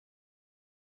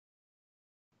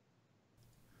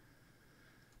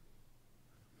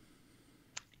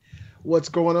What's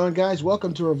going on, guys?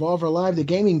 Welcome to Revolver Live, the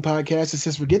gaming podcast that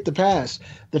says forget the past.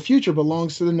 The future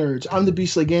belongs to the nerds. I'm the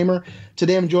Beastly Gamer.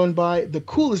 Today I'm joined by the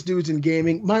coolest dudes in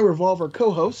gaming, my Revolver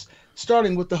co-hosts,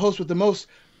 starting with the host with the most,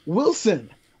 Wilson.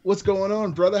 What's going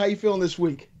on, brother? How you feeling this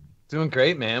week? Doing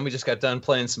great, man. We just got done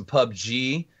playing some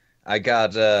PUBG. I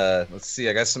got, let's see,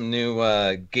 I got some new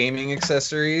gaming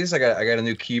accessories. I got a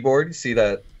new keyboard. You see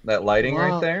that lighting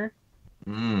right there?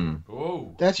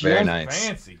 Oh, that's very nice.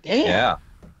 Fancy. Damn. Yeah.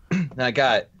 And I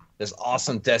got this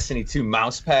awesome Destiny 2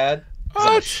 mouse pad. What?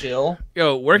 I'm a shill.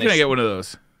 Yo, where can I get one of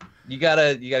those? You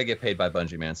gotta get paid by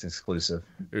Bungie, man. It's exclusive.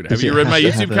 Dude, have you read my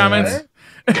YouTube comments?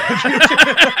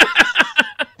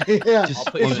 Yeah.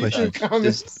 Just one question.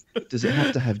 Does it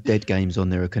have to have dead games on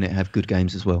there, or can it have good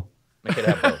games as well? Make it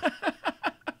have both.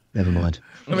 Never mind.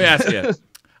 Let me ask you.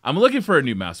 I'm looking for a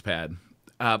new mouse pad,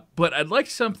 but I'd like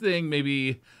something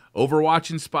maybe Overwatch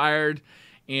inspired,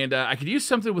 and I could use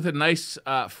something with a nice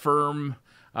firm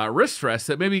wrist rest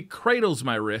that maybe cradles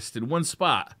my wrist in one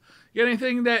spot. You got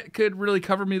anything that could really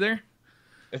cover me there?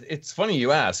 It's funny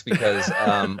you ask because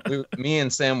me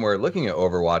and Sam were looking at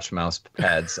Overwatch mouse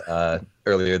pads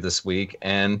earlier this week,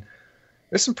 and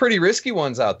there's some pretty risky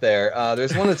ones out there.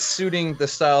 There's one that's suiting the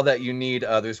style that you need.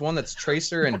 There's one that's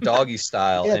Tracer and Doggy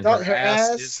style, and her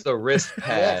ass is the wrist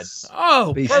pad. Yes.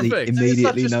 Oh, Beastly perfect.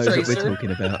 immediately It's not knows just what Tracer. we're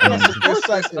talking about.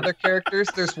 There's other characters.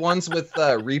 There's ones with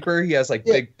Reaper. He has like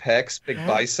big pecs, big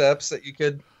biceps that you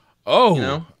could. Oh, You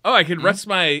know? oh, I can rest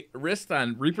my wrist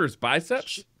on Reaper's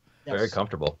biceps. Yes. Very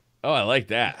comfortable. Oh, I like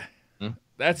that. Hmm.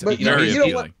 That's But very you know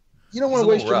appealing. what? You don't want It's to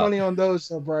a waste little your rough. money on those,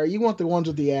 Briar. You want the ones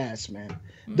with the ass, man.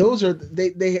 Those are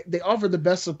they offer the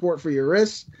best support for your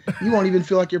wrists. You won't even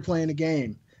feel like you're playing a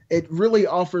game. It really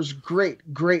offers great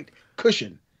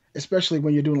cushion, especially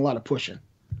when you're doing a lot of pushing.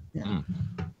 Yeah.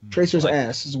 Tracer's Like-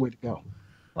 ass is the way to go.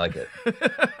 Like it.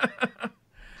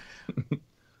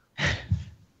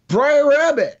 Briar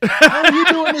Rabbit, how are you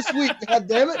doing this week? God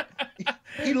damn it!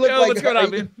 He looked Yo, like. what's going on,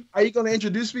 man? Are you going to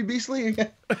introduce me, Beastly?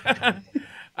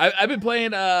 I've been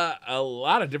playing a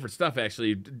lot of different stuff,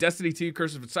 actually. Destiny 2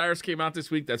 Curse of Osiris came out this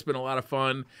week. That's been a lot of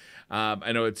fun.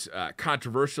 I know it's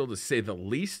controversial to say the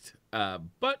least,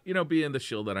 but, you know, being the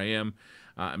shill that I am,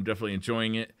 I'm definitely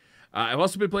enjoying it. I've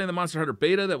also been playing the Monster Hunter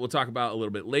beta that we'll talk about a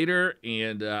little bit later,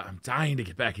 and I'm dying to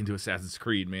get back into Assassin's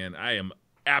Creed, man. I am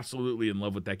absolutely in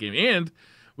love with that game. And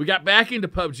we got back into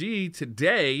PUBG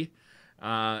today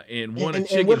and won a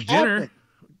chicken what dinner. happened?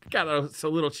 Got a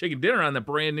little chicken dinner on the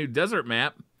brand new desert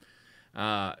map.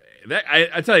 I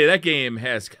tell you, that game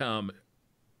has come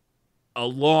a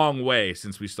long way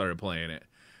since we started playing it.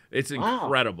 It's Wow.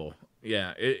 incredible.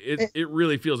 Yeah, it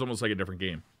really feels almost like a different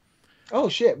game. Oh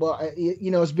shit! Well,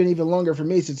 you know, it's been even longer for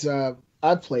me since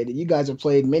I've played it. You guys have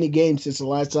played many games since the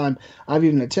last time I've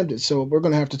even attempted. So we're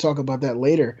going to have to talk about that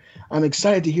later. I'm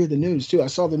excited to hear the news too. I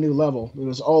saw the new level. It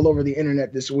was all over the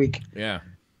internet this week. Yeah.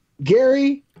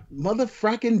 Gary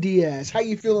motherfucking Diaz, how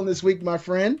you feeling this week, my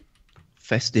friend?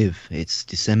 Festive. It's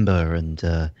December, and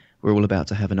we're all about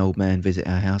to have an old man visit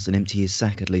our house and empty his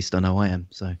sack. At least I know I am.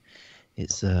 So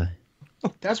it's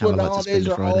That's How what the I like to holidays spend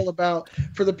are Friday. all about.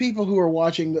 For the people who are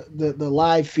watching the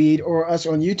live feed or us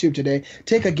on YouTube today,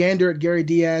 take a gander at Gary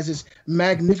Diaz's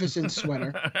magnificent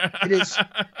sweater. It is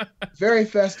very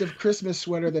festive Christmas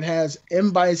sweater that has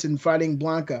M. Bison fighting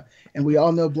Blanca, and we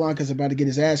all know Blanca's about to get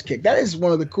his ass kicked. That is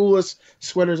one of the coolest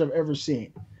sweaters I've ever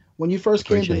seen. When you first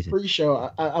came to the Appreciate it.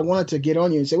 pre-show, I wanted to get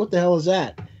on you and say, what the hell is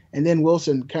that? And then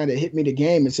Wilson kind of hit me the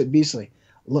game and said, Beastly,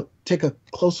 look, take a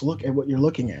close look at what you're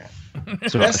looking at.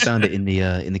 so I found it in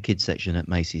the kids section at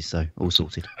Macy's, so all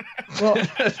sorted. Well,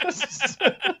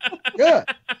 good.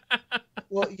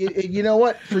 Well, you know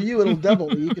what? For you, it'll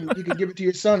double. You can give it to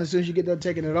your son as soon as you get done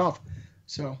taking it off.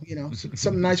 So you know,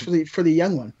 something nice for the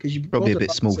young one, because you Probably a both are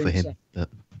bit small about for the same him, size. but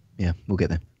yeah, we'll get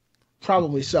there.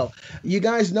 Probably so. You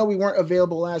guys know we weren't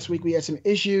available last week. We had some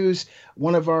issues.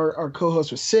 One of our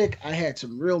co-hosts was sick. I had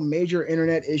some real major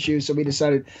internet issues, so we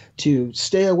decided to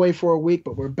stay away for a week,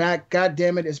 but we're back. God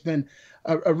damn it, it's been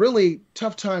a really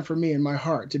tough time for me in my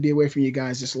heart to be away from you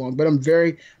guys this long, but I'm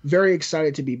very, very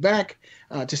excited to be back,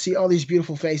 to see all these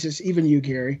beautiful faces, even you,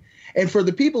 Gary. And for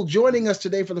the people joining us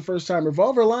today for the first time,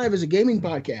 Revolver Live is a gaming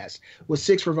podcast with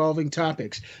 6 revolving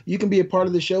topics. You can be a part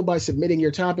of the show by submitting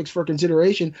your topics for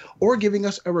consideration or giving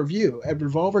us a review at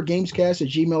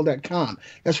revolvergamescast@gmail.com.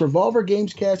 That's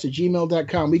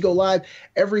revolvergamescast@gmail.com. We go live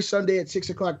every Sunday at 6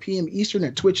 o'clock p.m. Eastern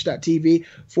at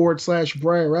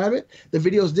twitch.tv/Briar Rabbit. The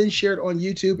video is then shared on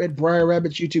YouTube at Briar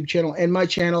Rabbit's YouTube channel and my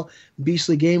channel,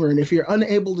 Beastly Gamer. And if you're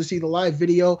unable to see the live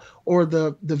video or the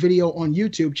the video on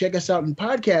YouTube, check us out in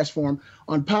podcast form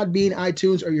on Podbean,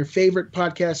 iTunes, or your favorite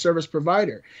podcast service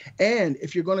provider. And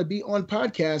if you're going to be on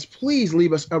podcast, please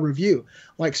leave us a review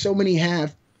like so many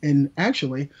have. And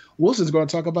actually, Wilson's going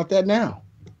to talk about that now.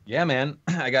 Yeah, man.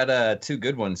 I got 2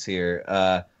 good ones here.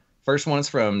 First one's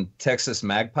from Texas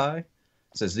Magpie.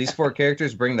 It says, these 4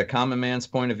 characters bring the common man's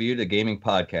point of view to gaming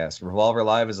podcast. Revolver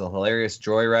Live is a hilarious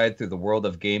joyride through the world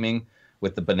of gaming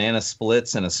with the banana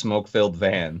splits and a smoke-filled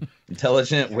van.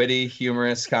 Intelligent, witty,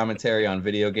 humorous commentary on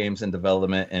video games and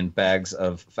development and bags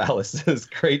of phalluses.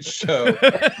 Great show.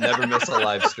 Never miss a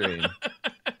live stream.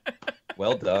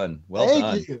 Well done. Well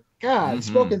done. Thank you. God,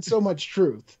 spoken so much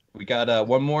truth. We got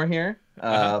one more here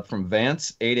from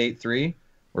Vance883.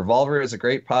 Revolver is a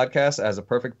great podcast that has a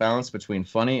perfect balance between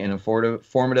funny and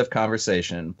informative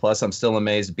conversation. Plus, I'm still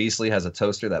amazed Beastly has a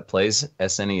toaster that plays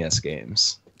SNES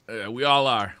games. We all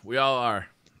are. We all are.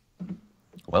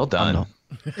 Well done.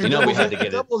 You know we had to get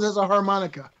it. Doubles as a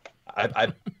harmonica.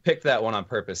 I picked that one on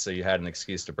purpose so you had an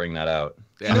excuse to bring that out.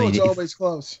 You know it's always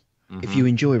close. If you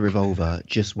enjoy Revolver,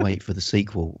 just wait for the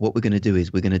sequel. What we're going to do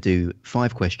is we're going to do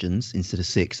 5 questions instead of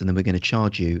 6, and then we're going to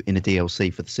charge you in a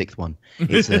DLC for the 6th one.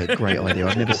 It's a great idea.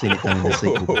 I've never seen it done in a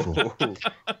sequel before.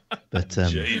 But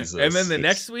Jesus. And then the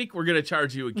next week, we're going to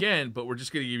charge you again, but we're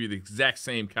just going to give you the exact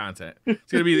same content. It's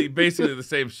going to be basically the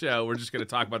same show. We're just going to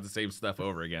talk about the same stuff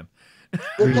over again.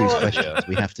 Reuse questions.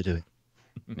 We have to do it.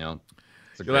 Yeah.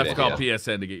 You'll have to call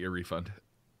PSN to get your refund.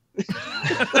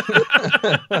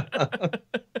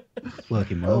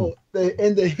 Working well.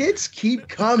 And the hits keep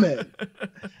coming.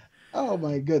 Oh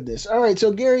my goodness. All right,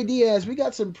 so Gary Diaz, we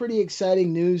got some pretty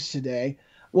exciting news today.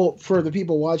 Well, for the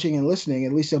people watching and listening,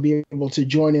 at least they'll be able to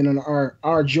join in on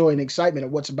our joy and excitement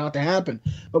of what's about to happen.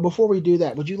 But before we do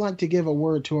that, would you like to give a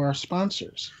word to our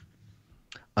sponsors?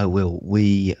 I will.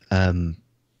 We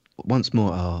once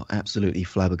more are absolutely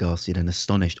flabbergasted and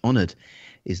astonished. Honoured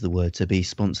is the word to be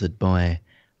sponsored by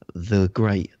the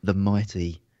great, the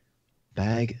mighty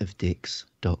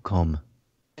bagofdicks.com.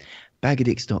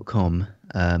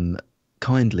 Bagofdicks.com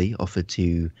kindly offered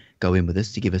to go in with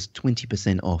us to give us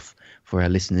 20% off for our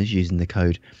listeners using the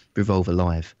code Revolver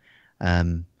Live.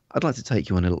 I'd like to take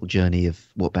you on a little journey of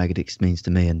what Bag of Dicks means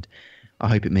to me, and I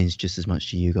hope it means just as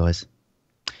much to you guys.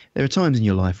 There are times in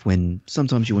your life when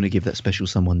sometimes you want to give that special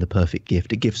someone the perfect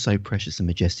gift, a gift so precious and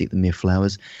majestic that mere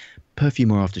flowers,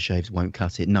 perfume or aftershaves won't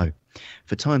cut it. No,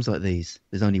 for times like these,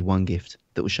 there's only one gift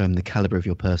that will show them the caliber of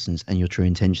your persons and your true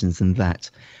intentions, and that,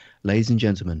 ladies and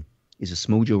gentlemen, is a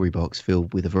small jewelry box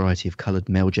filled with a variety of coloured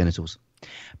male genitals.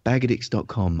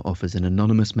 Bagadix.com offers an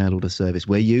anonymous mail order service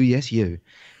where you, yes you,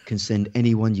 can send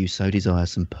anyone you so desire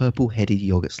some purple-headed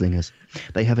yogurt slingers.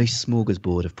 They have a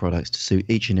smorgasbord of products to suit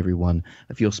each and every one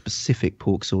of your specific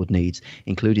pork sword needs,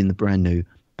 including the brand new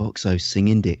Boxo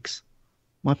Singing Dicks,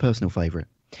 my personal favourite.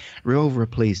 Revolver are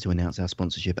pleased to announce our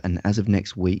sponsorship, and as of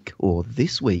next week, or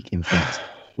this week in fact,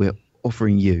 we're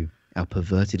offering you, our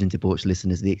perverted and debauched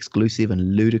listeners, the exclusive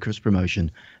and ludicrous promotion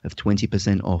of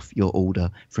 20% off your order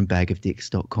from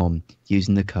bagofdicks.com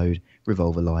using the code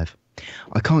RevolverLive.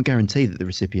 I can't guarantee that the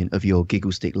recipient of your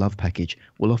Giggle Stick Love package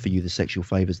will offer you the sexual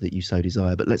favours that you so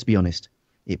desire, but let's be honest,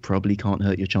 it probably can't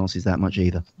hurt your chances that much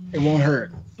either. It won't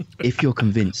hurt. If you're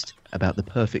convinced about the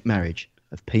perfect marriage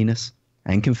of penis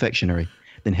and confectionery,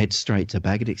 then head straight to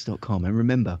bagadix.com and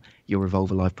remember your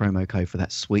Revolver Live promo code for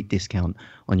that sweet discount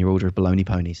on your order of bologna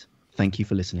ponies. Thank you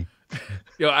for listening.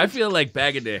 Yo, I feel like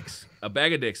Bag of Dicks. A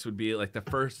Bag of Dicks would be like the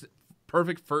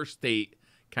perfect first date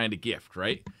kind of gift,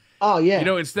 right? Oh, yeah. You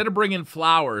know, instead of bringing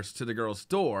flowers to the girl's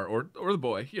door or the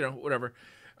boy, you know, whatever,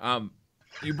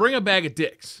 you bring a bag of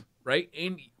dicks, right?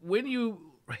 And when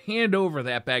you hand over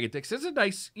that bag of dicks, it's a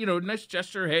nice, you know, nice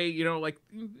gesture. Hey, you know, like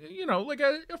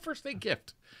a first date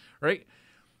gift, right?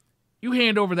 You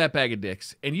hand over that bag of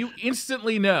dicks, and you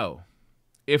instantly know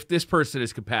if this person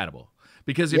is compatible.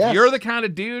 Because if you're the kind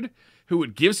of dude who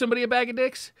would give somebody a bag of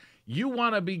dicks, you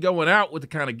want to be going out with the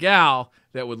kind of gal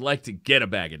that would like to get a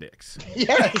bag of dicks.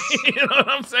 Yes. You know what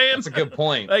I'm saying? That's a good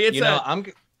point. Like, it's I'm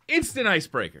instant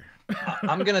icebreaker.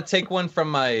 I'm gonna take one from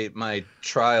my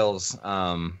trials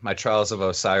of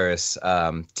Osiris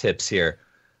tips here.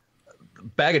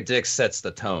 Bag of dicks sets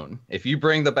the tone. If you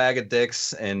bring the bag of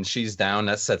dicks and she's down,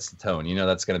 that sets the tone. You know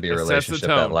that's gonna be a relationship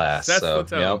that lasts. Sets the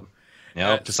tone.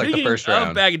 Yep, just like the first round. Speaking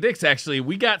of bag of dicks, actually,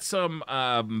 we got some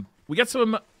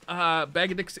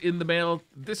bag of dicks in the mail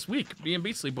this week. Me and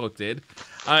Beastly both did,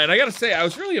 and I gotta say, I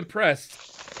was really impressed.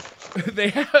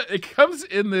 It comes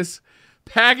in this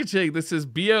packaging that says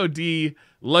BOD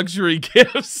luxury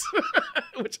gifts,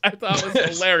 which I thought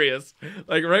was hilarious,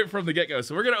 like right from the get-go.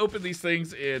 So we're gonna open these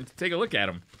things and take a look at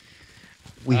them.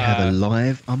 We have a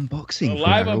live unboxing. A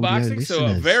live for our audio unboxing, so a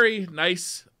listeners. very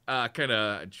nice kind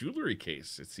of jewelry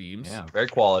case, it seems. Yeah, very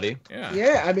quality. Yeah.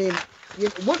 Yeah, I mean,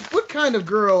 what kind of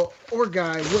girl or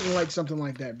guy wouldn't like something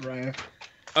like that, Brian?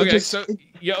 Okay, so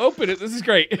you open it. This is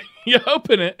great. You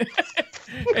open it,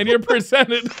 and you're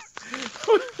presented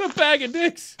with a bag of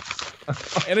dicks.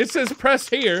 And it says, press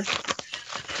here.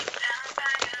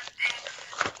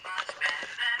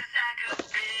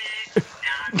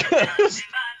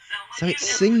 So it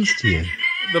sings to you.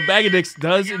 The bag of dicks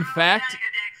does, in fact,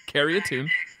 carry a tune.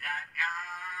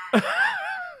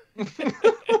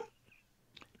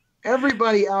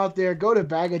 Everybody out there, go to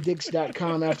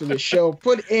bagadicks.com after the show.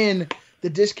 Put in the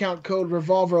discount code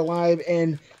Revolver Live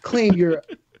and claim your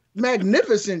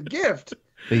magnificent gift.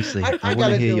 Beastly, I want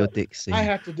gotta to hear do your it. dick sing. I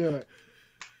have to do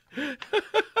it.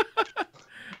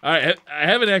 All right, I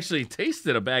haven't actually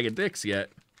tasted a bag of dicks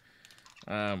yet.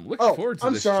 Looking forward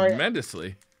to this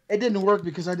tremendously. It didn't work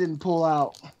because I didn't pull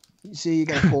out. You see, you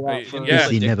got to pull out first. Yeah.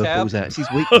 He never tab? pulls out. It's his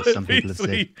weakness, some people have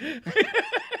said.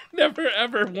 Never,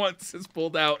 ever once has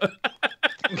pulled out.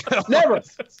 Never.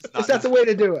 It's not the way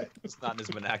to do it. It's not in his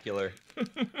vernacular.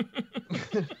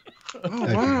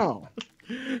 Oh, wow.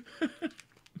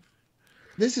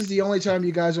 This is the only time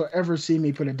you guys will ever see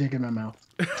me put a dick in my mouth.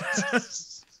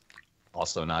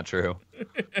 Also not true.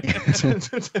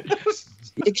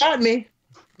 You got me.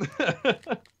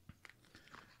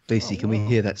 Beastie, can we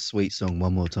hear that sweet song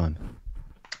one more time?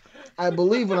 I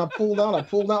believe when I pulled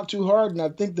out too hard, and I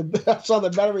think I saw the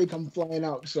battery come flying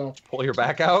out. So Pull your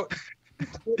back out.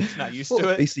 Not used to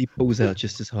it. Beastie pulls out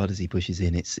just as hard as he pushes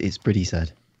in. It's pretty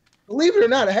sad. believe it or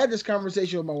not, I had this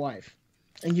conversation with my wife.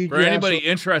 And For anybody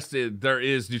interested, there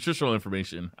is nutritional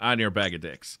information on your bag of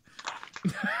dicks.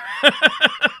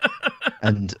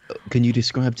 And can you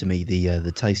describe to me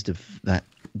the taste of that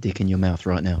dick in your mouth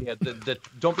right now? Yeah,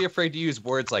 don't be afraid to use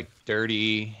words like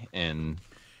dirty and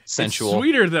sensual. It's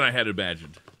sweeter than I had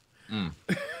imagined.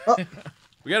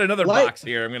 We got another box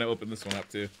here. I'm going to open this one up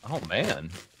too. Oh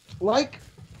man, like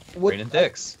what? Raining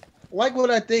dicks. Like what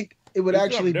I think it would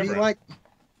actually be like.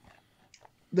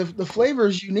 The flavor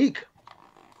is unique.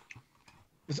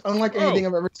 It's unlike anything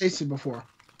I've ever tasted before.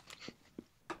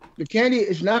 The candy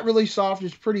is not really soft.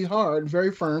 It's pretty hard,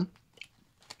 very firm.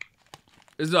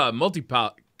 This is a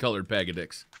multi-colored bag of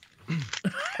dicks.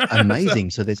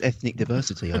 Amazing. So there's ethnic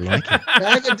diversity. I like it.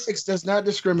 Bag of dicks does not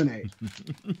discriminate.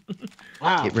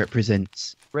 Wow. It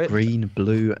represents green,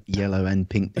 blue, yellow, and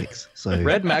pink dicks. So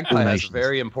Red Magpie has a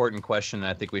very important question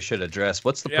I think we should address.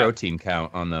 What's the protein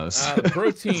count on those? The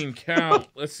protein count.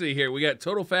 Let's see here. We got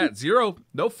total fat, 0,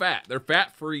 no fat. They're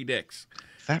fat-free dicks.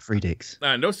 Fat-free dicks.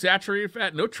 No saturated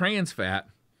fat, no trans fat,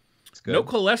 no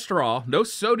cholesterol, no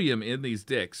sodium in these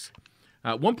dicks.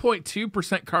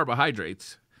 1.2%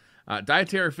 carbohydrates.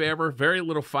 Dietary fiber, very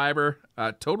little fiber.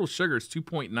 Total sugar is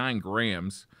 2.9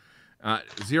 grams.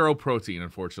 0 protein,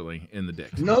 unfortunately, in the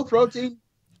dicks. No protein?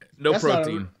 No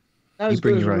protein. Not as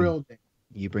good as a real dick.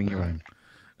 You bring your own.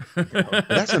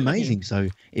 That's amazing. So,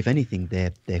 if anything,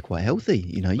 they're quite healthy.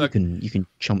 You know, look, you can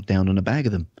chomp down on a bag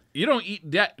of them. You don't eat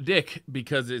dick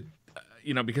because it,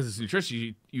 because it's nutritious.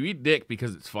 You eat dick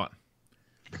because it's fun.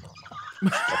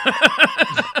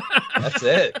 That's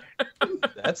it.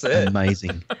 That's it.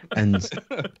 Amazing. And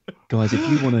guys, if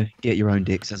you want to get your own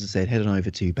dicks, as I said, head on over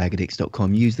to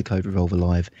bagadicks.com, use the code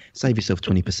REVOLVERLIVE, save yourself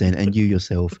 20%, and you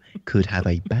yourself could have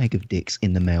a bag of dicks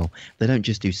in the mail. They don't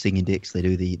just do singing dicks, they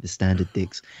do the standard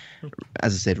dicks.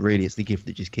 As I said, really, it's the gift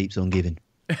that just keeps on giving.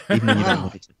 Even when you don't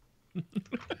want it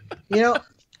to.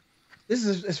 This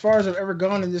is as far as I've ever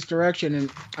gone in this direction, and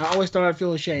I always thought I'd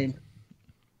feel ashamed.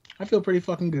 I feel pretty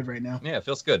fucking good right now. Yeah, it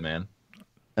feels good, man.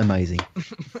 Amazing.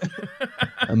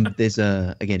 There's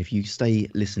again, if you stay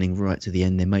listening right to the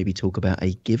end, then maybe talk about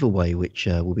a giveaway, which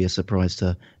will be a surprise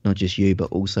to not just you but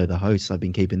also the hosts. I've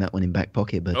been keeping that one in back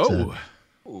pocket, but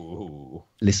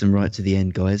listen right to the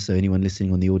end, guys. So anyone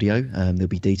listening on the audio, there'll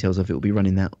be details of it. We'll be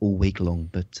running that all week long,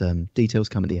 but details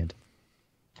come at the end.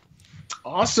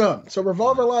 Awesome. So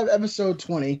Revolver Live episode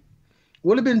 20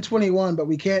 would have been 21, but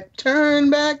we can't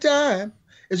turn back time.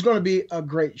 It's going to be a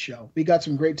great show. We got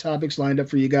some great topics lined up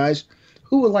for you guys.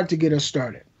 Who would like to get us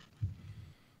started?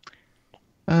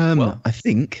 I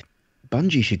think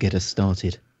Bungie should get us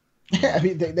started. Yeah, I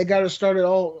mean, they got us started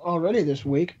already this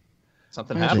week.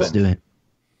 Something happened. Let's do it.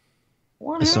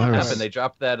 What happened? They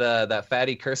dropped that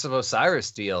fatty Curse of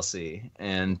Osiris DLC,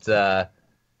 and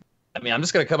I'm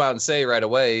just gonna come out and say right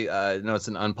away. I know it's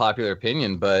an unpopular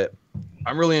opinion, but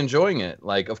I'm really enjoying it.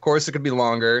 Like, of course, it could be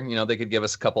longer. They could give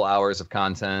us a couple hours of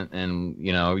content, and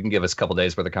we can give us a couple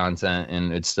days worth of content,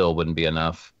 and it still wouldn't be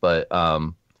enough. But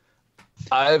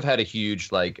I've had a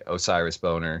huge like Osiris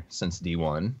boner since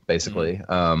D1, basically.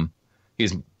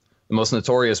 He's the most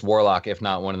notorious warlock, if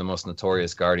not one of the most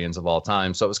notorious guardians of all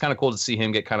time. So it was kind of cool to see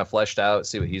him get kind of fleshed out,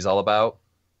 see what he's all about.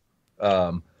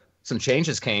 Some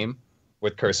changes came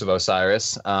with Curse of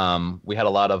Osiris. We had a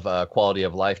lot of quality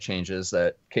of life changes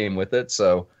that came with it.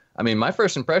 So, I mean, my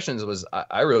first impressions was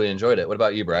I really enjoyed it. What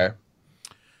about you, Briar?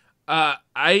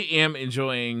 I am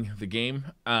enjoying the game.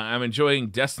 I'm enjoying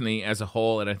Destiny as a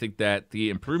whole, and I think that the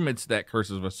improvements that Curse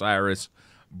of Osiris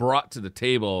brought to the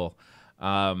table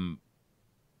are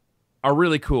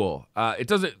really cool.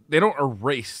 They don't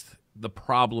erase the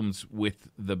problems with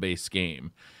the base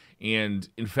game, and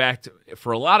in fact,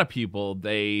 for a lot of people,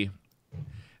 they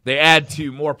add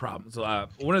to more problems.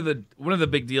 One of the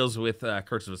big deals with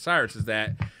Curse of Osiris is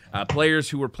that players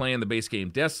who were playing the base game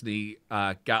Destiny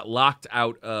got locked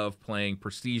out of playing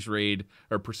Prestige Raid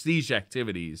or Prestige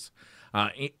activities,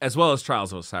 as well as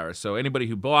Trials of Osiris. So anybody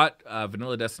who bought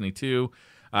Vanilla Destiny 2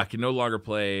 can no longer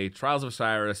play Trials of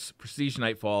Osiris, Prestige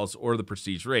Nightfalls, or the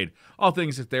Prestige Raid. All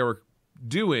things that they were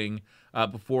doing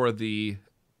before the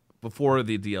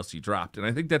DLC dropped. And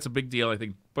I think that's a big deal. I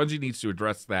think Bungie needs to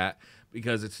address that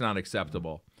because it's not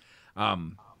acceptable.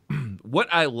 What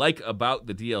I like about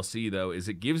the DLC, though, is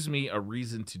it gives me a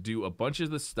reason to do a bunch of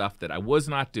the stuff that I was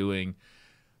not doing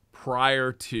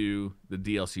prior to the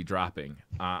DLC dropping.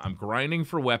 I'm grinding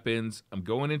for weapons. I'm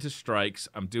going into strikes.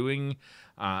 I'm doing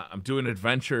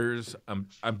adventures.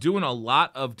 I'm doing a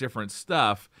lot of different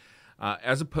stuff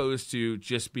as opposed to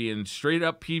just being straight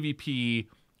up PvP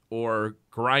or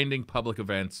grinding public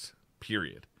events,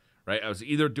 period. Right? I was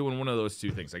either doing one of those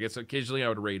two things. I guess occasionally I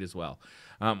would raid as well.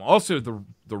 Also,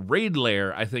 the raid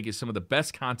lair, I think, is some of the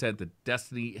best content that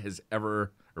Destiny has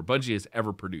ever, or Bungie has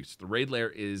ever produced. The raid lair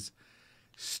is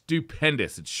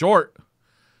stupendous. It's short,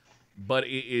 but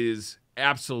it is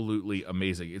absolutely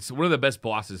amazing. It's one of the best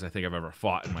bosses I think I've ever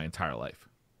fought in my entire life,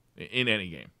 in any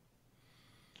game.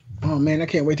 Oh man, I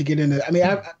can't wait to get into that. I mean,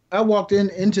 I walked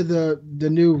into the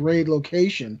new raid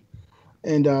location,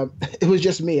 and it was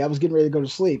just me. I was getting ready to go to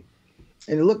sleep.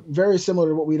 And it looked very similar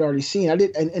to what we'd already seen. And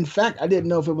in fact, I didn't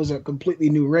know if it was a completely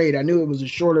new raid. I knew it was a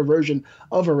shorter version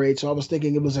of a raid, so I was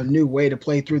thinking it was a new way to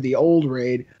play through the old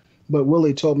raid. But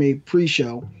Willie told me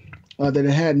pre-show that it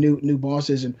had new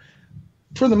bosses, and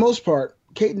for the most part,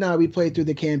 Kate and I, we played through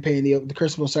the campaign, the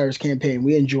Curse of Osiris campaign.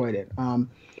 We enjoyed it.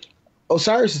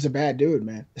 Osiris is a bad dude,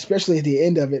 man, especially at the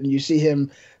end of it, and you see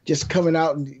him just coming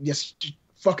out and just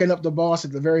fucking up the boss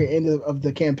at the very end of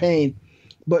the campaign.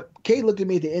 But Kate looked at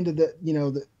me at the end of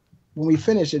when we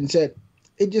finished it and said,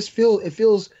 it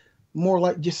feels more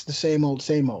like just the same old.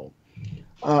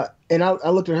 And I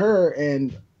looked at her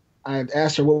and I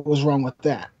asked her what was wrong with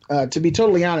that. To be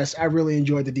totally honest, I really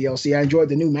enjoyed the DLC. I enjoyed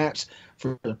the new maps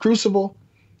for the Crucible.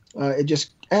 It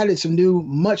just added some new,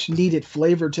 much needed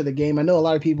flavor to the game. I know a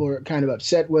lot of people are kind of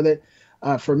upset with it.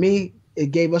 For me,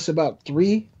 it gave us about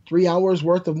three hours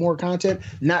worth of more content,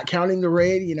 not counting the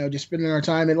raid, just spending our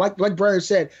time. And like Briar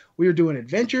said, we were doing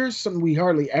adventures, something we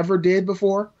hardly ever did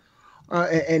before,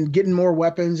 and getting more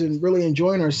weapons and really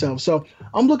enjoying ourselves. So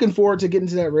I'm looking forward to getting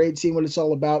to that raid, seeing what it's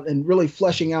all about, and really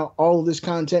fleshing out all of this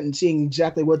content and seeing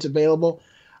exactly what's available.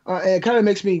 And it kind of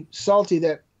makes me salty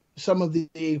that some of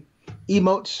the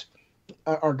emotes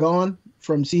are gone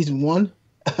from season 1.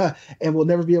 And we'll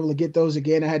never be able to get those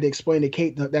again. I had to explain to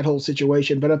Kate that whole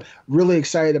situation, but I'm really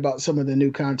excited about some of the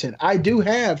new content. I do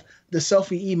have the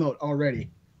selfie emote already.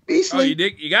 Beastly. Oh,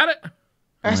 you got it?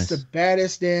 That's nice. The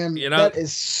baddest damn. That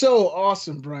is so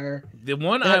awesome, Briar. The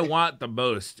one I want the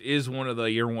most is one of the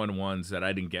year one ones that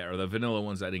I didn't get, or the vanilla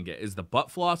ones I didn't get, is the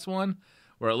butt floss one,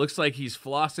 where it looks like he's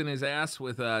flossing his ass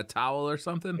with a towel or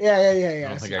something.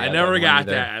 Yeah. I never got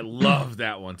that. I love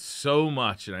that one so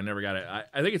much, and I never got it.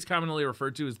 I think it's commonly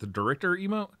referred to as the director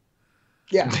emote.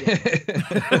 Yeah.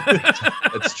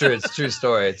 It's true. It's a true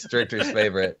story. It's director's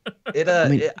favorite.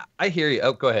 I hear you.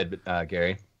 Oh, go ahead,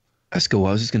 Gary. That's cool.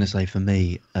 I was just going to say, for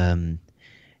me,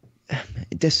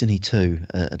 Destiny 2,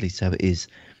 at least how it is,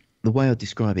 the way I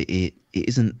describe it, it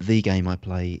isn't the game I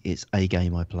play, it's a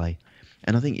game I play.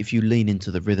 And I think if you lean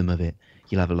into the rhythm of it,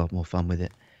 you'll have a lot more fun with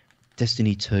it.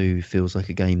 Destiny 2 feels like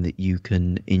a game that you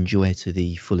can enjoy to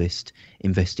the fullest,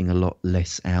 investing a lot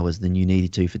less hours than you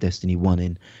needed to for Destiny 1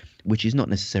 in, which is not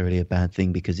necessarily a bad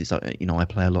thing because it's, I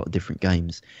play a lot of different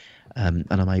games. And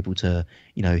I'm able to,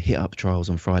 hit up Trials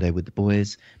on Friday with the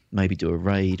boys, maybe do a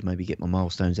raid, maybe get my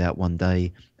milestones out one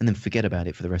day, and then forget about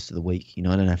it for the rest of the week. I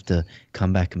don't have to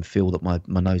come back and feel that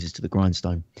my nose is to the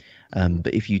grindstone.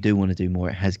 But if you do want to do more,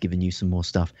 it has given you some more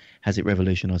stuff. Has it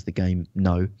revolutionized the game?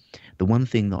 No. The one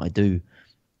thing that I do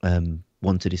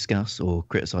want to discuss or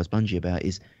criticize Bungie about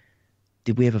is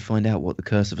did we ever find out what the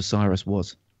Curse of Osiris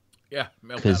was? Yeah,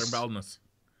 male pattern baldness.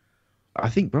 I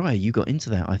think, Briar, you got into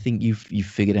that. I think you've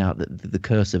figured out that the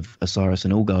Curse of Osiris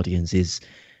and all Guardians is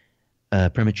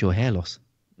premature hair loss.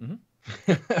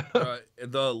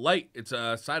 The light, it's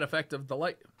a side effect of the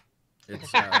light.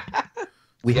 It's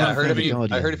I heard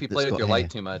if you play with your light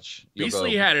too much,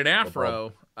 Beastly had an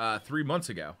afro 3 months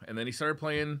ago, and then he started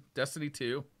playing Destiny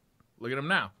 2. Look at him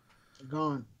now.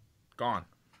 Gone.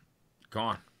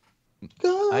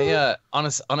 On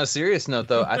a serious note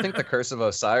though, I think the Curse of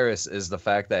Osiris is the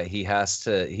fact that he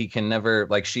can never,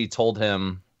 like, she told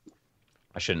him,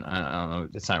 I don't know,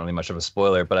 it's not really much of a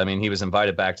spoiler, but I mean, he was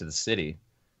invited back to the city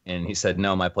and he said,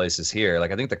 no, my place is here.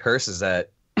 Like, I think the curse is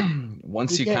that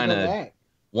once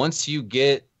you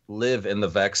live in the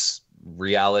Vex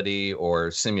reality or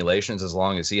simulations as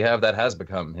long as he have, that has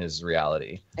become his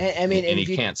reality. And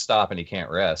he can't stop and he can't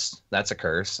rest. That's a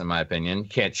curse, in my opinion. You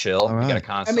can't chill. Right. You gotta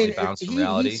constantly bounce from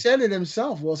reality. He said it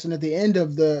himself, Wilson, at the end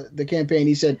of the campaign.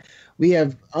 He said, we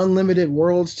have unlimited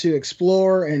worlds to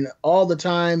explore and all the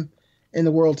time in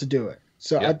the world to do it.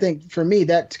 So I think for me,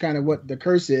 that's kind of what the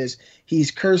curse is.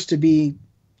 He's cursed to be,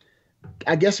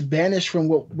 I guess, banished from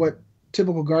what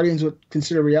typical Guardians would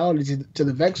consider reality to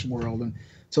the Vex world. And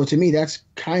so to me, that's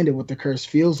kind of what the curse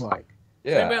feels like.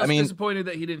 Yeah, I mean, disappointed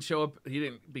that he didn't show up. He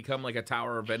didn't become like a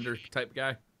tower vendor type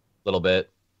guy. A little bit.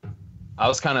 I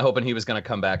was kind of hoping he was going to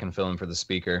come back and fill in for the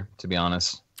speaker, to be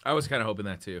honest. I was kind of hoping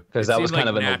that too. Because that was kind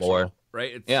of in the lore.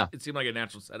 Right? It seemed like a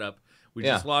natural setup. We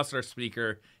just lost our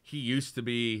speaker. He used to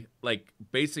be like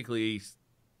basically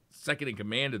second in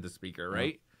command of the speaker,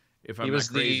 right? If I'm not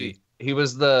crazy. He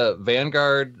was the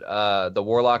Vanguard, the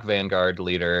Warlock Vanguard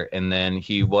leader, and then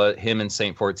him and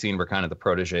Saint 14 were kind of the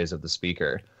proteges of the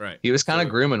speaker. Right. He was kind of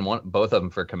grooming both of them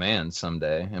for command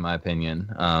someday, in my opinion,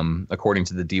 according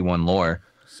to the D1 lore.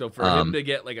 So for him to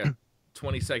get like a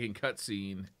 20-second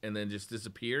cutscene and then just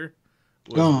disappear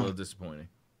was a little disappointing.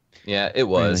 Yeah, it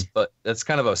was, but that's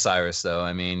kind of Osiris, though.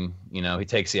 I mean, you know, he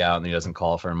takes you out and he doesn't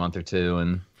call for a month or two,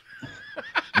 and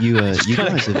you guys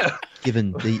have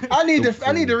given deep. I need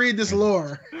to read this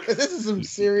lore. This is some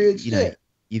serious shit.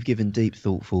 You've given deep,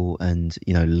 thoughtful, and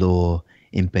lore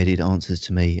embedded answers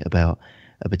to me about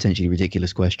a potentially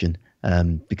ridiculous question.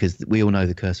 Because we all know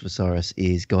the Curse of Osiris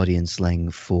is Guardian slang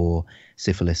for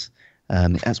syphilis.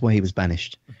 That's why he was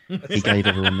banished. He gave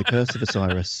everyone the Curse of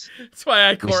Osiris. That's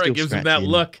why Ikora gives him that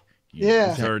look. You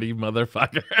dirty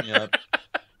motherfucker. Yep.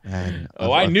 And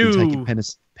I knew. I've been taking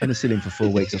penicillin for 4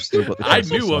 weeks. I've still got the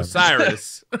Curse I knew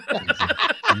Osiris.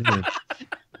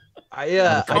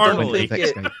 I don't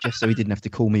think just so he didn't have to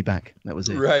call me back. That was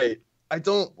it. Right. I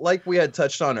don't, like we had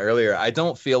touched on earlier, I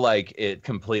don't feel like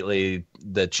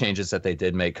the changes that they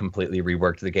did make completely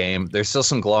reworked the game. There's still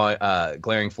some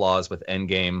glaring flaws with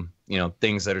endgame,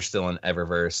 things that are still in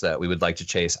Eververse that we would like to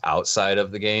chase outside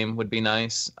of the game would be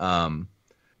nice.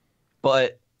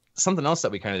 But something else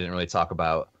that we kind of didn't really talk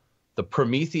about, the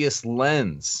Prometheus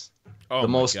lens. Oh, the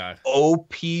most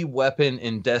OP weapon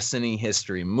in Destiny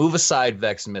history. Move aside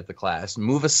Vex Mythoclast.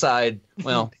 Move aside,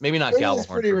 well, maybe not Gjallarhorn. It's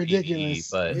pretty ridiculous.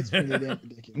 But it's pretty damn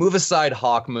ridiculous. Move aside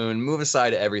Hawkmoon. Move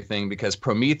aside everything, because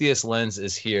Prometheus Lens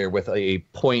is here with a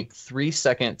 0.3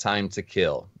 second time to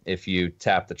kill if you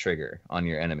tap the trigger on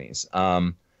your enemies.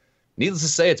 Needless to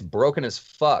say, it's broken as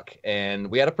fuck, and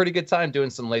we had a pretty good time doing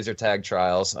some laser tag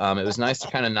trials. It was nice to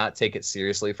kind of not take it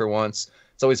seriously for once.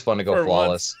 It's always fun to go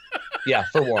flawless. Yeah,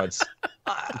 for once.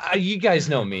 You guys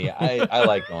know me. I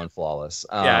like going flawless.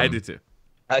 Yeah, I do too.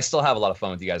 I still have a lot of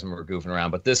fun with you guys when we're goofing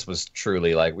around, but this was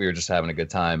truly like we were just having a good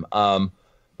time.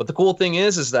 But the cool thing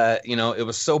is that, it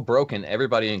was so broken,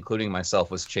 everybody, including myself,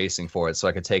 was chasing for it so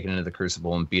I could take it into the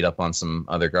Crucible and beat up on some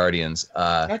other Guardians.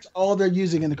 That's all they're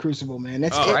using in the Crucible, man.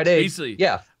 That's Friday. Basically,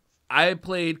 yeah. I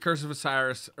played Curse of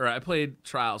Osiris, or I played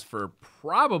Trials for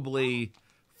probably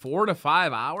 4 to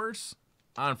 5 hours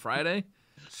on Friday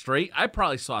straight. I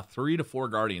probably saw 3 to 4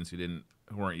 Guardians who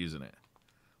weren't using it.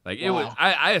 Like it was,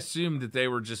 I assumed that they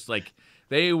were just like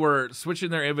they were switching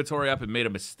their inventory up and made a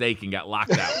mistake and got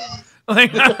locked out.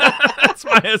 Like that's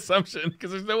my assumption,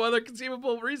 because there's no other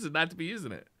conceivable reason not to be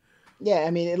using it. Yeah,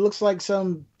 I mean, it looks like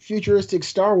some futuristic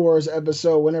Star Wars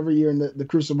episode whenever you're in the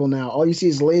Crucible now. All you see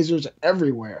is lasers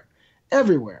everywhere.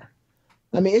 Everywhere.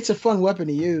 I mean, it's a fun weapon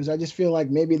to use. I just feel like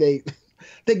maybe they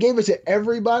gave it to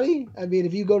everybody. I mean,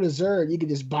 if you go to Zerd, you can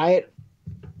just buy it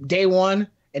day one,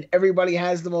 and everybody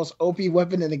has the most OP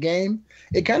weapon in the game.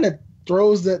 It kind of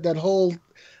throws that whole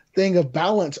thing of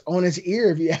balance on its ear,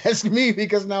 if you ask me,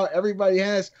 because now everybody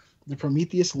has the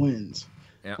Prometheus lens.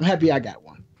 Yeah. I'm happy I got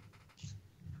one.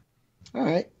 All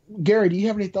right. Gary, do you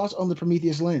have any thoughts on the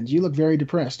Prometheus lens? You look very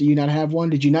depressed. Do you not have one?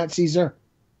 Did you not see Zerd?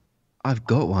 I've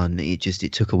got one. It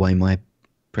took away my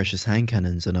precious hand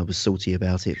cannons, and I was salty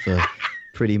about it for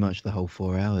pretty much the whole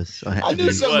 4 hours. I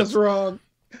knew something was wrong.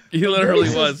 He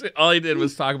literally was. All he did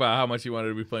was talk about how much he wanted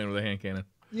to be playing with a hand cannon.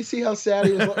 You see how sad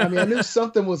he was? I mean, I knew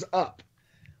something was up.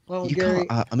 Well, Gary,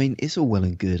 I mean, it's all well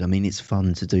and good. I mean, it's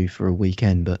fun to do for a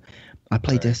weekend, but I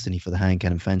play Destiny for the hand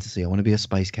cannon fantasy. I want to be a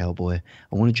space cowboy.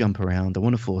 I want to jump around. I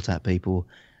want to fort at people.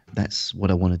 That's what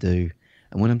I want to do.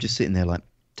 And when I'm just sitting there like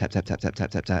tap, tap, tap, tap,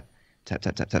 tap, tap, tap, tap,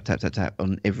 tap, tap, tap, tap, tap, tap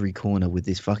on every corner with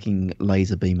this fucking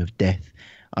laser beam of death,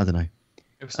 I don't know.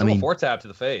 It was still a 4-tap to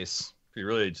the face. If you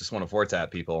really just want to 4-tap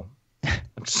people.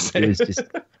 It was just,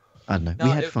 I don't know. We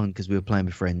had fun because we were playing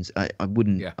with friends. I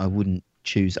wouldn't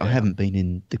choose. I haven't been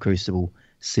in the Crucible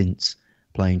since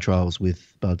playing Trials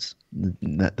with buds.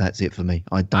 That's it for me.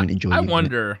 I don't enjoy it. I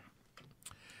wonder.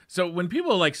 So when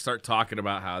people like start talking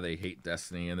about how they hate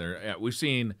Destiny, and we've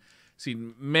seen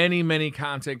many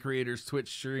content creators, Twitch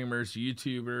streamers,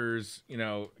 YouTubers,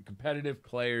 competitive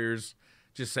players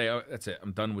just say, "Oh, that's it.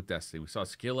 I'm done with Destiny." We saw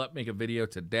Skill Up make a video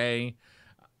today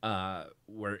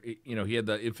where he had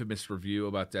the infamous review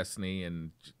about Destiny,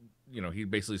 and he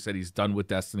basically said he's done with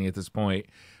Destiny at this point.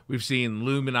 We've seen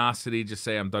Luminosity just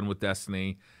say, "I'm done with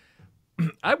Destiny."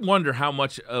 I wonder how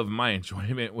much of my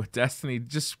enjoyment with Destiny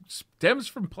just stems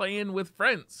from playing with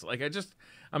friends. Like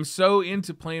I'm so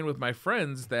into playing with my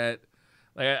friends that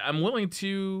I'm willing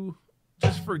to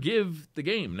just forgive the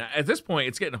game. Now, at this point,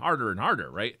 it's getting harder and harder,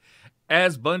 right?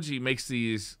 As Bungie makes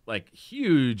these like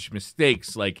huge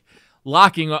mistakes, like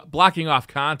blocking off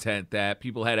content that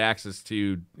people had access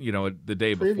to, the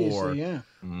day before. Yeah.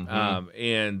 Mm-hmm.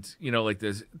 And like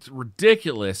this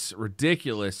ridiculous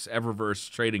Eververse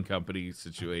trading company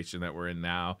situation that we're in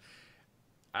now.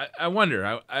 I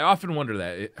wonder. I often wonder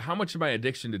that how much of my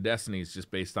addiction to Destiny is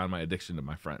just based on my addiction to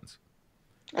my friends.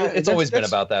 It's always been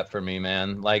about that for me,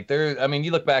 man. Like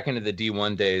you look back into the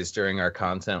D1 days during our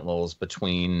content lulls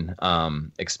between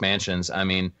expansions. I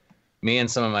mean, me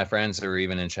and some of my friends who are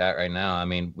even in chat right now, I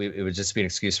mean, it would just be an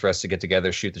excuse for us to get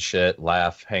together, shoot the shit,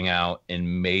 laugh, hang out,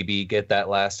 and maybe get that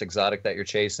last exotic that you're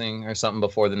chasing or something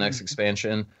before the next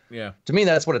expansion. Yeah. To me,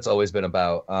 that's what it's always been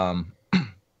about.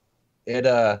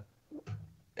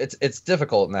 It's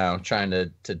difficult now trying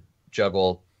to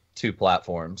juggle two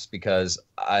platforms because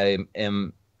I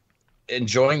am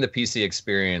enjoying the PC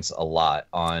experience a lot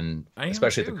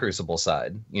especially the Crucible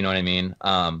side. You know what I mean?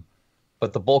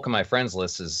 But the bulk of my friends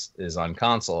list is on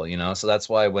console, so that's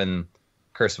why when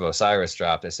Curse of Osiris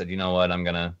dropped, I said, you know what, I'm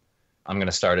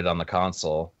gonna start it on the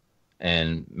console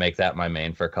and make that my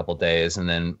main for a couple days. And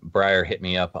then Briar hit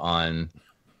me up on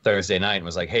Thursday night and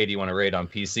was like, hey, do you want to raid on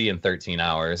PC in 13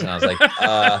 hours? And I was like,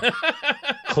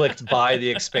 clicked buy the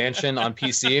expansion on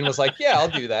PC and was like, yeah, I'll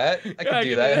do that. I can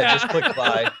do that. I just clicked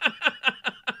buy.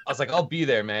 I was like, I'll be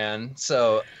there, man.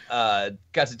 So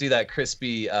got to do that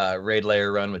crispy raid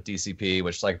layer run with DCP,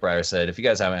 which, like Briar said, if you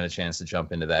guys haven't had a chance to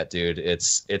jump into that, dude,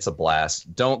 it's a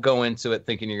blast. Don't go into it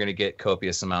thinking you're going to get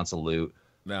copious amounts of loot.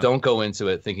 No. Don't go into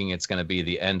it thinking it's going to be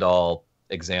the end-all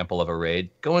example of a raid.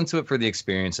 Go into it for the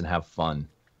experience and have fun.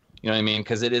 You know what I mean?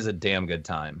 Because it is a damn good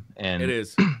time. And it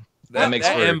is. that makes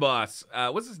for... end boss.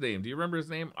 What's his name? Do you remember his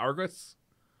name? Argus?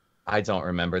 I don't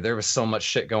remember. There was so much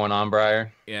shit going on,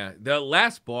 Briar. Yeah, the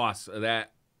last boss of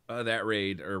that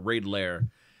raid or raid lair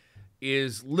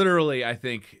is literally, I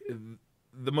think,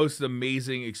 the most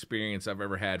amazing experience I've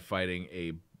ever had fighting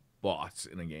a boss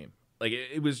in a game. Like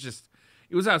it was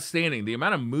outstanding. The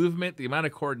amount of movement, the amount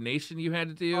of coordination you had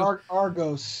to do.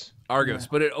 Argos, yeah.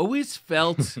 But it always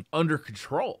felt under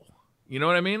control. You know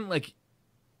what I mean? Like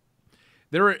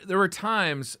there were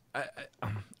times.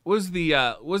 Was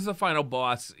the final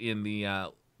boss in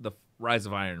the Rise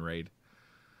of Iron raid?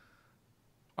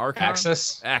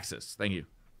 Axis. Thank you.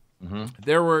 Mm-hmm.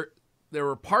 There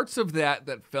were parts of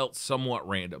that felt somewhat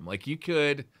random. Like your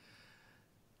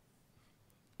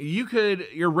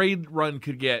raid run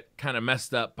could get kind of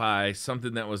messed up by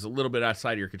something that was a little bit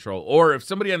outside of your control, or if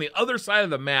somebody on the other side of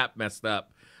the map messed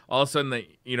up, all of a sudden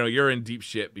you're in deep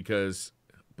shit because.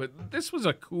 But this was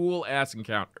a cool ass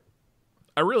encounter.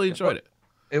 I really enjoyed it.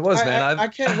 It was, man. I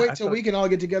can't wait till we can all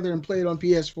get together and play it on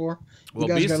PS4. Well,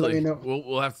 you guys gotta let me know.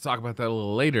 We'll have to talk about that a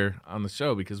little later on the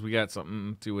show because we got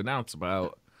something to announce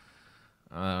about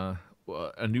a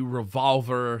new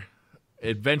Revolver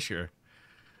adventure.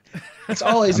 It's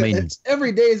always,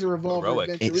 every day is a Revolver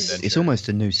adventure. It's almost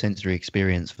a new sensory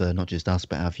experience for not just us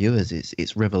but our viewers.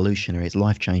 It's revolutionary. It's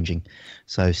life changing.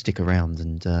 So stick around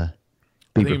and.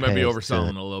 I think you might be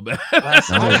overselling a little bit.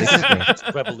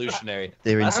 It's revolutionary.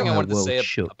 Their last thing I wanted to say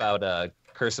shook. about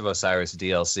Curse of Osiris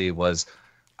DLC was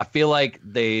I feel like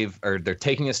they're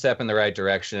taking a step in the right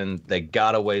direction. They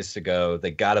got a ways to go.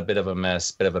 They got a bit of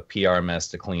a PR mess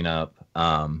to clean up,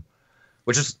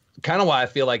 which is kind of why I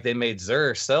feel like they made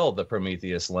Xur sell the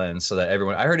Prometheus lens so that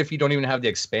everyone. I heard if you don't even have the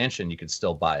expansion, you could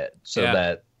still buy it, so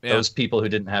that those people who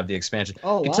didn't have the expansion,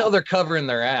 you can tell they're covering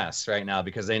their ass right now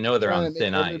because they know they're on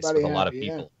thin ice with a lot of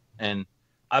people. And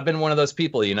I've been one of those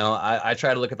people, you know. I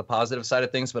try to look at the positive side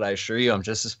of things, but I assure you, I'm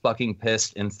just as fucking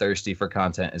pissed and thirsty for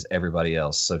content as everybody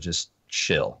else. So just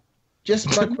chill. Just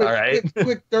a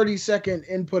quick 30-second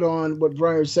input on what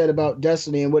Briar said about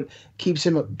Destiny and what keeps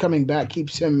him coming back,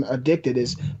 keeps him addicted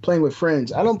is playing with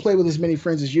friends. I don't play with as many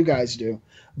friends as you guys do,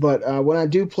 but when I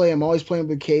do play, I'm always playing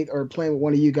with Kate or playing with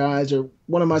one of you guys or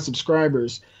one of my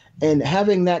subscribers. And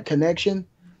having that connection,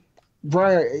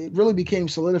 Briar, it really became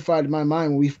solidified in my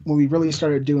mind when we really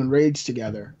started doing raids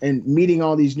together and meeting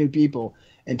all these new people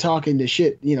and talking to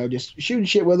shit, you know, just shooting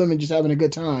shit with them and just having a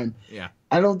good time. Yeah.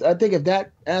 I think if that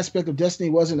aspect of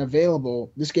Destiny wasn't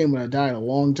available, this game would have died a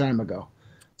long time ago.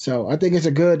 So I think it's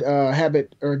a good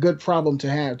habit or a good problem to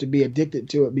have, to be addicted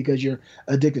to it because you're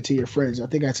addicted to your friends. I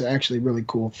think that's actually a really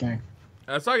cool thing.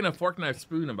 I was talking to Fork Knife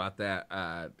Spoon about that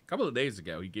a couple of days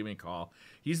ago. He gave me a call.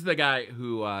 He's the guy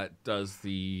who does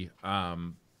the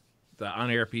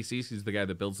on-air PCs. He's the guy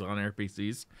that builds the on-air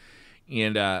PCs.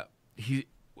 And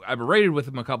I've raided with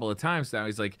him a couple of times now.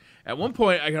 He's like, at one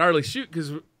point I could hardly shoot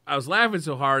because I was laughing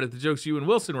so hard at the jokes you and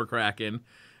Wilson were cracking. And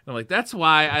I'm like, that's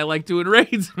why I like doing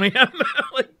raids, man.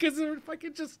 Like, because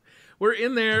we're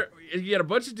in there. You got a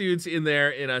bunch of dudes in there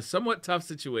in a somewhat tough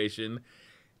situation,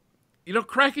 you know,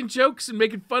 cracking jokes and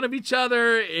making fun of each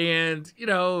other and, you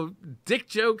know, dick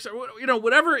jokes or, you know,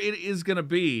 whatever it is going to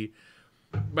be.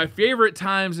 My favorite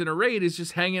times in a raid is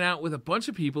just hanging out with a bunch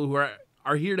of people who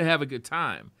are here to have a good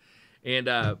time. And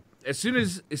as soon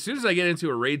as I get into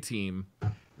a raid team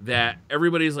that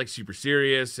everybody's like super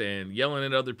serious and yelling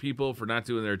at other people for not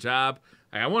doing their job,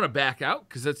 I want to back out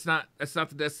because that's not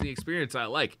the Destiny experience I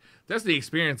like. Destiny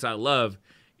experience I love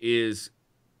is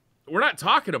we're not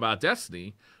talking about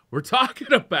Destiny. We're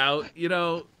talking about, you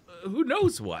know, who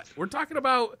knows what. We're talking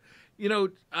about, you know,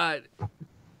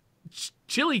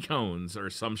 chili cones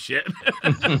or some shit.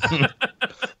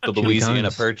 The Louisiana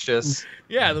Purchase.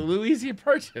 Yeah, the Louisiana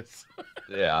Purchase.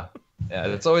 Yeah,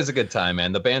 it's always a good time,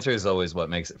 man. The banter is always what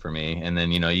makes it for me. And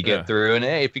then, you know, you get through, and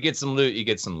hey, if you get some loot, you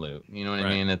get some loot. You know what I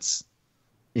mean? It's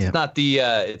not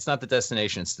the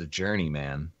destination, it's the journey,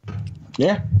 man.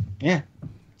 Yeah.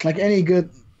 Like any good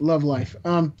love life.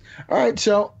 All right,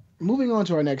 so moving on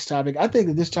to our next topic. I think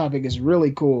that this topic is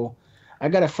really cool. I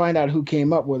got to find out who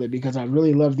came up with it because I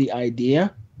really love the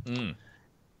idea.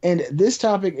 And this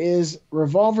topic is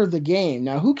Revolver the game.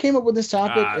 Now, who came up with this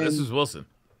topic? This is Wilson.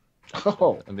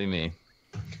 Oh, that'd be me.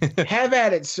 Have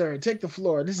at it, sir. Take the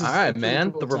floor. This is all right,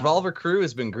 man. The Revolver crew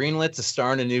has been greenlit to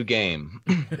star in a new game.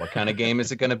 What kind of game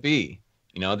is it going to be?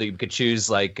 You know, you could choose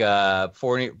like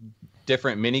 4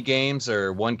 different mini games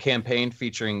or one campaign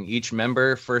featuring each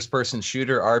member, first-person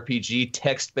shooter, RPG,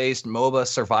 text-based, MOBA,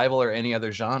 survival, or any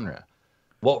other genre.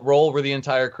 What role will the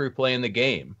entire crew play in the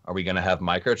game? Are we going to have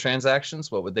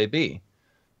microtransactions? What would they be?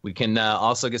 We can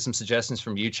also get some suggestions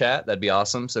from you, chat. That'd be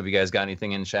awesome. So if you guys got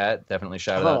anything in chat, definitely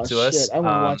shout it out to us. I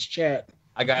want to watch chat.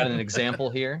 I got an example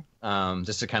here,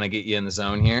 just to kind of get you in the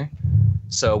zone here.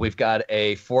 So we've got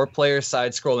a 4-player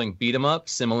side-scrolling beat-em-up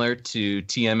similar to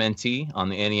TMNT on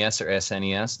the NES or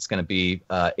SNES. It's going to be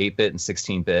 8-bit and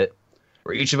 16-bit,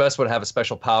 where each of us would have a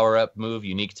special power-up move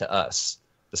unique to us.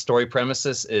 The story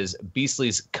premises is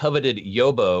Beastly's coveted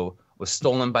Yobo was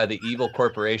stolen by the evil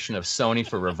corporation of Sony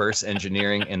for reverse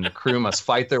engineering, and the crew must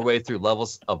fight their way through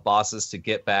levels of bosses to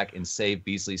get back and save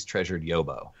Beastly's treasured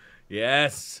Yobo.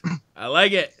 Yes, I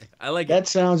like it. That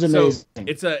sounds amazing.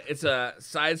 So it's a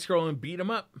side-scrolling beat 'em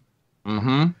up.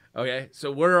 Mm-hmm. Okay,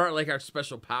 so what are like our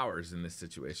special powers in this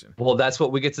situation? Well, that's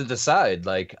what we get to decide.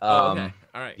 Like, okay,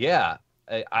 all right. Yeah,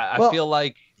 I feel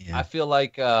like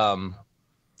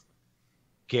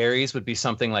Gary's would be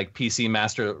something like PC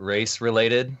Master Race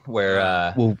related,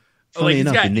 where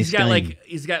he's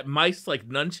got mice like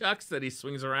nunchucks that he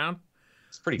swings around.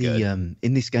 It's pretty good.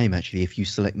 In this game, actually, if you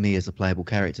select me as a playable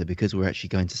character, because we're actually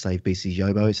going to save BC's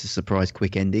Yobo, it's a surprise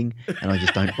quick ending, and I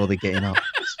just don't bother getting up.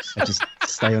 I just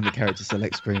stay on the character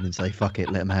select screen and say, fuck it,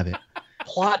 let him have it.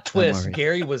 Plot twist,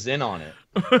 Gary was in on it.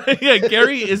 Yeah,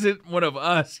 Gary isn't one of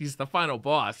us. He's the final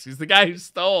boss. He's the guy who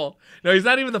stole. No, he's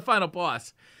not even the final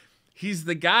boss. He's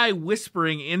the guy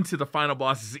whispering into the final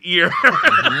boss's ear.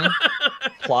 Mm-hmm.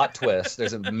 Plot twist.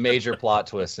 There's a major plot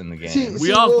twist in the game.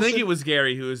 We all think it was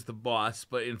Gary who is the boss,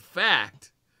 but in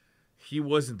fact, he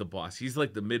wasn't the boss. He's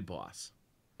like the mid-boss.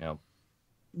 Yep.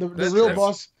 The real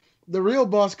boss the real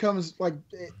boss comes like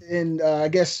in I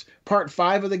guess part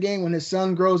 5 of the game when his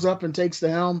son grows up and takes the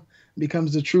helm,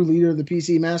 becomes the true leader of the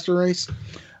PC master race.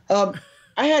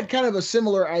 I had kind of a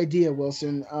similar idea,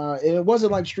 Wilson. And it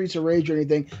wasn't like Streets of Rage or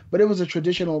anything, but it was a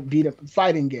traditional beat-up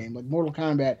fighting game like Mortal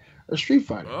Kombat or Street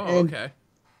Fighter. Oh, okay.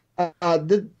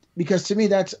 Because to me,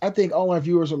 I think all our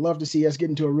viewers would love to see us get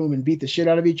into a room and beat the shit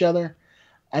out of each other.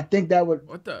 I think that would.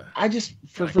 What the? I just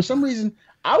for some reason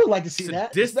I would like to see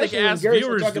that. Sadistic ass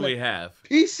viewers do we have?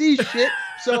 PC shit.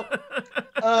 So,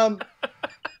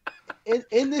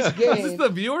 in this game, is this the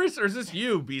viewers or is this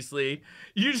you, Beastly?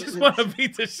 You just want to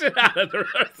beat the shit out of the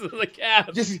rest of the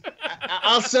cast.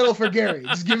 I'll settle for Gary.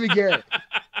 Just give me Gary.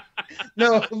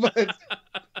 No, but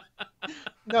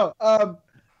no.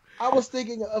 I was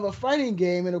thinking of a fighting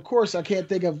game, and of course, I can't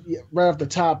think of right off the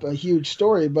top a huge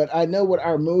story, but I know what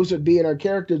our moves would be and our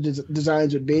character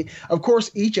designs would be. Of course,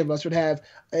 each of us would have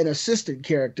an assistant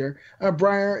character.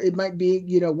 Briar, it might be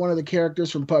one of the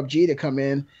characters from PUBG to come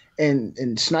in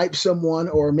and snipe someone,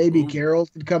 or maybe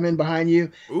Geralt could come in behind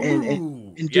you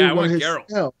and do one of his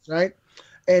spells, right?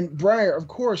 And Briar, of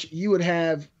course, you would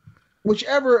have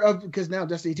whichever of, because now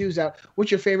Destiny 2 is out. What's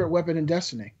your favorite weapon in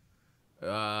Destiny?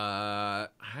 I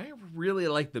really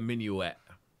like the minuet.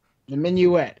 The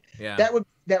minuet. Yeah.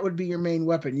 That would be your main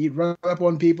weapon. You'd run up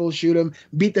on people, shoot them,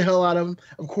 beat the hell out of them.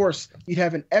 Of course, you'd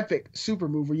have an epic super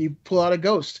move where you pull out a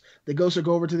ghost. The ghost would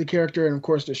go over to the character and, of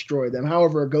course, destroy them.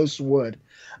 However, a ghost would.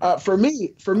 For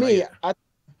me,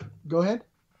 go ahead.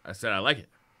 I said I like it.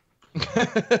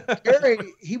 Gary,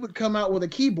 he would come out with a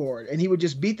keyboard and he would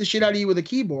just beat the shit out of you with a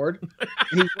keyboard.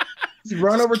 And he'd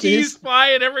run over to his keys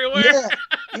flying everywhere.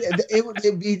 Yeah, it would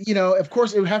be, of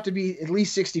course, it would have to be at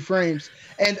least 60 frames,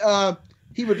 and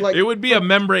he would like. It would be a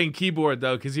membrane keyboard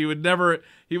though, because he would never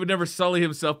sully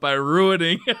himself by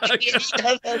ruining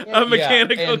a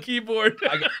mechanical keyboard.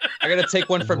 I gotta take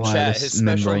one from chat. His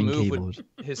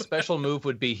special move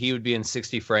would be he would be in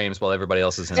 60 frames while everybody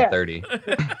else is in 30.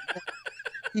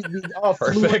 He'd be all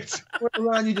perfect.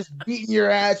 Around you, just beating your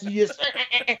ass. You just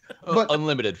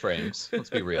unlimited frames. Let's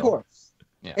be real. Of course.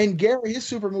 Yeah. And Gary, his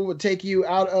super move would take you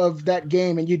out of that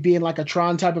game, and you'd be in like a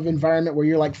Tron type of environment where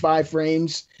you're like 5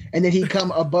 frames, and then he'd come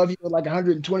above you with like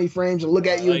 120 frames and look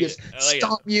at you and just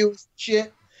stomp you and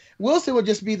shit. Wilson would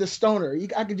just be the stoner.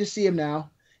 I could just see him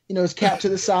now. His cap to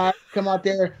the side, come out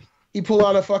there, he pull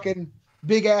out a fucking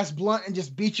big ass blunt and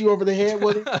just beat you over the head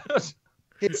with it.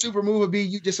 His super move would be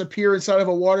you disappear inside of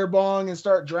a water bong and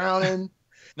start drowning.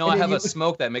 No, I have a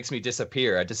smoke that makes me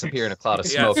disappear. I disappear in a cloud of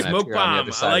smoke. Yeah, smoke and bomb. On the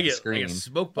other side of the screen. Like a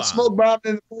smoke bomb. Smoke bomb,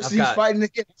 and of course he's fighting to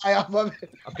get high off of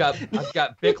it. I've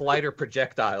got Bic lighter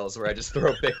projectiles where I just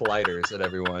throw Bic lighters at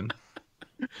everyone.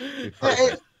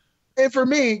 And for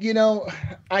me,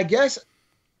 I guess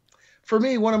for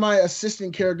me, one of my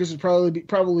assistant characters would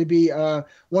probably be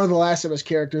one of the Last of Us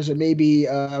characters, or maybe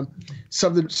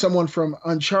someone from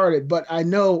Uncharted. But I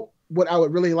know what I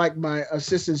would really like my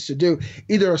assistants to do.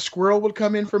 Either a squirrel would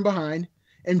come in from behind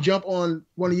and jump on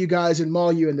one of you guys and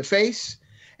maul you in the face,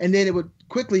 and then it would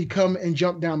quickly come and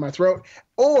jump down my throat,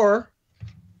 or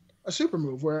a super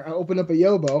move where I open up a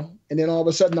Yobo, and then all of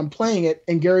a sudden I'm playing it,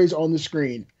 and Gary's on the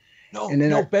screen.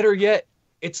 Better yet,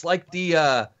 it's like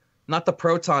the not the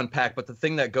proton pack, but the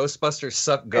thing that Ghostbusters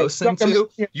suck ghosts into.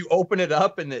 You open it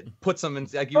up and it puts them in,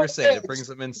 like you were saying, it brings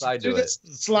them inside to it.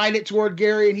 Slide it toward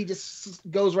Gary and he just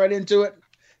goes right into it.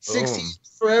 16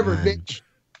 forever, bitch.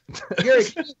 Gary,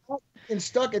 and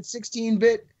stuck at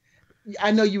 16-bit,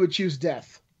 I know you would choose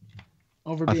death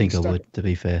over being stuck. I would, to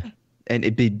be fair. And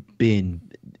it'd being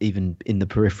even in the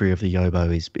periphery of the Yobo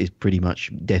is pretty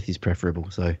much death is preferable.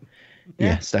 So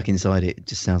yeah, stuck inside it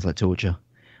just sounds like torture.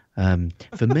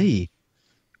 For me,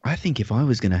 I think if I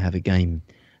was going to have a game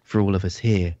for all of us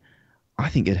here, I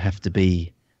think it'd have to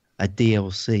be a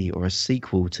DLC or a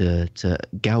sequel to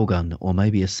Galgun, or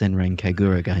maybe a Senran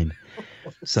Kagura game.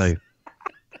 So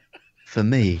for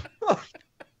me,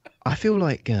 I feel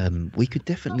like we could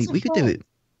do it.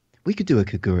 We could do a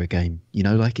Kagura game,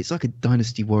 like it's like a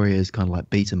Dynasty Warriors kind of like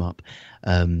beat 'em up,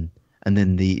 and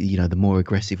then the more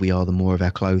aggressive we are, the more of our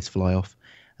clothes fly off.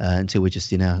 Until we're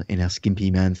just in our skimpy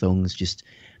man thongs, just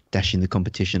dashing the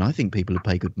competition. I think people would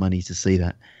pay good money to see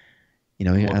that.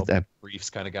 Briefs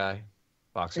kind of guy,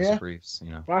 boxers and briefs.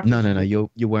 No.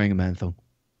 You're wearing a man thong.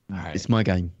 All right. It's my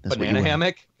game. That's banana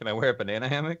hammock? Can I wear a banana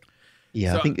hammock?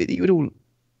 Yeah, I think it would all.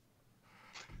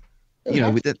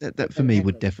 That for me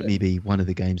would definitely be one of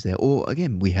the games there. Or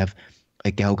again, we have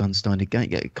a Galgun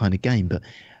kind of game, but.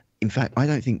 In fact, I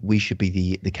don't think we should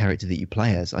be the character that you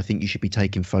play as. I think you should be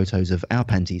taking photos of our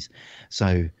panties.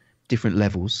 So different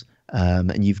levels,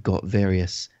 and you've got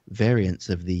various variants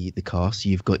of the cast.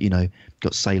 You've got,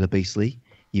 got Sailor Beastly.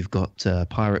 you've got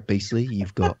Pirate Beastly,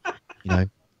 you've got,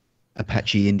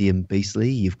 Apache Indian Beastly,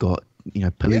 you've got,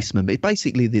 policemen. It's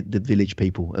basically the village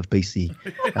people of Beastly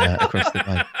across the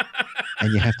way.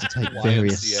 And you have to take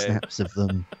various YMCA. snaps of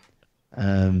them.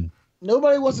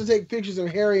 Nobody wants to take pictures of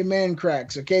hairy man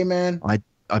cracks, okay, man?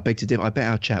 I beg to differ. I bet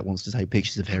our chat wants to take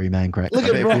pictures of hairy man cracks. Look I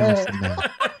bet at if we Briar. asked them now,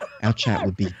 our chat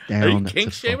would be down. Are you to kink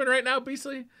fuck. shaming right now,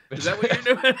 Beastly? Is that what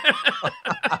you're doing?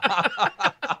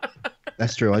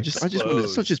 That's true. I just want to, it's not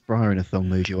Exposed. just Briar in a thong,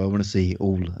 Mujo. I want to see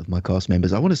all of my cast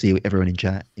members. I want to see everyone in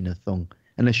chat in a thong,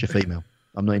 unless you're female.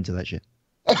 I'm not into that shit.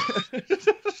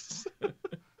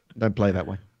 Don't play that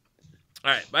way.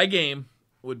 All right, my game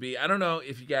would be, I don't know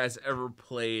if you guys ever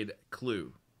played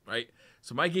Clue, right?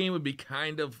 So my game would be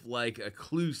kind of like a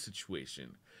Clue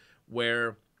situation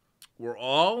where we're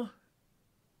all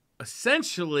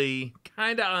essentially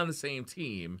kind of on the same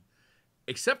team,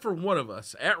 except for one of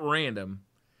us at random.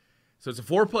 So it's a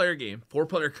 4-player game,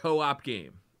 4-player co-op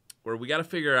game, where we got to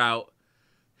figure out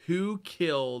who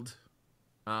killed,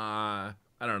 I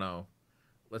don't know,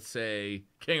 let's say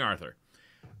King Arthur.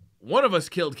 One of us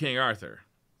killed King Arthur,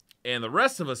 and the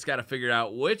rest of us got to figure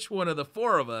out which one of the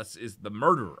 4 of us is the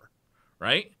murderer,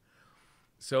 right?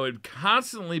 So it'd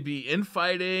constantly be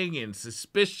infighting and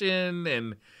suspicion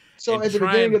and So and at the try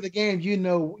beginning and- of the game, you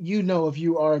know if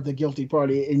you are the guilty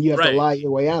party, and you have to Right. lie your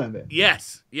way out of it.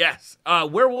 yes.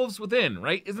 Werewolves Within,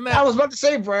 right? Isn't that? I was about to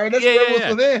say, Brian, that's Yeah, Werewolves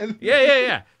yeah. Within.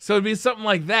 Yeah. So it'd be something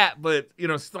like that, but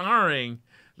starring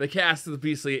the cast of the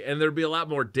Beastly, and there'd be a lot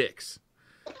more dicks.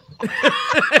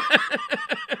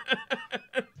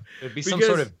 It'd be some Because-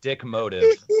 sort of dick motive.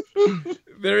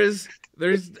 There's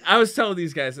I was telling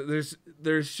these guys that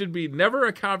there should be never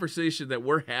a conversation that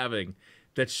we're having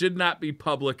that should not be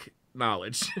public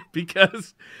knowledge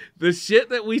because the shit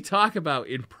that we talk about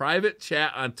in private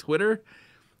chat on Twitter,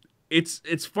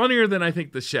 it's funnier than I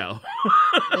think the show.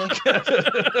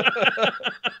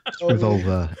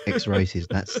 Revolver X Races.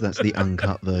 That's the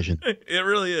uncut version. It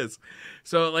really is.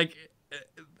 So like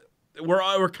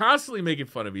we're constantly making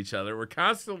fun of each other. We're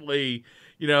constantly,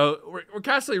 we're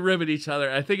constantly ribbing each other.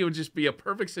 I think it would just be a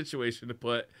perfect situation to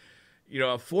put, a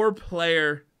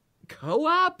 4-player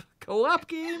co-op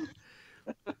game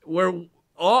where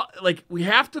we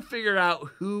have to figure out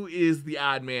who is the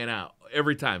odd man out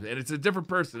every time, and it's a different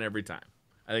person every time.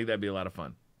 I think that'd be a lot of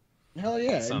fun. Hell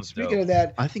yeah! And Sounds speaking dope. of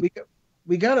that, I think-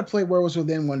 we got to play Werewolves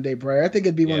Within one day, Brian. I think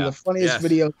it'd be one of Yeah. the funniest Yes.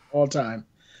 videos of all time.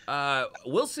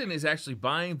 Wilson is actually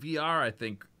buying VR, I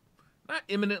think, not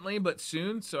imminently, but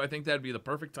soon. So I think that'd be the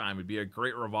perfect time. It'd be a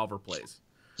great Revolver plays.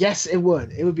 Yes, it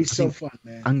would. It would be so think- fun,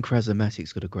 man.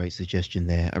 Uncrazomatic's got a great suggestion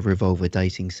there, a Revolver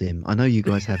dating sim. I know you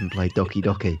guys haven't played Doki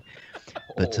Doki,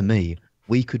 but to me,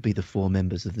 we could be the 4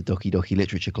 members of the Doki Doki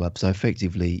Literature Club. So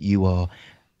effectively, you are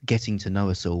getting to know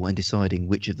us all and deciding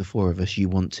which of the 4 of us you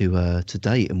want to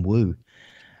date and woo.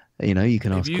 You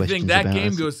can ask If you questions think that about game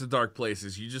us. goes to dark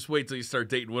places, you just wait till you start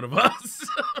dating one of us.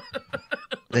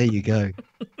 There you go.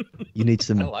 You need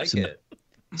some, I like some it.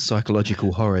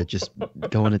 psychological horror. Just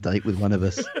go on a date with one of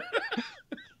us.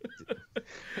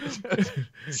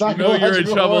 You're in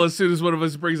trouble as soon as one of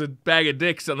us brings a bag of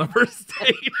dicks on the first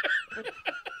date.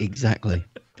 Exactly.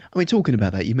 I mean, talking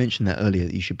about that, you mentioned that earlier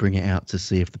that you should bring it out to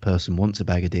see if the person wants a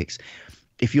bag of dicks.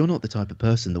 If you're not the type of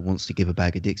person that wants to give a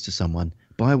bag of dicks to someone,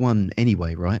 buy one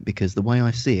anyway, right? Because the way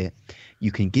I see it,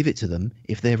 you can give it to them.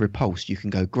 If they're repulsed, you can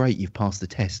go, great, you've passed the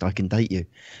test. I can date you.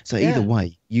 So Yeah. either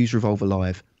way, use Revolver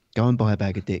Live, go and buy a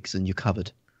bag of dicks and you're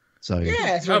covered. So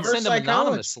Yeah, it's You could reverse send them psychology.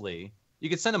 anonymously. You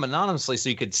could send them anonymously, so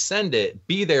you could send it,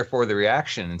 be there for the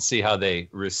reaction, and see how they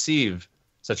receive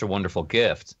such a wonderful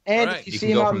gift. And Right. if you You see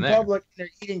can them go out from in there. public and they're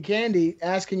eating candy,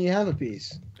 ask, can you have a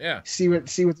piece? Yeah. See what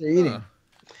they're eating.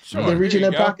 Sure. They reach in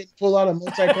there their you go. pocket and pull out a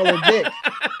multicolored dick.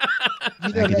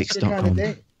 You know that's your kind of Bagadicks.com.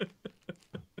 date.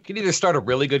 You could either start a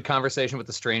really good conversation with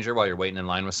a stranger while you're waiting in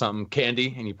line with something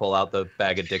candy, and you pull out the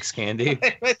bag of Dick's candy.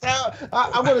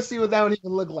 I want to see what that would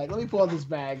even look like. Let me pull out this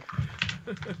bag.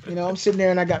 I'm sitting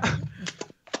there and I got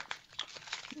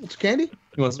what's candy?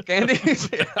 You want some candy?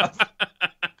 Yeah.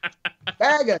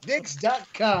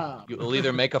 Bagadicks.com. You'll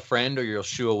either make a friend or you'll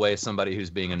shoo away somebody who's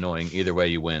being annoying. Either way,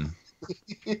 you win.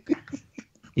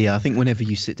 yeah, I think whenever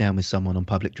you sit down with someone on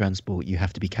public transport, you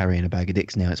have to be carrying a bag of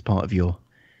dicks now. It's part of your,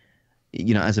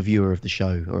 as a viewer of the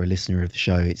show or a listener of the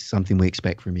show, it's something we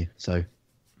expect from you. So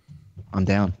I'm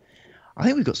down. I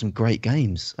think we've got some great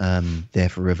games there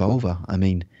for Revolver. I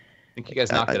mean, I think you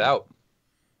guys knocked it out.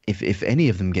 if any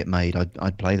of them get made,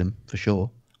 I'd play them for sure.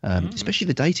 Especially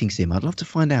the dating sim. I'd love to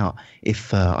find out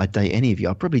if I'd date any of you.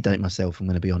 I'd probably date myself, I'm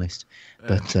going to be honest.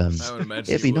 But I would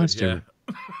imagine it'd be you would, nice yeah. to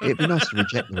It'd be nice to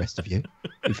reject the rest of you.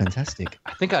 It'd be fantastic.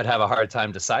 I think I'd have a hard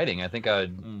time deciding. I think I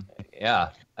would, yeah.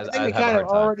 I think we kind of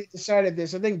already decided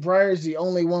this. I think Briar's the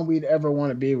only one we'd ever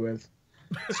want to be with.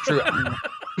 It's true.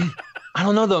 I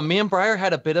don't know though. Me and Briar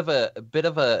had a bit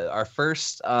of our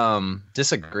first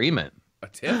disagreement. A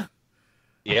tiff?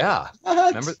 Yeah.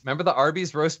 Remember the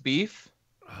Arby's roast beef?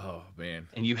 Oh man.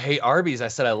 And you hate Arby's. I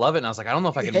said I love it, and I was like, I don't know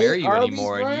if I can marry you Arby's,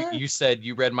 anymore. Briar? And you said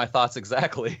you read my thoughts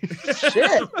exactly.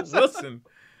 Shit. Listen,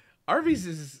 Arby's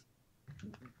is.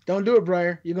 Don't do it,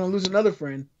 Briar. You're gonna lose another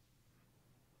friend.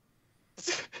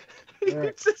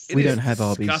 Right. We don't have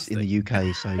Arby's in the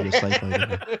UK, so you're safe over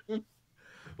there.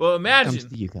 Well, Comes imagine, to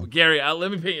the UK. Gary.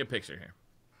 Let me paint you a picture here.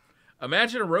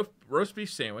 Imagine a roast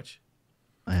beef sandwich.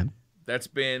 I am. That's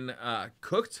been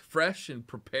cooked fresh and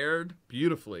prepared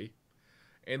beautifully.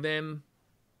 And then,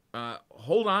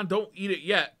 hold on, don't eat it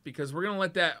yet, because we're going to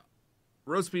let that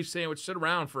roast beef sandwich sit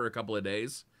around for a couple of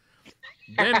days.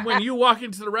 Then when you walk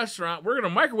into the restaurant, we're going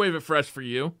to microwave it fresh for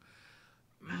you,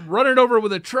 run it over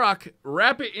with a truck,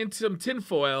 wrap it in some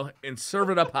tinfoil, and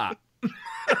serve it up hot.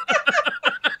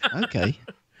 Okay.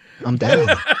 I'm down.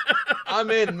 I'm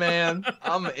in, man.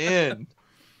 I'm in.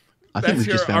 I think we've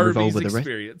just found Revolver the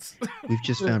experience. We've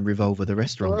just found Revolver the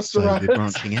restaurant, so we're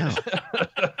branching out.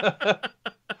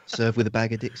 Serve with a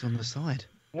bag of dicks on the side.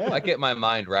 I get my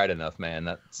mind right enough, man.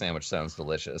 That sandwich sounds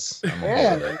delicious. I'm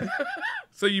okay with it.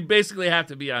 So you basically have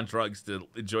to be on drugs to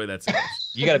enjoy that sandwich.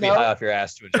 You got to be high off your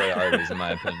ass to enjoy Arby's, in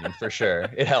my opinion, for sure.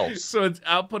 It helps. So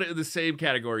I'll put it in the same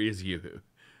category as Yoo-Hoo.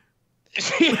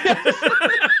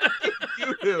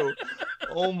 Yoo-Hoo.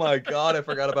 Oh my God, I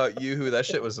forgot about Yoo-Hoo. That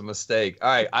shit was a mistake. All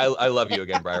right, I love you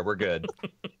again, Briar. We're good.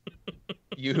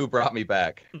 Yoo-Hoo brought me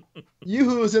back.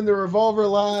 Yoo-Hoo is in the Revolver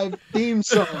Live theme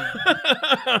song.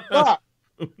 Fuck.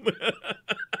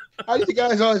 How do you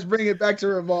guys always bring it back to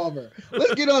Revolver?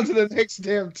 Let's get on to the next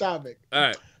damn topic. All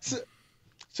right.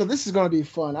 So this is going to be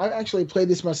fun. I actually played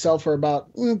this myself for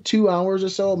about 2 hours or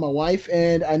so with my wife,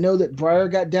 and I know that Briar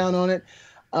got down on it.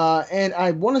 And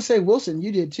I want to say, Wilson,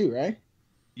 you did too, right?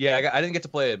 Yeah, I didn't get to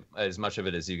play as much of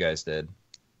it as you guys did.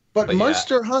 But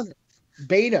Monster Hunter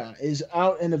Beta is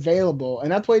out and available,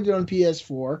 and I played it on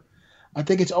PS4. I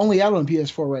think it's only out on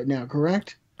PS4 right now,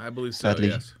 correct? I believe so, Sadly,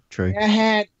 yes. true. I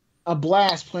had a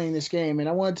blast playing this game, and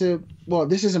I wanted to, well,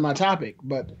 this isn't my topic,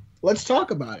 but let's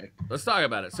talk about it. Let's talk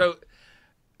about it. So,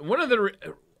 one of the,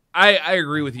 I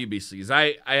agree with you, Beastlies.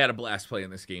 I had a blast playing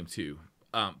this game too.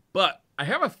 But I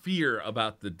have a fear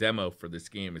about the demo for this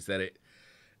game, is that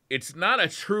it's not a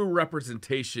true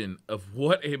representation of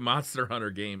what a Monster Hunter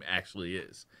game actually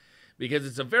is, because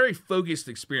it's a very focused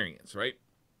experience, right?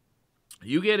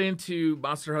 You get into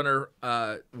Monster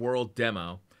Hunter World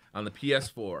demo on the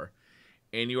PS4,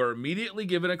 and you are immediately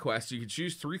given a quest. You can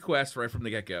choose 3 quests right from the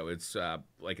get-go. It's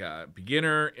like a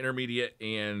beginner, intermediate,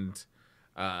 and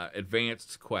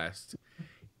advanced quest.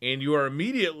 And you are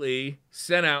immediately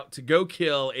sent out to go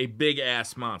kill a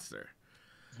big-ass monster.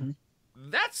 Mm-hmm.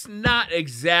 That's not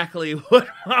exactly what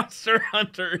Monster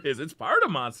Hunter is. It's part of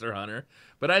Monster Hunter,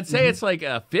 but I'd say it's like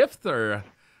a 5th or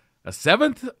a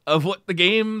 7th of what the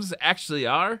games actually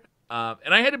are.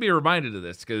 And I had to be reminded of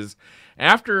this, because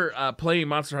after playing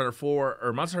Monster Hunter 4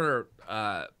 or Monster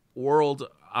Hunter World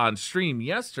on stream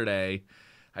yesterday,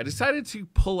 I decided to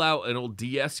pull out an old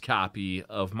DS copy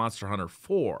of Monster Hunter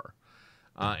 4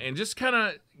 and just kind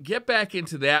of get back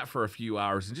into that for a few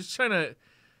hours and just trying to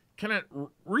kind of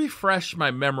refresh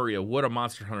my memory of what a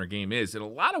Monster Hunter game is. And a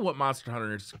lot of what Monster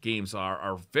Hunter games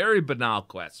are very banal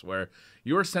quests, where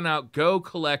you are sent out, go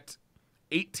collect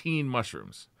 18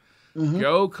 mushrooms,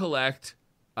 go collect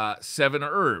 7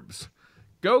 herbs,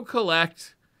 go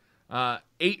collect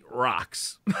 8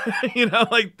 rocks, you know,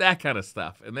 like that kind of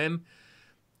stuff. And then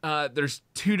there's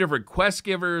 2 different quest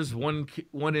givers. One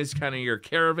is kind of your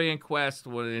caravan quest,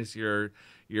 one is your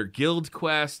guild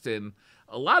quest, and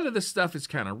a lot of the stuff is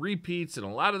kind of repeats, and a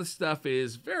lot of the stuff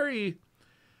is very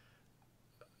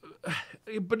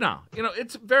banal. You know,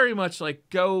 it's very much like,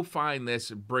 go find this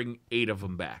and bring 8 of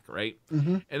them back, right?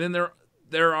 And then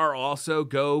there are also,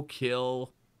 go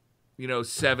kill,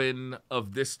 7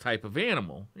 of this type of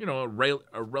animal,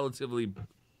 a relatively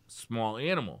small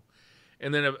animal.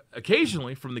 And then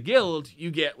occasionally from the guild,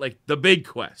 you get like the big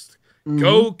quest.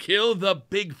 Go kill the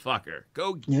big fucker.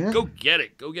 Go get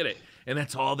it. Go get it. And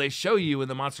that's all they show you in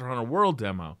the Monster Hunter World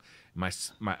demo.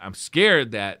 I'm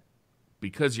scared that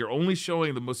because you're only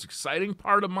showing the most exciting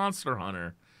part of Monster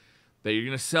Hunter, that you're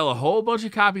going to sell a whole bunch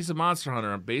of copies of Monster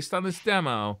Hunter based on this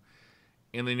demo,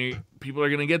 and then people are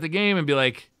going to get the game and be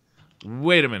like,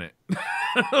 wait a minute.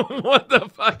 What the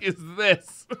fuck is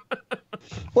this?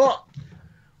 Well,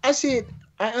 I see it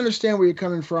I understand where you're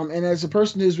coming from, and as a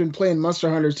person who's been playing Monster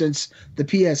Hunter since the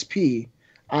PSP,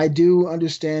 I do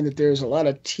understand that there's a lot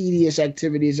of tedious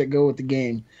activities that go with the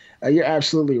game. You're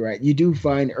absolutely right. You do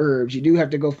find herbs. You do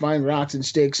have to go find rocks and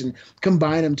sticks and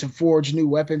combine them to forge new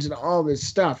weapons and all this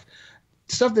stuff.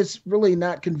 Stuff that's really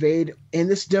not conveyed in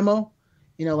this demo.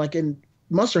 You know, like in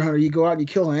Monster Hunter, you go out and you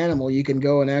kill an animal. You can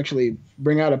go and actually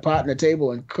bring out a pot and a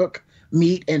table and cook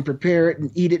meat and prepare it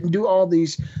and eat it and do all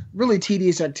these really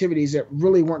tedious activities that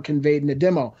really weren't conveyed in the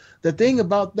demo. The thing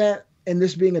about that, and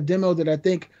this being a demo that I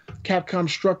think Capcom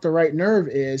struck the right nerve,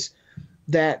 is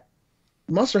that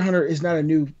Monster Hunter is not a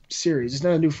new series. It's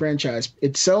not a new franchise.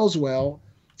 It sells well.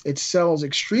 It sells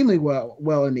extremely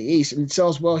well in the East, and it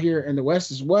sells well here in the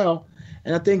West as well.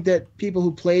 And I think that people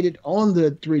who played it on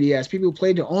the 3DS, people who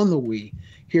played it on the Wii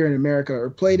here in America, or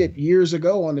played it years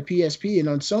ago on the PSP and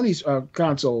on Sony's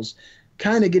consoles,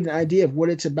 kind of get an idea of what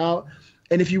it's about.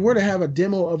 And if you were to have a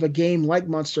demo of a game like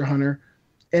Monster Hunter,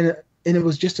 and it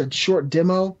was just a short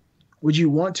demo, would you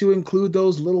want to include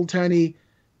those little tiny,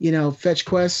 fetch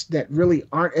quests that really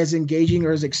aren't as engaging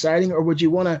or as exciting? Or would you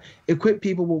want to equip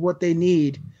people with what they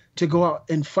need to go out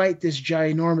and fight this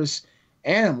ginormous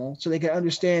animal so they can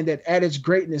understand that at its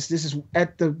greatness, this is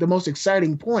at the most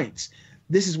exciting points.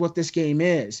 This is what this game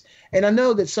is. And I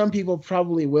know that some people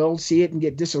probably will see it and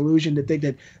get disillusioned to think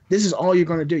that this is all you're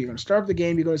going to do. You're going to start the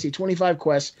game, you're going to see 25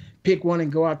 quests, pick one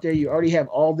and go out there. You already have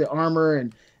all the armor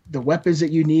and the weapons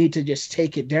that you need to just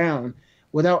take it down,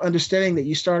 without understanding that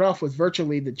you start off with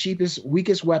virtually the cheapest,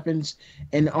 weakest weapons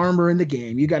and armor in the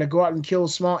game. You got to go out and kill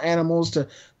small animals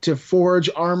to forge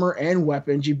armor and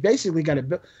weapons. You basically got to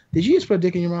build. Did you just put a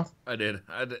dick in your mouth? I did.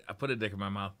 I put a dick in my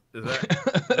mouth. Is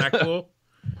that cool?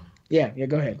 Yeah,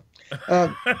 go ahead.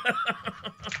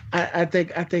 I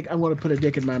think I want to put a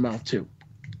dick in my mouth too.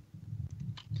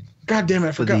 God damn it,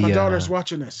 I forgot my daughter's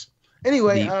watching this.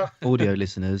 Anyway, audio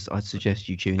listeners, I'd suggest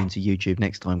you tune into YouTube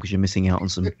next time because you're missing out on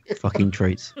some fucking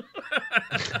treats.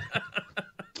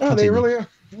 Oh, they really are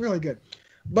really good.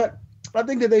 But I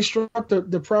think that they struck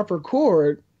the proper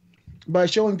chord by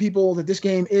showing people that this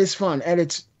game is fun at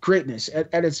its greatness,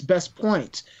 at its best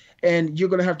point. And you're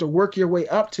going to have to work your way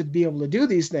up to be able to do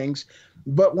these things.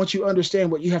 But once you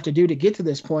understand what you have to do to get to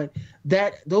this point,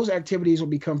 those activities will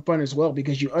become fun as well,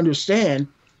 because you understand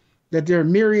that there are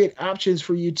myriad options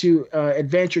for you to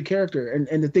advance your character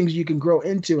and the things you can grow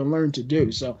into and learn to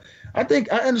do. So I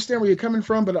think I understand where you're coming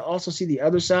from, but I also see the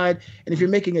other side. And if you're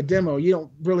making a demo, you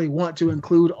don't really want to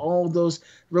include all those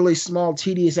really small,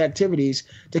 tedious activities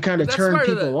to kind of turn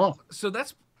people off.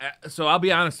 So I'll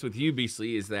be honest with you,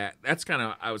 Beastly, is that's kind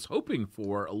of, I was hoping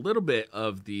for a little bit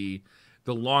of the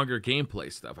longer gameplay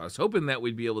stuff. I was hoping that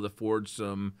we'd be able to forge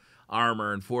some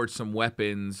armor and forge some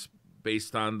weapons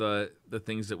based on the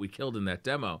things that we killed in that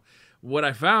demo. What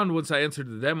I found once I entered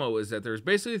the demo is that there's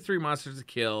basically 3 monsters to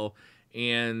kill,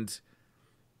 and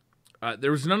there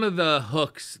was none of the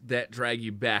hooks that drag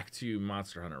you back to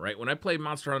Monster Hunter, right? When I played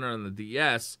Monster Hunter on the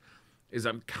DS,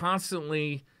 I'm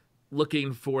constantly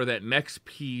looking for that next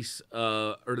piece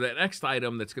or that next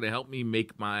item that's going to help me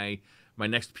make my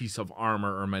next piece of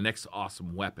armor or my next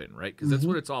awesome weapon, right? Because that's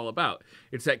what it's all about.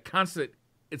 It's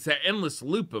that endless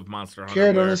loop of Monster Hunter.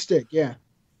 Carrot on a stick, yeah.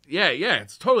 Yeah,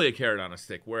 it's totally a carrot on a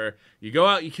stick, where you go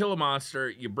out, you kill a monster,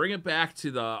 you bring it back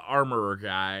to the armorer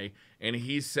guy, and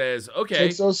he says, okay.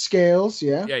 Takes those scales,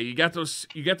 yeah. Yeah, you got those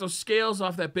scales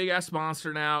off that big-ass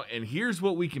monster now, and here's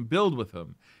what we can build with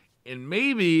them. And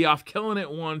maybe off killing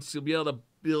it once, you'll be able to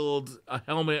build a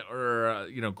helmet or,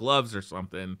 gloves or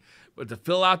something. But to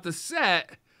fill out the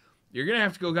set, you're going to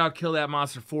have to go out kill that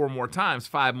monster 4 more times,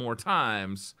 5 more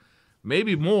times,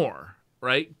 maybe more,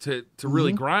 right? To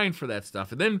really grind for that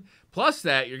stuff. And then plus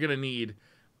that, you're going to need,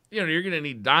 you're going to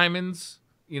need diamonds,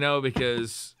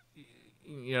 because,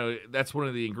 that's one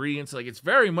of the ingredients. Like, it's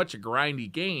very much a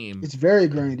grindy game. It's very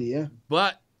grindy, yeah.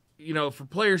 But, for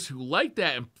players who like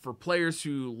that and for players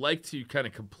who like to kind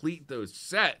of complete those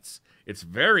sets, it's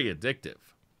very addictive.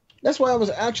 That's why I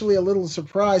was actually a little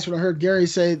surprised when I heard Gary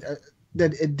say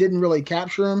that it didn't really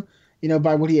capture him,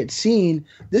 by what he had seen.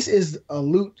 This is a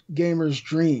loot gamer's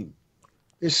dream.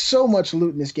 There's so much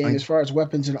loot in this game as far as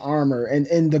weapons and armor,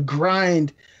 and the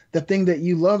grind, the thing that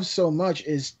you love so much,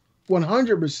 is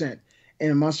 100%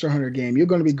 in a Monster Hunter game. You're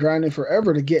going to be grinding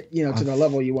forever to get, to the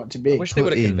level you want to be. I wish they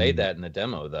would have conveyed that in the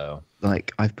demo, though.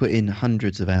 Like, I've put in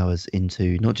hundreds of hours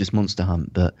into not just Monster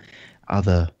Hunt, but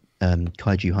other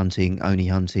kaiju hunting, Oni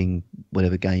hunting,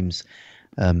 whatever games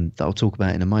that I'll talk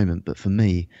about in a moment. But for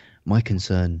me, my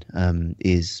concern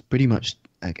is pretty much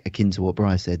akin to what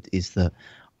Briar said, is that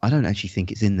I don't actually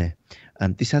think it's in there.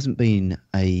 This hasn't been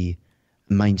a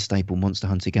main staple Monster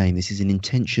Hunter game. This is an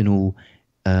intentional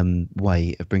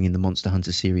way of bringing the Monster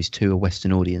Hunter series to a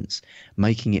Western audience,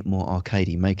 making it more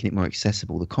arcadey, making it more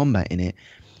accessible. The combat in it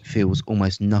feels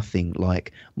almost nothing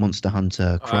like Monster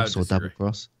Hunter Cross or Double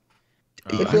Cross.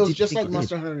 It feels just like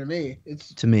Monster Hunter to me.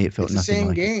 To me, it felt it's nothing the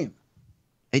same game.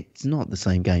 It's not the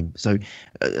same game. So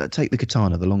take the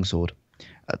katana, the longsword.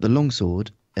 The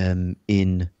longsword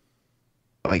in,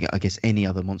 I guess, any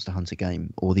other Monster Hunter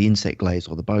game, or the insect glaze,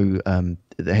 or the bow,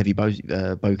 the heavy bow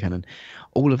cannon,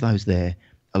 all of those there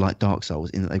are like Dark Souls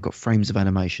in that they've got frames of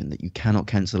animation that you cannot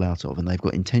cancel out of, and they've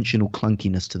got intentional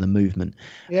clunkiness to the movement.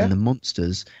 Yeah. And the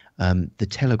monsters, the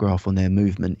telegraph on their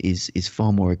movement is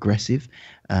far more aggressive.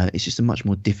 It's just a much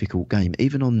more difficult game.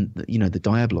 Even on the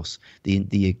Diablos,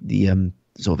 the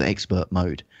sort of expert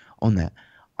mode on that,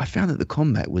 I found that the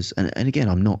combat was, and again,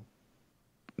 I'm not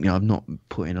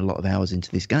putting a lot of hours into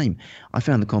this game. I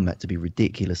found the combat to be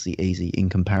ridiculously easy in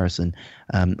comparison.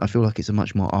 I feel like it's a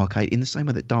much more arcade, in the same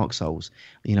way that Dark Souls,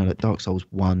 that Dark Souls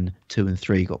 1, 2, and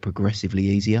 3 got progressively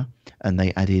easier, and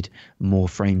they added more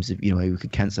frames of, you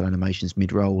could cancel animations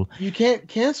mid-roll. You can't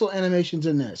cancel animations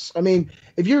in this. I mean,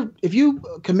 if you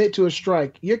commit to a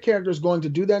strike, your character is going to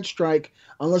do that strike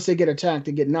unless they get attacked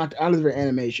and get knocked out of their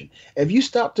animation. If you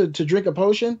stop to drink a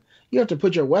potion, you have to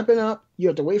put your weapon up. You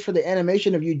have to wait for the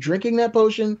animation of you drinking that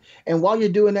potion. And while you're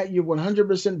doing that, you're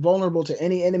 100% vulnerable to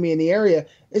any enemy in the area.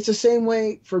 It's the same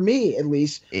way, for me at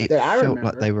least, that I remember. It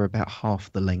felt like they were about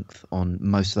half the length on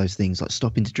most of those things. Like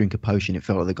stopping to drink a potion, it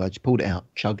felt like the guy just pulled it out,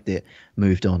 chugged it,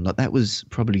 moved on. Like that was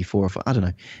probably 4 or 5. I don't know.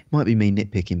 It might be me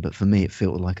nitpicking, but for me, it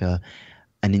felt like an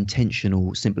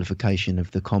intentional simplification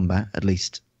of the combat, at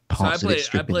least. So I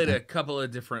played a couple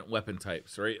of different weapon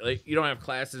types, right? Like you don't have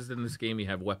classes in this game; you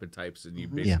have weapon types, and you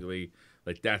basically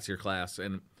like that's your class.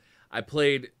 And I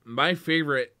played, my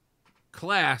favorite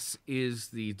class is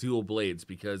the dual blades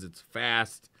because it's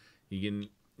fast. You can,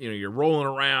 you're rolling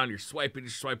around, you're swiping,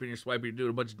 you're doing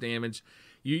a bunch of damage.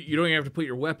 You don't even have to put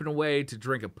your weapon away to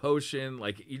drink a potion.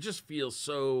 Like you just feel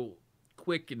so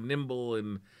quick and nimble,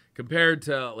 and compared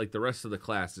to like the rest of the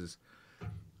classes,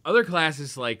 other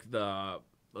classes like the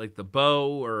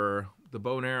bow or the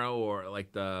bow and arrow or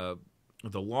like the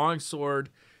long sword,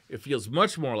 it feels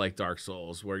much more like Dark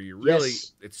Souls, where you really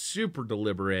it's super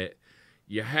deliberate.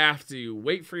 You have to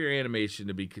wait for your animation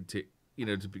to be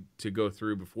to go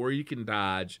through before you can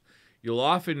dodge. You'll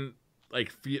often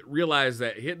realize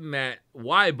that hitting that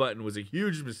Y button was a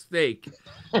huge mistake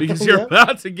because you're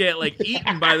about to get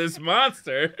eaten by this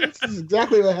monster. This is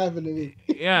exactly what happened to me.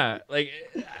 Yeah,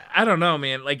 I don't know,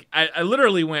 man. I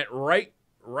literally went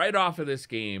right off of this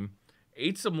game,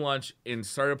 ate some lunch, and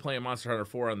started playing Monster Hunter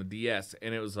 4 on the DS,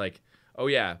 and it was like, oh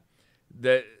yeah,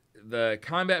 the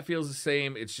combat feels the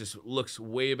same. It just looks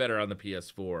way better on the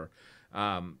PS4.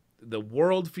 The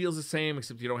world feels the same,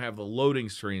 except you don't have the loading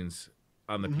screens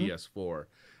on the PS4.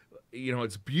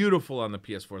 It's beautiful on the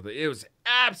PS4. It was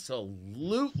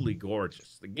absolutely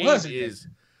gorgeous. The game is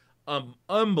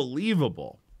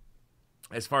unbelievable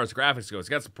as far as graphics go. It's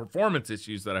got some performance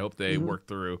issues that I hope they work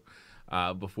through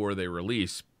before they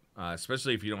release,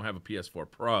 especially if you don't have a PS4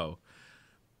 Pro.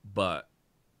 But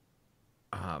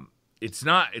it's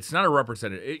not a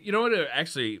representative.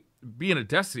 Actually, being a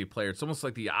Destiny player, it's almost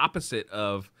like the opposite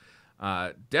of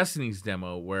Destiny's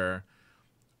demo, where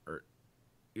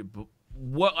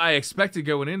what I expected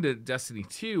going into Destiny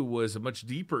 2 was a much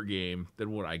deeper game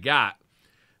than what I got.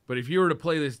 But if you were to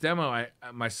play this demo,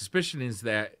 my suspicion is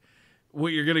that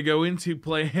what you're going to go into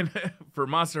playing for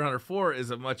Monster Hunter 4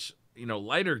 is a much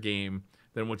lighter game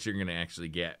than what you're going to actually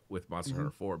get with Monster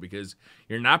Hunter 4, because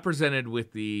you're not presented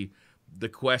with the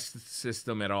quest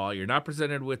system at all. You're not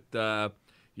presented with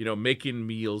making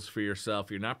meals for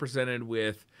yourself. You're not presented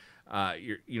with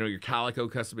your calico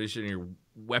customization, your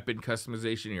weapon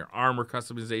customization, your armor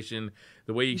customization,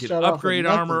 the way you can upgrade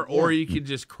armor, or you can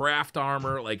just craft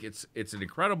armor. It's an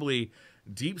incredibly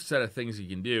deep set of things you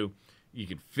can do. You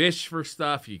can fish for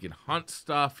stuff, you can hunt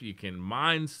stuff, you can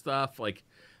mine stuff.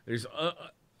 There's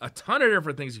a ton of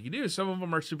different things you can do. Some of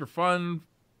them are super fun.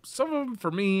 Some of them,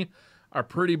 for me, are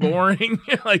pretty boring.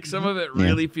 Some of it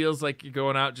really feels like you're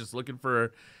going out just looking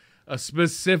for a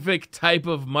specific type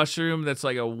of mushroom that's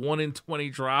like a 1 in 20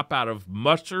 drop out of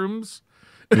mushrooms.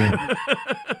 Yeah.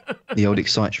 The old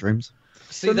Excite shrooms.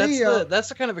 See, that's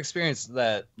the kind of experience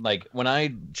that, when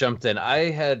I jumped in,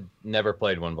 I had never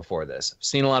played one before this.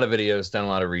 Seen a lot of videos, done a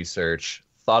lot of research,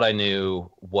 thought I knew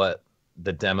what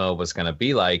the demo was going to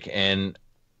be like, and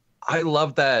I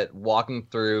love that walking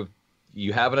through,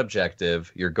 you have an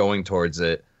objective, you're going towards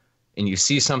it, and you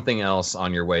see something else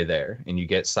on your way there, and you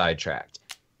get sidetracked.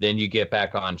 Then you get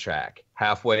back on track.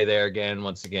 Halfway there again,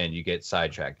 once again, you get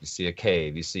sidetracked. You see a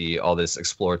cave, you see all this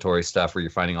exploratory stuff where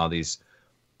you're finding all these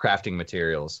crafting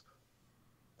materials.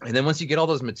 And then once you get all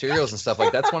those materials and stuff,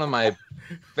 like that's one of my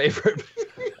favorite.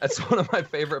 That's one of my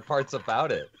favorite parts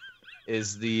about it,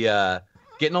 is the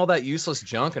getting all that useless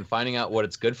junk and finding out what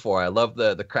it's good for. I love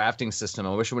the crafting system.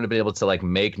 I wish we would have been able to like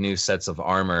make new sets of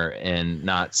armor and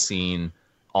not seen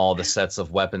all the sets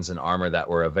of weapons and armor that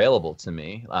were available to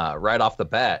me right off the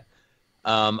bat.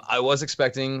 I was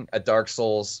expecting a Dark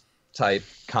Souls type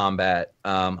combat.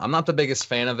 I'm not the biggest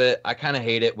fan of it. I kind of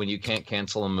hate it when you can't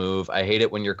cancel a move. I hate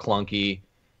it when you're clunky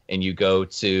and you go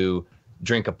to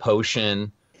drink a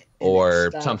potion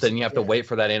or something. You have to wait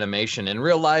for that animation. In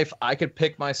real life, I could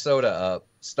pick my soda up,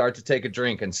 start to take a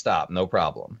drink, and stop, no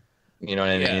problem. You know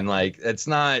what I mean? Like, it's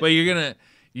not. But you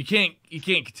can't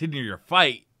continue your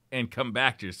fight and come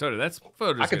back to your soda. That's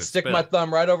I could stick my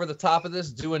thumb right over the top of this,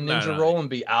 do a ninja roll, and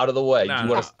be out of the way. You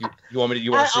want me to?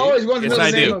 You want to see? I always wanted to know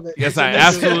the name of it. Yes, I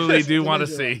absolutely do want to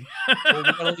see. Well,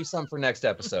 we're gonna do something for next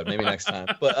episode, maybe next time.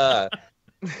 But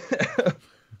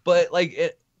but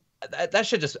like that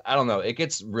should just, I don't know. It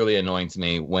gets really annoying to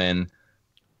me when,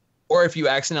 or if you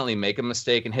accidentally make a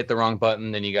mistake and hit the wrong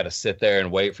button, then you got to sit there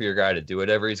and wait for your guy to do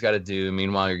whatever he's got to do.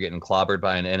 Meanwhile, you're getting clobbered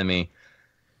by an enemy.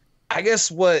 I guess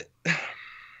what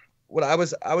I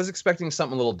was expecting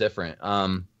something a little different.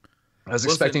 I was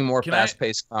expecting more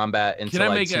fast-paced combat. Can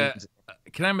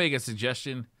I make a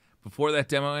suggestion? Before that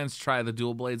demo ends, try the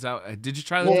dual blades out. Did you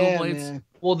try the dual blades? Man.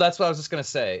 Well, that's what I was just gonna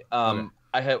say.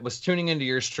 I was tuning into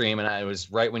your stream, and I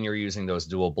was right when you were using those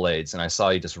dual blades, and I saw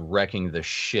you just wrecking the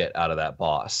shit out of that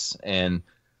boss. And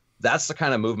that's the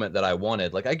kind of movement that I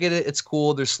wanted. Like, I get it. It's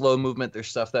cool. There's slow movement. There's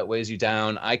stuff that weighs you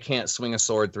down. I can't swing a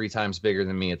sword 3 times bigger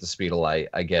than me at the speed of light.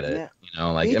 I get it. Yeah. You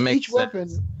know, like it makes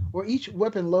sense. Each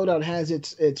weapon loadout has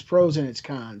its pros and its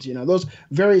cons. You know, those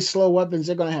very slow weapons,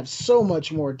 they're going to have so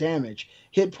much more damage,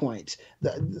 hit points.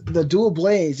 The dual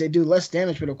blades, they do less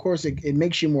damage, but of course it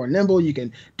makes you more nimble. You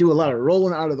can do a lot of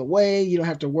rolling out of the way. You don't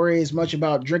have to worry as much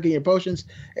about drinking your potions.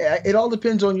 It all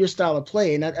depends on your style of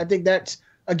play. And I think that's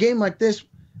a game like this.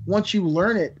 Once you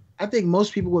learn it, I think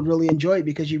most people would really enjoy it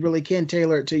because you really can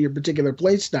tailor it to your particular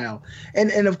play style.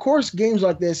 And of course, games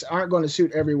like this aren't going to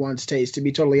suit everyone's taste, to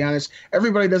be totally honest.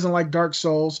 Everybody doesn't like Dark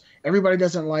Souls. Everybody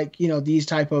doesn't like, these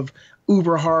type of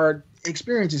uber hard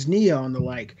experiences, Neo and the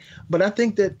like. But I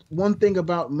think that one thing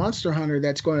about Monster Hunter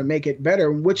that's going to make it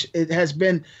better, which it has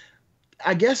been,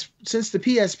 I guess, since the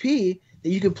PSP, that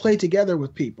you can play together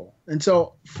with people. And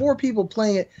so 4 people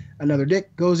playing it, another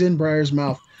dick goes in Briar's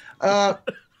mouth.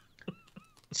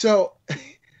 So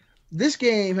this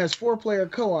game has 4-player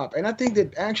co-op, and I think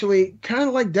that actually, kind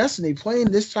of like Destiny,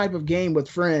 playing this type of game with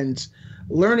friends,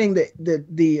 learning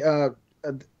how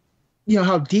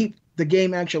deep the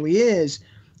game actually is,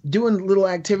 doing little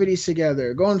activities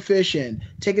together, going fishing,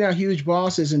 taking out huge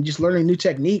bosses, and just learning new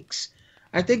techniques.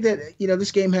 I think that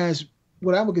this game has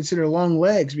what I would consider long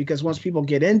legs, because once people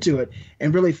get into it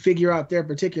and really figure out their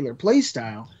particular play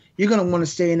style, you're going to want to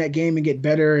stay in that game and get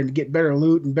better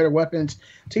loot and better weapons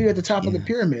till you're at the top of the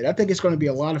pyramid. I think it's going to be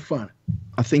a lot of fun.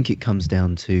 I think it comes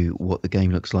down to what the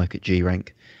game looks like at G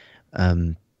rank.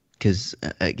 Because,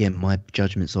 again, my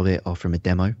judgments of it are from a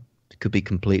demo. It could be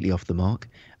completely off the mark.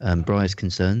 Briar's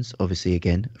concerns, obviously,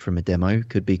 again, from a demo,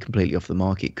 could be completely off the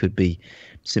mark. It could be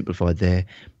simplified there.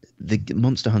 The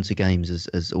Monster Hunter games,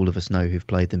 as all of us know who've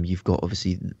played them, you've got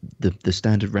obviously the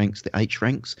standard ranks, the H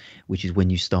ranks, which is when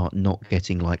you start not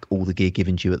getting like all the gear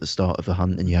given to you at the start of a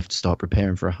hunt and you have to start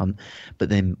preparing for a hunt. But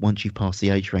then once you've passed the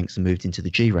H ranks and moved into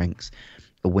the G ranks,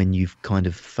 when you've kind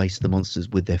of faced the monsters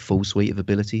with their full suite of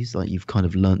abilities, like you've kind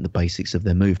of learnt the basics of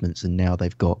their movements, and now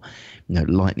they've got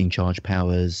lightning charge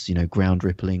powers, ground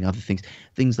rippling, other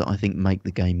things that I think make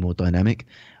the game more dynamic.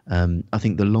 I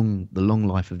think the long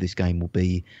life of this game will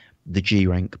be the G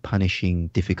rank punishing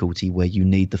difficulty, where you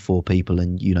need the 4 people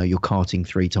and you're carting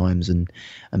 3 times and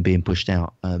being pushed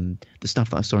out. The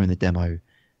stuff that I saw in the demo,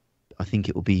 I think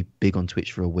it will be big on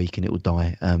Twitch for a week and it will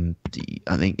die.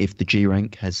 I think if the G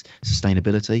rank has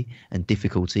sustainability and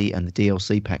difficulty, and the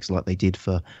DLC packs like they did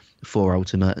for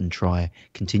Ultimate and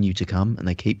continue to come, and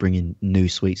they keep bringing new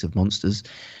suites of monsters,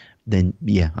 then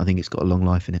yeah, I think it's got a long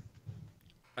life in it.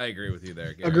 I agree with you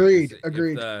there, Gary.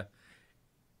 Agreed.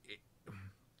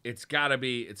 It's gotta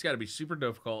be super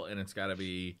difficult, and there's gotta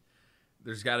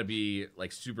be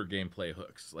like super gameplay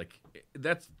hooks. Like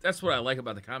that's what I like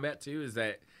about the combat too, is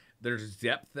that there's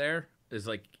depth there. Is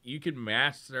like you can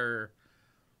master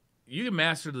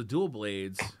the dual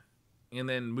blades, and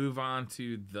then move on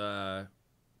to the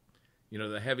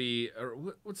the heavy,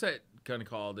 or what's that gun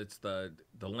called? It's the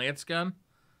lance gun.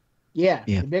 Yeah,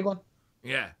 the big one.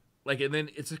 Yeah, like, and then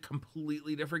it's a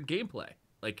completely different gameplay.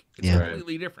 Like it's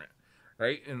completely different.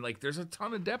 Right, and like there's a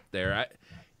ton of depth there.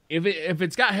 if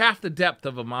it's got half the depth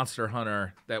of a Monster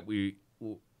Hunter that we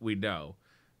know,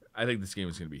 I think this game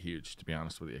is going to be huge. To be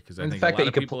honest with you, because I think a lot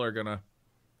of people are gonna.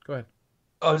 Go ahead.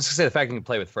 Oh, I was just gonna say the fact that you can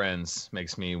play with friends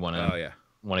makes me want to. Oh yeah.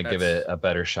 Want to give it a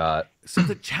better shot.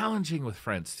 Something challenging with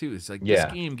friends too. It's like this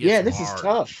game gets this hard. is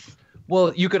tough.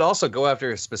 Well, you could also go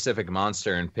after a specific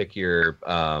monster and pick your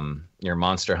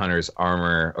Monster Hunter's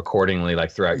armor accordingly,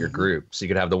 like throughout your group. So you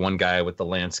could have the one guy with the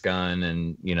lance gun,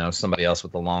 and somebody else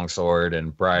with the long sword,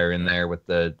 and Briar in there with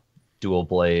the dual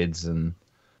blades. And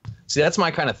see, that's my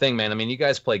kind of thing, man. I mean, you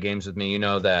guys play games with me. You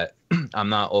know that I'm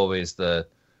not always the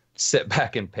sit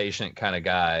back and patient kind of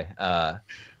guy.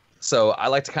 So I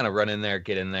like to kind of run in there,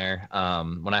 get in there.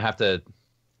 When I have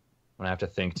to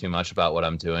think too much about what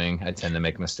I'm doing, I tend to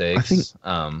make mistakes. I think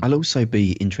I'll also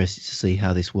be interested to see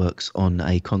how this works on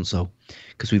a console,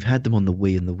 because we've had them on the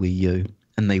Wii and the Wii U,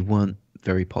 and they weren't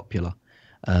very popular.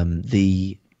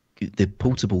 The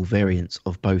portable variants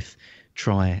of both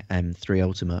Tri and 3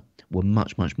 Ultimate were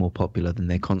much more popular than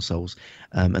their consoles,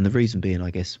 and the reason being, I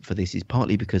guess, for this is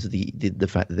partly because of the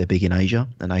fact that they're big in Asia,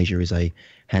 and Asia is a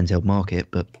handheld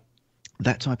market, but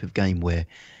that type of game where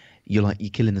you're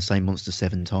killing the same monster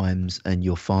 7 times and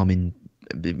you're farming,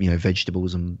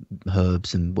 vegetables and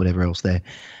herbs and whatever else there.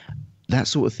 That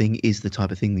sort of thing is the type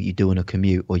of thing that you do on a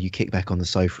commute, or you kick back on the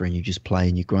sofa and you just play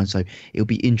and you grind. So it'll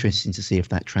be interesting to see if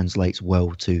that translates well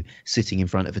to sitting in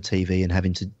front of a TV and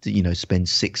having to, spend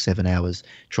 6-7 hours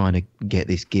trying to get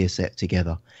this gear set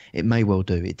together. It may well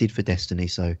do. It did for Destiny,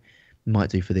 so it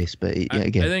might do for this. But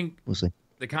again, I think we'll see.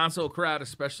 The console crowd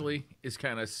especially is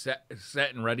kind of set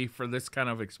and ready for this kind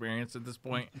of experience at this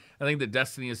point. I think that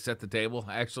Destiny has set the table,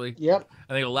 actually. Yep.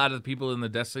 I think a lot of the people in the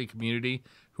Destiny community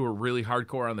who are really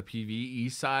hardcore on the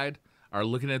PvE side are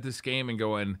looking at this game and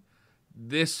going,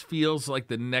 this feels like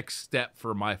the next step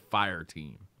for my fire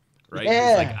team, right? Yeah.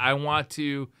 It's like I want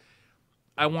to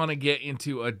get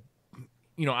into a,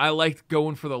 I liked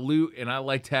going for the loot, and I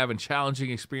liked having challenging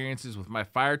experiences with my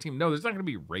fire team. No, there's not going to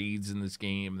be raids in this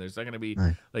game. There's not going to be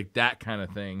like that kind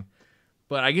of thing.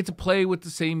 But I get to play with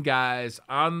the same guys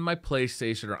on my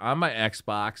PlayStation or on my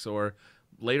Xbox or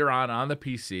later on the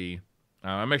PC.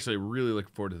 I'm actually really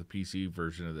looking forward to the PC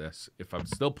version of this if I'm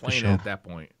still playing it at that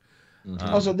point. Mm-hmm.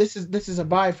 Also, this is a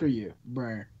buy for you,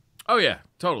 Briar. Oh, yeah,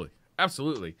 totally.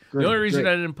 Absolutely. Great, the only reason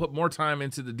I didn't put more time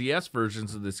into the DS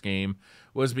versions of this game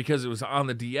was because it was on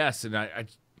the DS, and I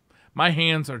my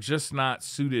hands are just not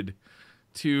suited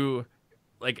to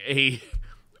like a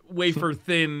wafer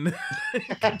thin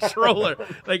controller.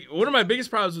 Like, one of my biggest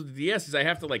problems with the DS is I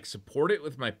have to like support it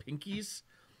with my pinkies,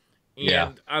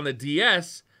 and on the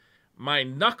DS, my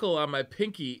knuckle on my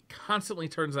pinky constantly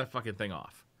turns that fucking thing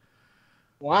off.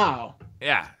 Wow.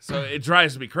 Yeah, so it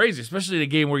drives me crazy, especially in a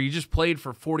game where you just played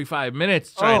for 45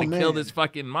 minutes trying to kill this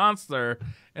fucking monster,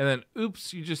 and then,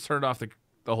 oops, you just turned off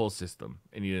the whole system,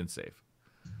 and you didn't save.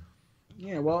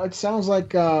 Yeah, well, it sounds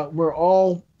like we're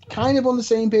all kind of on the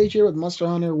same page here with Monster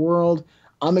Hunter World.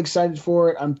 I'm excited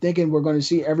for it. I'm thinking we're going to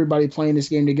see everybody playing this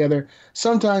game together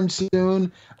sometime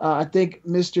soon. I think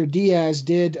Mr. Diaz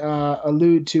did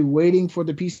allude to waiting for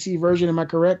the PC version. Am I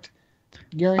correct,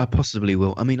 Gary? I possibly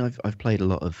will. I mean, I've played a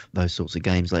lot of those sorts of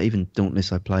games. Like even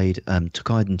Dauntless, I played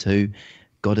Tokaiden 2,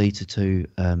 God Eater 2.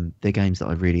 They're games that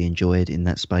I really enjoyed in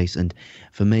that space. And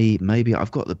for me, maybe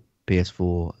I've got the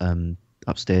PS4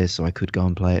 upstairs, so I could go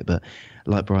and play it. But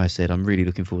like Briar said, I'm really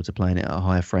looking forward to playing it at a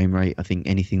higher frame rate. I think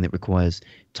anything that requires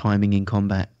timing in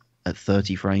combat at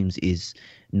 30 frames is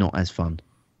not as fun.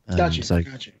 Gotcha. So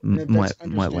gotcha.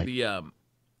 Might wait. The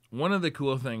one of the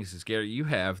cool things is, Gary, you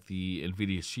have the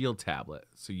NVIDIA Shield tablet,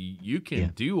 so you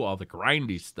can do all the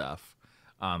grindy stuff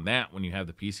on that when you have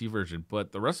the PC version.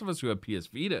 But the rest of us who have PS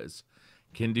Vitas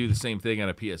can do the same thing on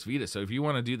a PS Vita. So if you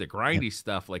want to do the grindy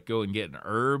stuff, like go and get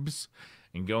herbs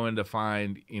and go in to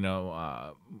find,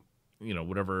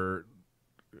 whatever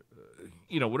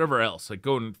else, like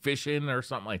go and fishing or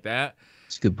something like that.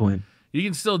 That's a good point. You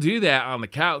can still do that on the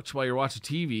couch while you're watching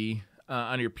TV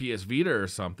on your PS Vita or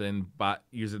something, but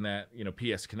using that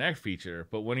PS Connect feature.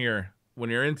 But when you're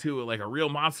into like a real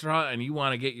monster hunt and you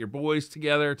want to get your boys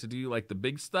together to do like the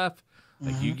big stuff,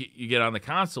 like you get on the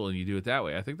console and you do it that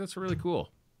way. I think that's really cool.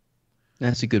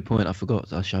 That's a good point. I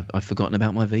forgot. I've forgotten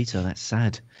about my Vita. That's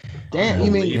sad. Damn, you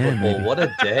mean what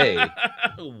a day?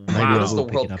 What does the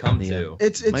world come to?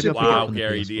 It's wow,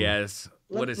 Gary Diaz.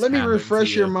 Let me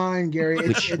refresh your mind, Gary.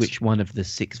 Which one of the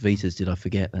 6 Vitas did I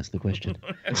forget? That's the question.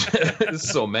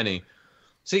 So many.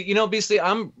 See, Beastly,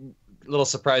 I'm a little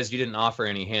surprised you didn't offer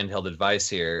any handheld advice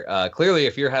here. Clearly,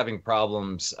 if you're having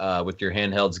problems with your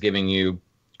handhelds giving you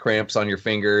cramps on your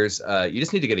fingers, you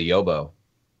just need to get a Yobo.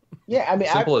 Yeah, I mean,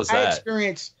 Simple as I that.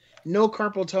 experienced no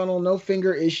carpal tunnel, no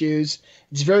finger issues.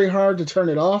 It's very hard to turn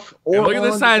it off or And look at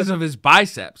the on size of his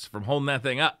biceps from holding that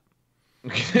thing up.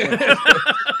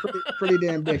 pretty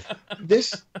damn big.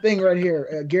 This thing right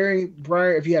here, Gary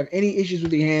Briar, if you have any issues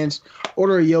with your hands,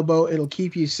 order a Yobo. It'll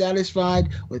keep you satisfied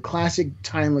with classic,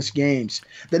 timeless games.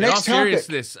 The In all next topic.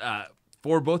 seriousness,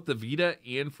 for both the Vita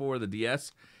and for the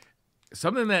DS,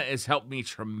 something that has helped me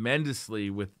tremendously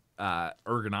with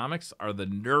ergonomics are the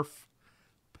Nerf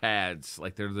pads.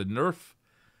 Like they're the Nerf.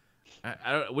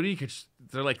 I don't. What do you?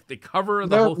 They're like they cover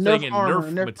the whole thing in armor,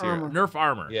 Nerf material, Nerf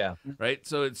armor. Yeah. Right.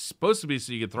 So it's supposed to be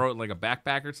so you can throw it in like a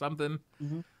backpack or something,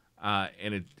 and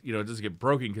it it doesn't get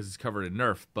broken because it's covered in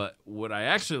Nerf. But what I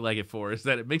actually like it for is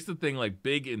that it makes the thing like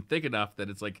big and thick enough that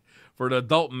it's like for an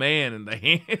adult man and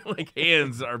the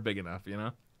hands are big enough. You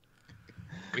know.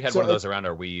 We had one of those around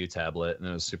our Wii U tablet, and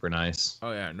it was super nice.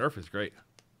 Oh yeah, Nerf is great.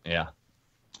 Yeah.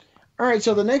 All right,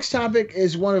 so the next topic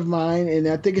is one of mine, and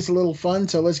I think it's a little fun.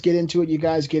 So let's get into it. You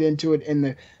guys get into it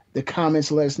in the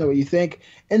comments. Let us know what you think.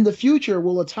 In the future,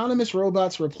 will autonomous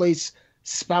robots replace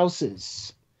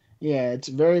spouses? Yeah, it's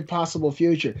a very possible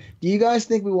future. Do you guys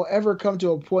think we will ever come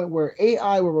to a point where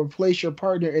AI will replace your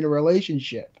partner in a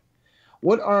relationship?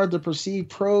 What are the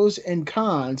perceived pros and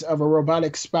cons of a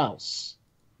robotic spouse?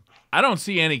 I don't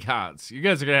see any cons. You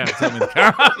guys are gonna have to tell me the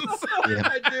cons. Yeah.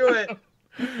 I do it.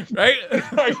 Right?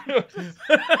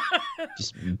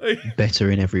 Just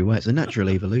better in every way. It's a natural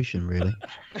evolution, really.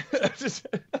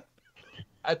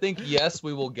 I think, yes,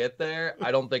 we will get there.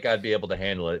 I don't think I'd be able to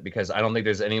handle it because I don't think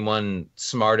there's anyone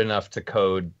smart enough to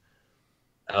code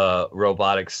a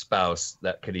robotic spouse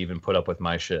that could even put up with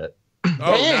my shit. Oh,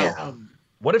 Damn. no.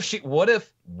 What if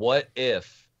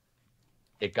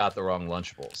it got the wrong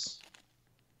Lunchables?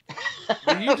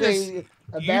 You just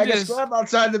a bag of just- scrub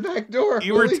outside the back door.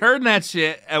 you Willie. return that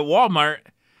shit at Walmart,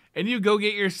 and you go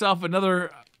get yourself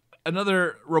another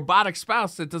robotic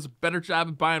spouse that does a better job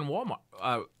at buying Walmart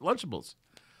Lunchables.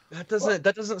 That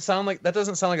doesn't sound like a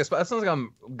spouse. That sounds like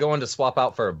I'm going to swap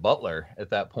out for a butler at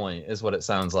that point. Is what it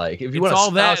sounds like. If you It's want a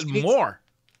all that spouse, and more.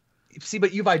 See,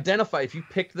 but you've identified. If you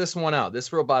picked this one out,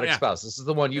 this robotic Yeah. spouse, this is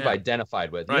the one you've Yeah.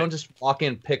 identified with. Right. You don't just walk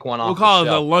in, pick one off. We'll call it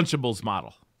the the shelf. Lunchables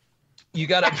model. You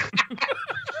gotta.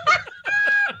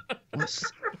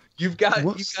 You've got to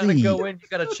go in. You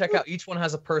got to check out. Each one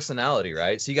has a personality,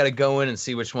 right? So you got to go in and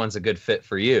see which one's a good fit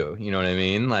for you. You know what I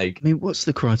mean? Like, I mean, what's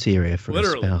the criteria for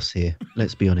Literally. a spouse here?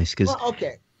 Let's be honest, because Well,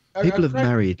 okay. people have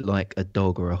married like a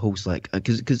dog or a horse, like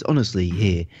because honestly,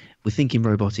 here we're thinking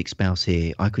robotic spouse.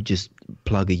 Here, I could just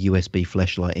plug a USB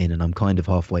fleshlight in, and I'm kind of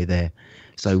halfway there.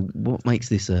 So, what makes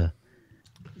this a?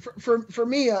 For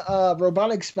me, a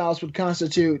robotic spouse would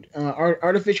constitute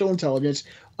artificial intelligence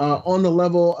on the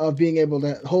level of being able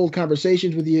to hold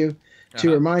conversations with you,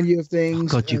 to remind you of Oh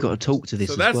things. God, you've got to talk to this.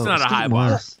 So as that's well. not It's a high getting bar.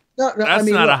 worse. No, That's I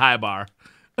mean, not look, a high bar.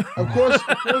 Of course,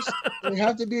 there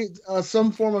have to be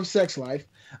some form of sex life.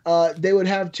 They would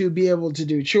have to be able to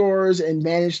do chores and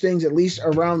manage things at least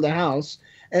around the house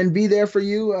and be there for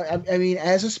you. I mean,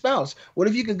 as a spouse, what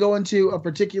if you could go into a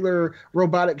particular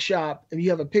robotic shop and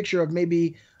you have a picture of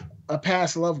maybe a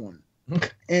past loved one,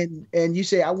 and you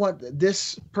say, I want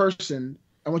this person.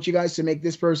 I want you guys to make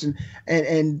this person,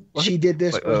 and she did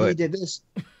this or he did this.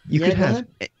 You Yeah, could go have ahead.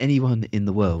 anyone in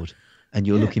the world, and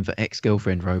you're looking for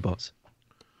ex-girlfriend robots.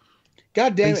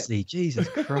 God damn it! Beastly, Jesus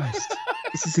Christ.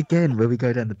 This is again where we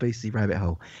go down the beastly rabbit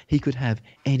hole. He could have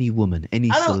any woman,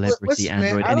 any I don't- celebrity, listen, man,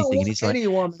 android, I don't anything, and want he's like, any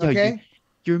woman, "Yo, okay?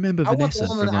 you remember I want the Vanessa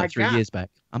woman from that I like 3 got." years back?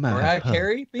 I'm out Mariah of her.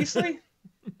 Carey, Beastly.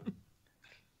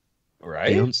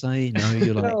 Right? Beyonce? No,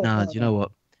 you're like, No, nah. no, Do you know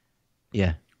what?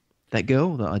 Yeah, that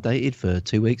girl that I dated for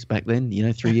 2 weeks back then.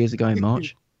 3 years ago in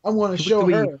March. I want to Can show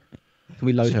we- her. Can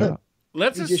we load her up?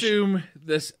 Let's You just- assume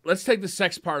this. Let's take the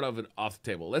sex part of it off the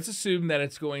table. Let's assume that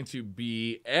it's going to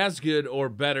be as good or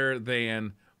better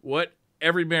than what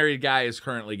every married guy is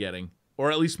currently getting,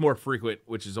 or at least more frequent,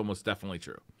 which is almost definitely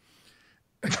true.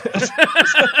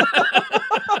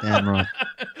 Damn right.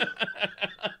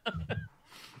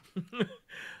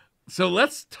 So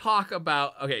let's talk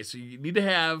about. Okay, so you need to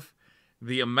have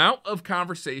the amount of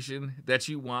conversation that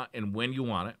you want and when you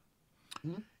want it.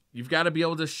 Mhm. You've got to be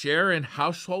able to share in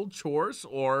household chores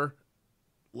or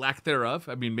lack thereof.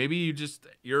 I mean, maybe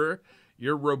your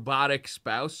robotic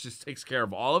spouse just takes care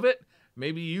of all of it.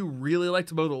 Maybe you really like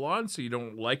to mow the lawn, so you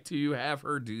don't like to have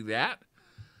her do that,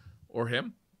 or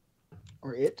him,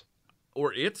 Or it.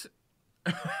 or it.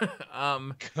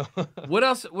 What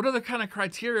else? What other kind of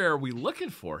criteria are we looking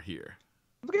for here?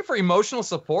 I'm looking for emotional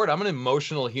support. I'm an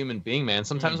emotional human being, man.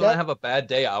 Sometimes when I have a bad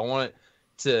day, I want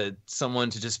someone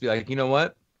to just be like, you know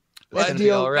what? That's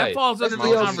That falls under the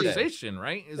DLC. conversation,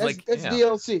 right? That's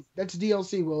DLC. That's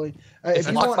DLC, Willie. If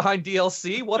you want behind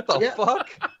DLC, what the fuck?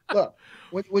 Look,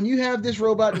 when you have this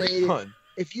robot made,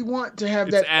 if you want to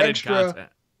have that extra content.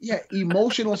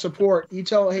 Emotional support, you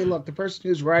tell, hey, look, the person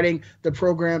who's writing the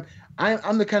program,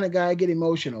 I'm the kind of guy I get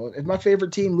emotional. If my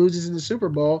favorite team loses in the Super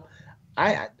Bowl,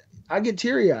 I get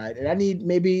teary-eyed, and I need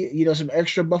maybe some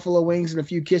extra buffalo wings and a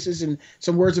few kisses and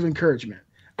some words of encouragement.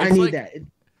 I need that.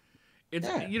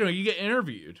 You get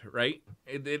interviewed, right?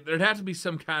 There'd have to be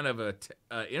some kind of a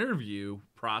interview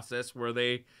process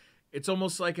where it's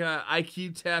almost like a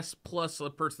IQ test plus a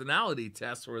personality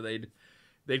test where they'd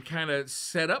kind of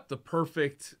set up the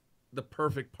perfect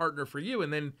partner for you,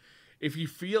 and then if you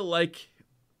feel like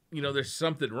there's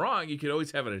something wrong, you could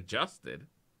always have it adjusted.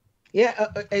 Yeah.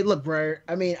 Hey, look, Briar.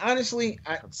 I mean, honestly,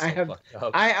 I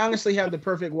honestly have the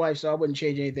perfect wife, so I wouldn't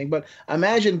change anything. But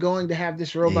imagine going to have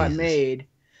this robot made,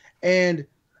 and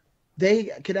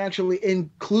they could actually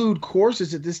include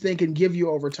courses that this thing can give you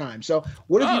over time. So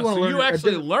what if you want to learn? You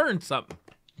actually learn something.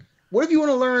 What if you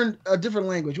want to learn a different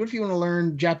language? What if you want to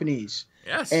learn Japanese?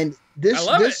 Yes. And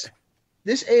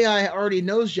this AI already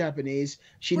knows Japanese.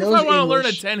 She knows English. I want to learn a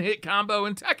 10-hit combo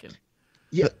in Tekken.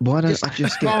 Yeah, why don't I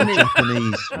just get a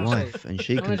Japanese wife and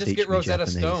she can teach me Rosetta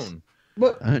Japanese? Stone.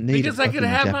 But I don't need because I could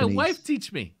have Japanese. my wife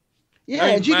teach me. Yeah,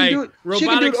 and she can do it. She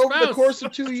can do it over the course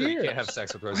of 2 years. You can't have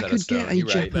sex with I Rosetta could Stone. get a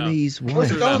Japanese wife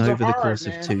and over the course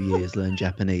of 2 years learn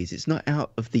Japanese. It's not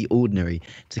out of the ordinary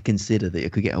to consider that you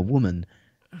could get a woman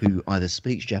who either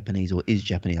speaks Japanese or is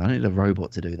Japanese. I don't need a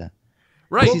robot to do that.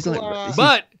 Right.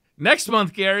 But next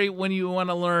month, Gary, when you want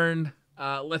to learn,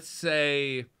 let's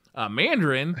say,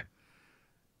 Mandarin,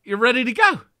 you're ready to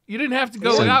go. You didn't have to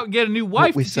go out and get a new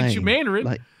wife to teach you Mandarin.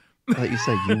 Like you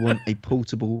say, you want a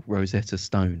portable Rosetta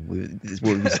Stone. Is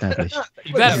what we've established.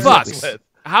 That fucks.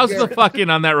 How's the fucking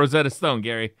on that Rosetta Stone,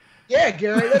 Gary? Yeah,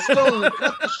 Gary, that's totally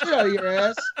cut the shit out of your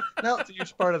ass. Now, it's a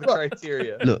huge part of the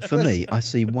criteria. Look, for me, I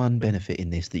see one benefit in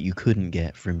this that you couldn't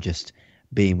get from just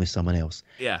being with someone else.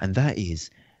 Yeah. And that is,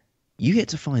 you get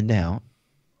to find out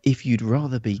if you'd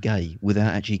rather be gay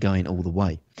without actually going all the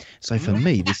way. So for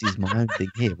me, this is my own thing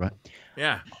here, right?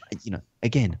 Yeah.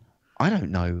 Again, I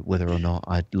don't know whether or not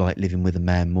I'd like living with a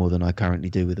man more than I currently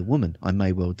do with a woman. I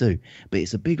may well do. But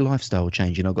it's a big lifestyle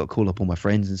change, and I've got to call up all my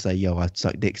friends and say, yo, I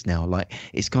suck dicks now. Like,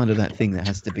 it's kind of that thing that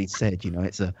has to be said,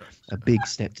 It's a big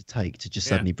step to take to just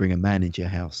suddenly bring a man into your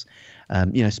house.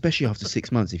 Especially after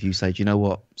 6 months, if you say, do you know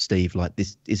what, Steve, like,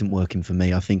 this isn't working for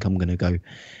me. I think I'm going to go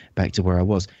back to where I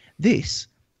was. This,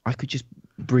 I could just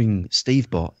bring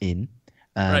Steve Bot in,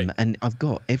 and I've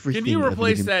got everything. Can you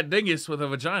replace that dingus with a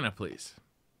vagina, please?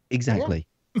 Exactly.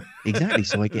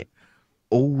 So I get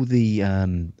all the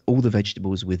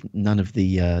vegetables with none of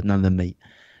the meat.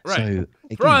 Right. So again,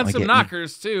 throw on some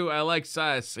knockers too. I like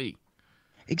size C.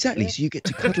 Exactly. So you get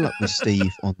to cuddle up with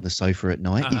Steve on the sofa at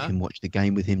night. You can watch the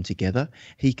game with him together.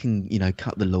 He can,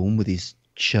 cut the lawn with his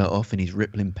shirt off and his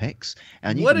rippling pecs.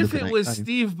 And what if it was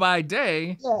Steve by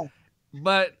day,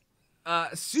 but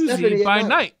Susie Stephanie by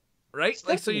night? Right.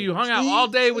 Stephanie. Like, so you hung out all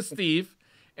day with Steve.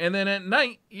 And then at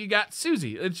night you got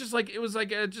Susie. It's just like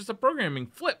just a programming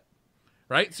flip,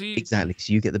 right? So exactly.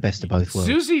 So you get the best of both worlds.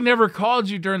 Susie never called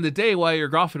you during the day while you're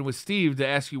golfing with Steve to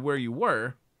ask you where you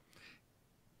were,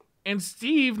 and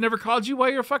Steve never called you while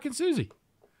you're fucking Susie.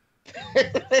 Or you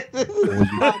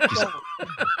just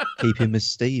keep him as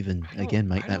Steve, and again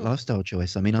make that lifestyle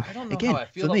choice. I mean, again,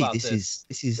 for me, this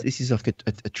is like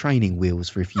a training wheels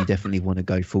for if you definitely want to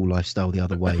go full lifestyle the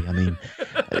other way. I mean,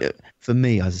 for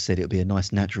me, as I said, it'll be a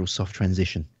nice, natural, soft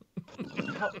transition.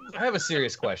 I have a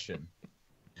serious question.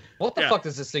 What the fuck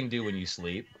does this thing do when you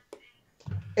sleep?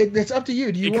 It's up to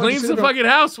you. Do you it want cleans the fucking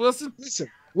house, Wilson? Listen,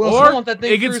 I don't want that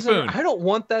thing it gets spoon. I don't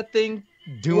want that thing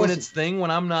doing its thing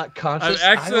when I'm not conscious.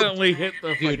 I accidentally hit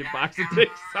the fucking box of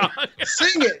dicks song.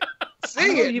 Sing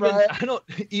it. I don't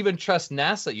even trust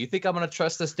NASA. You think I'm going to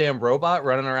trust this damn robot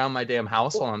running around my damn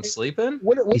house while I'm sleeping?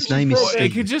 His name is Steve.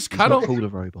 It could just cuddle. He's not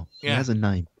called a robot. He has a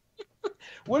name.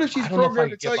 What if she's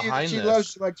programmed to tell you that she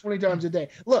loves you like 20 times a day?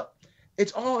 Look,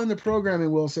 it's all in the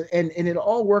programming, Wilson, and it'll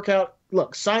all work out.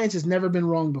 Look, science has never been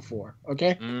wrong before,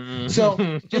 okay?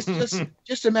 So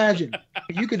just imagine.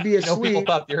 You could be asleep. People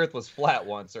thought the Earth was flat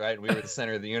once, right? We were the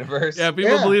center of the universe. Yeah,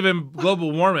 people believe in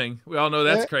global warming. We all know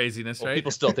that's craziness, right?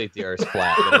 People still think the Earth's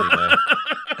flat, but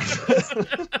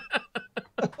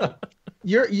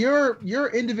anyway. Your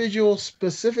individual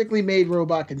specifically made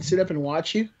robot can sit up and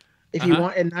watch you if you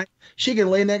want at night. She can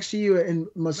lay next to you and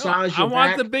massage your back. I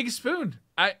want the big spoon.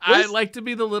 I like to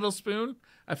be the little spoon.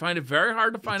 I find it very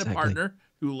hard to find a partner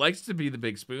who likes to be the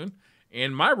big spoon.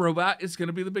 and my robot is going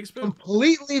to be the big spoon.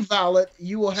 Completely valid.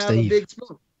 You will have Steve. a big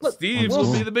spoon. Look, Steve Oh,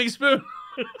 will wow. be the big spoon.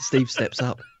 Steve steps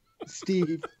up.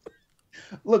 Steve.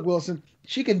 Look, Wilson,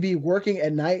 she can be working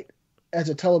at night as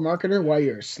a telemarketer while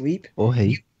you're asleep. Or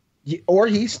he. Or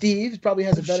he, Steve, probably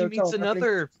has a She better needs telemarketing.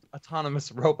 another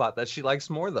autonomous robot that she likes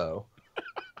more, though,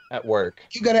 at work.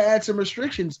 You got to add some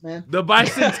restrictions, man. The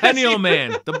Bicentennial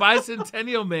Man. The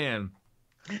Bicentennial Man.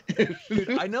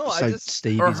 Dude, I know. So I just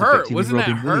Steve Or is her. effectively Wasn't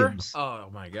Robin that her? Williams. Oh,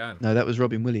 my God. No, that was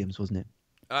Robin Williams, wasn't it?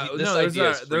 This No, idea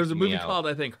is there was a freaking movie me out. called,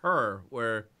 I think, Her,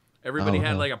 where everybody Oh,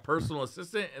 had Her. like a personal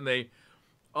assistant, and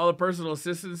all the personal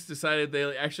assistants decided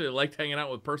they actually liked hanging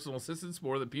out with personal assistants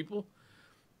more than people.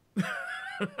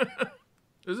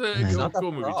 It was a Man. cool, Not that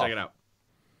cool movie. far off. Check it out.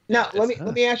 Now, let It's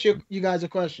me ask you guys a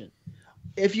question.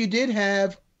 If you did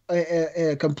have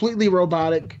a completely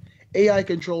robotic AI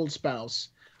controlled spouse,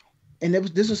 and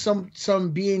this was some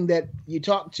being that you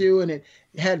talked to, and it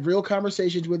had real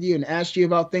conversations with you and asked you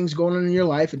about things going on in your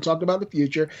life and talked about the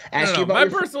future, asked you about My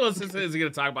your personal assistant isn't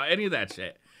going to talk about any of that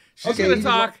shit. She's Okay, going to he's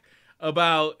talk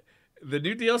about the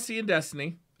new DLC in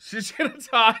Destiny. She's going to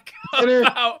talk Better-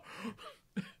 about.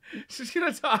 She's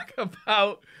going to talk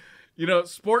about,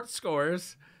 sports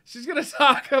scores. She's going to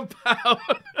talk about.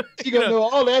 you gonna know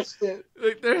all that shit.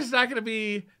 Like, there's not going to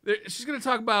be. She's going to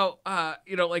talk about,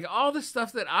 like all the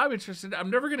stuff that I'm interested in. I'm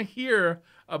never going to hear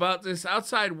about this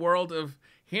outside world of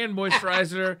hand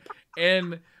moisturizer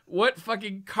and what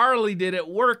fucking Carly did at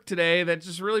work today that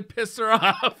just really pissed her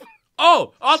off.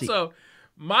 Oh, also,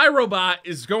 my robot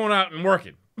is going out and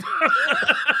working.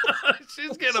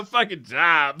 She's getting a fucking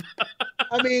job.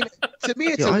 I mean, to me,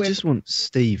 it's Yeah, a I win. just want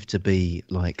Steve to be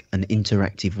like an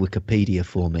interactive Wikipedia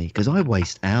for me because I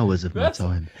waste hours of my That's-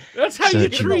 time. That's how you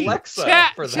Searching treat Alexa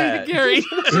chat, for that. Gary.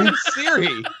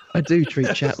 Siri. I do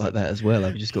treat chat like that as well.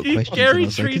 I've just got questions. and Gary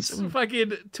I'll say, "Can treats someone-"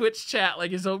 fucking Twitch chat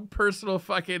like his own personal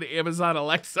fucking Amazon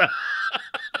Alexa.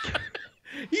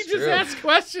 He just True. asks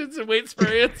questions and waits for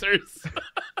answers.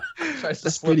 Tries to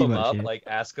That's split pretty them much up, it. like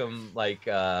ask them like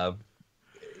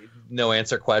no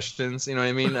answer questions. You know what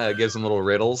I mean? Gives them little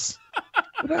riddles.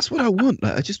 Well, that's what I want.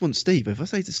 Like, I just want Steve. If I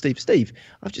say to Steve,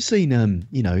 I've just seen,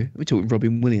 we're talking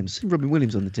Robin Williams. Seen Robin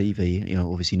Williams on the TV.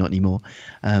 Obviously not anymore.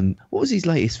 What was his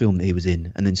latest film that he was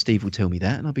in? And then Steve will tell me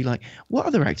that, and I'll be like, what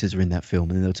other actors are in that film?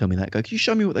 And then they'll tell me that. Go, can you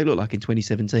show me what they look like in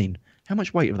 2017? How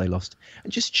much weight have they lost?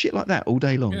 And just shit like that all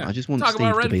day long. Yeah. I just want Talk Steve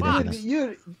about to Red be Fox.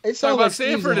 there. It Talk sounds about like Steve's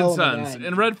a Sanford hell and of a Sons guy.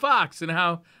 and Red Fox, and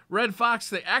how Red Fox,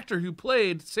 the actor who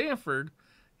played Sanford,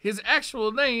 his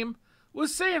actual name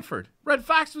was Sanford. Red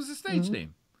Fox was his stage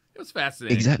name. It was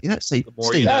fascinating. Exactly. That's Steve. more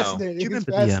Steve, you know. do Fascinating. you It's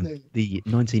remember fascinating. the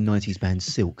 1990s band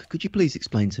Silk? Could you please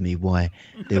explain to me why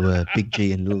there were Big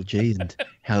G and Little G and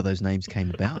how those names came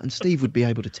about? And Steve would be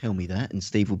able to tell me that, and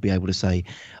Steve would be able to say,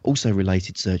 also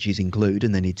related searches include,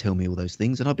 and then he'd tell me all those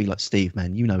things, and I'd be like, Steve,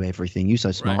 man, you know everything. You're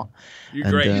so smart. You're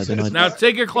And, great. then I'd- Now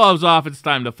take your clothes off. It's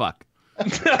time to fuck.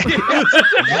 That's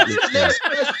the next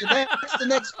question. That's the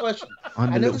next question. I'm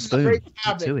I the know little this is a spoon. great Get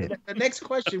topic. to it. The next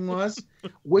question was,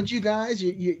 would you guys,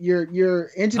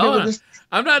 you're intimate Hold with on. this?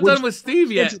 I'm not Would done you- with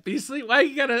Steve yet. Beastly, why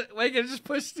you gotta just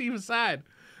push Steve aside?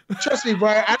 Trust me,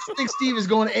 Brian. I don't think Steve is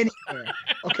going anywhere.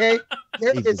 Okay,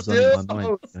 there Steve is was still on my mind,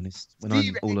 hope. to be honest. When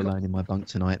Steve I'm all ain't alone in my bunk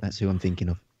tonight, that's who I'm thinking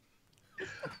of.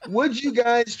 Would you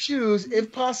guys choose,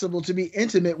 if possible, to be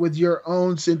intimate with your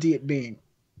own sentient being?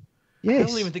 I Yes.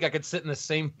 don't even think I could sit in the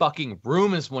same fucking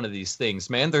room as one of these things,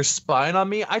 man. They're spying on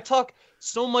me. I talk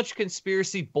so much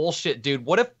conspiracy bullshit, dude.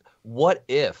 What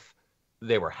if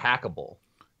they were hackable?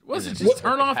 Wasn't What- just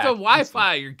turn off the hack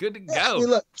Wi-Fi. You're good to I go. mean,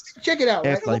 look, check it out.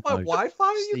 Right? Airplane My mode. Wi-Fi?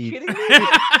 Are you Steve. kidding me?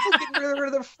 Get rid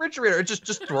of the refrigerator. Or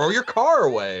just throw your car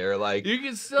away, or like. You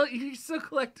can still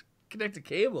connect a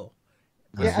cable.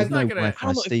 No, Yeah, there's I'm not no gonna- Wi-Fi. I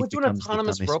don't know. If Steve we're doing becomes the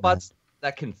autonomous dumbest robots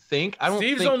that can think, I don't.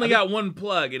 Steve's think, only I got one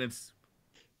plug, and it's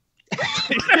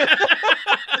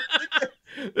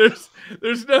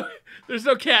there's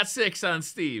no Cat 6 on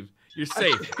Steve. You're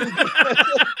safe.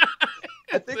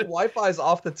 I think Wi-Fi is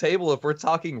off the table if we're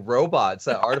talking robots,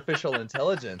 artificial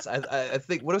intelligence. I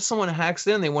think, what if someone hacks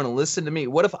in? They want to listen to me.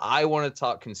 What if I want to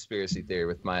talk conspiracy theory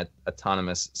with my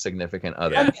autonomous significant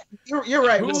other? Yeah. You're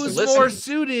right. Who's Wilson. listen. more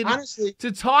suited Honestly,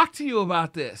 to talk to you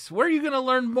about this? Where are you going to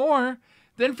learn more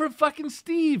than from fucking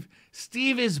Steve?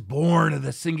 Steve is born of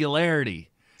the singularity.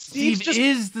 Steve's Steve just-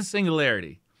 is the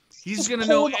singularity. He's Just going to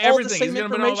know pulled all the everything. same He's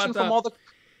going to know information about from the all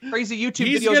the crazy YouTube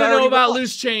He's videos. going to I know already about watched.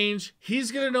 loose change.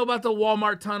 He's going to know about the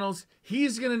Walmart tunnels.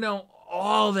 He's going to know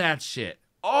all that shit.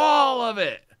 All of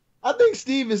it. I think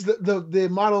Steve is the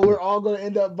model we're all going to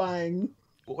end up buying.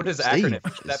 What is Steve.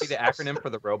 acronym? Should that be the acronym for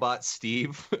the robot,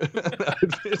 Steve?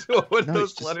 What No,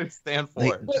 those it's just- letters stand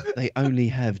for? They only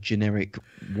have generic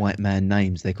white man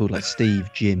names. They're called like Steve,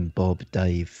 Jim, Bob,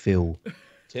 Dave, Phil,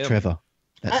 Tim. Trevor.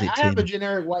 That's I it, have a Tim.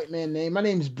 generic white man name. My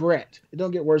name's Brett. It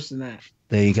don't get worse than that.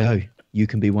 There you go. You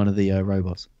can be one of the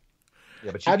robots.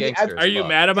 Yeah, but you I'd- gangster. Are you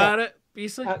mad about it,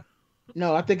 Beastly?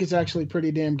 No, I think it's actually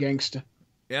pretty damn gangster.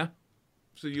 Yeah.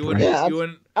 So you wouldn't. Yeah, you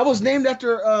wouldn't. I was named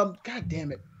after God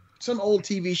damn it, some old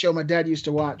TV show my dad used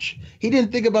to watch. He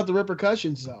didn't think about the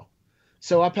repercussions though,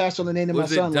 so I passed on the name to my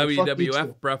Was it son. like, fuck you WWF?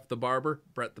 too. Brett the Barber.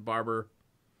 Brett the Barber.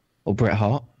 Or Bret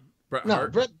Hart. Bret No,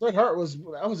 Hart. Bret Hart was.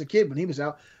 I was a kid when he was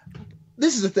out.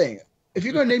 This is the thing. If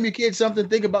you're gonna name your kid something,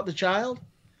 think about the child,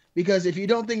 because if you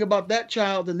don't think about that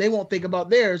child, then they won't think about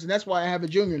theirs, and that's why I have a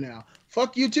junior now.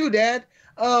 Fuck you too, Dad.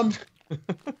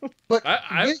 But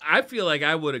I feel like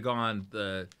I would have gone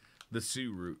the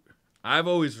Sue route. I've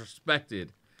always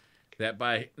respected that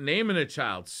by naming a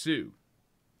child Sue,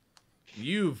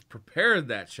 you've prepared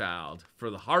that child for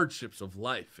the hardships of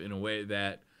life in a way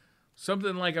that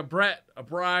something like a Brett, a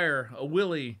Briar, a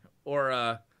Willie, or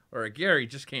a Gary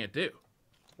just can't do.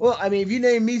 well, I mean, if you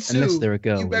name me Sue, Unless they're a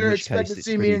girl, you in better which expect case to it's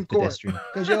see me pretty in court pedestrian.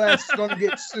 because your ass is gonna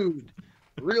get sued.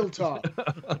 Real talk.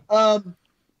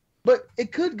 But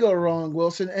it could go wrong,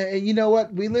 Wilson. And you know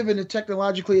what? We live in a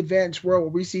technologically advanced world where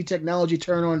we see technology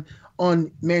turn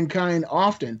on mankind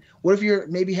often. What if you're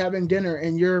maybe having dinner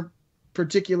and your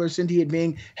particular sentient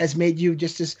being has made you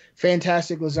just this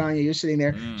fantastic lasagna? You're sitting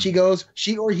there.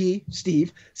 She or he,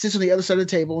 Steve, sits on the other side of the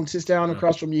table and sits down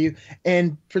across from you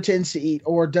and pretends to eat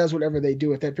or does whatever they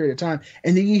do at that period of time.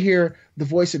 And then you hear the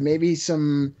voice of maybe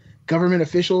some government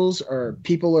officials or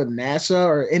people at NASA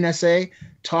or NSA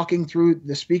talking through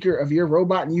the speaker of your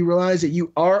robot, and you realize that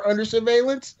you are under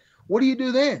surveillance. What do you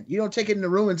do then? You don't take it in the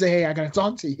room and say, "Hey, I got to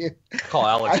talk to you." Call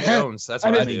Alex Jones. That's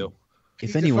what I do.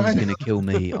 If anyone's going to kill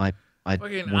me, I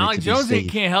Fucking want Alex it to be Jones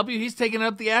Steve. can't help you. He's taking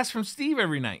up the ass from Steve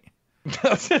every night.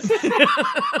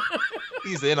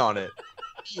 He's in on it.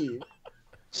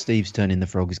 Steve's turning the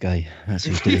frogs gay. That's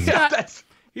who's doing it.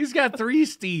 He's got 3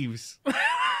 Steves.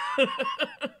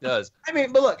 Does. I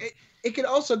mean, but look, it could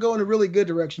also go in a really good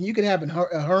direction. You could have a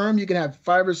harem. You could have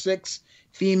 5 or 6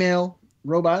 female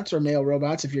robots or male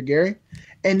robots if you're Gary,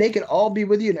 and they could all be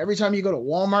with you. And every time you go to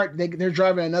Walmart, they're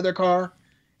driving another car,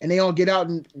 and they all get out,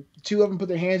 and 2 of them put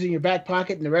their hands in your back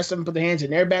pocket, and the rest of them put their hands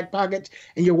in their back pockets,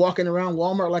 and you're walking around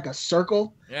Walmart like a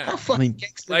circle. Yeah. How fucking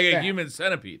gangster Like is a that? human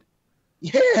centipede.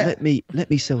 Yeah. Let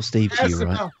me sell Steve to you, Pass him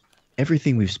right? out.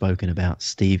 Everything we've spoken about,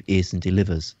 Steve is and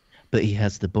delivers, but he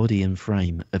has the body and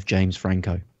frame of James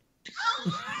Franco.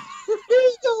 Here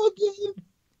you go again.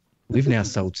 We've now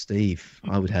sold Steve.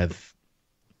 I would have.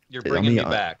 You're bringing me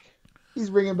back. He's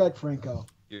bringing back Franco.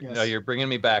 No, you're bringing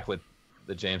me back with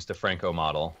the James DeFranco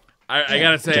model. I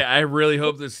gotta say, I really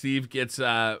hope that Steve gets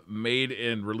made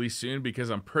and released soon,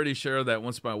 because I'm pretty sure that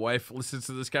once my wife listens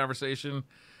to this conversation,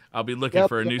 I'll be looking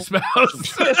for a new spouse.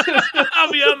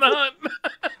 I'll be on the hunt.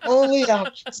 Only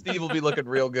out. Steve will be looking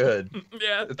real good.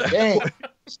 Yeah. Dang.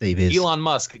 Steve is. Elon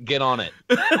Musk, get on it.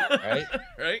 Right?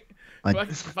 Right?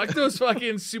 Fuck those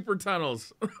fucking super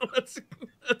tunnels.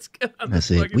 let's get on That's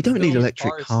this it. fucking We don't need tunnel.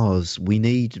 electric cars. We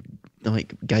need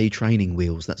like gay training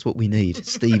wheels. That's what we need.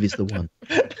 Steve is the one.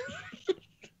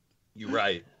 You're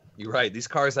right. You're right. These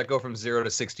cars that go from 0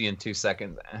 to 60 in 2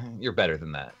 seconds, you're better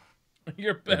than that.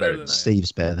 You're better than that.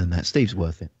 Steve's better than that. Steve's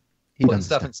worth it. He Putting does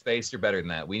stuff in space, you're better than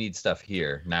that. We need stuff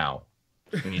here now.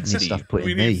 We need Need Steve. stuff put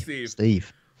We in need me.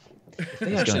 Steve. If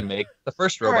they actually make the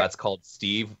first robot's called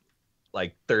Steve,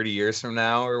 like 30 years from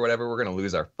now or whatever, we're gonna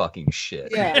lose our fucking shit.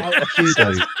 Yeah.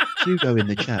 Hugo in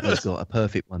the chat has got a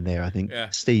perfect one there. I think Yeah.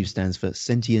 Steve stands for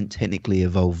Sentient Technically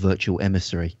Evolved Virtual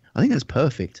Emissary. I think that's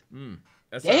perfect.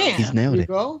 That's Damn. He's nailed Here it.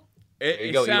 you go. It, There you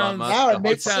it go, Elon sounds, Musk. Now it The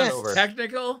makes hard part's sense. over.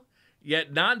 technical,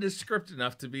 yet nondescript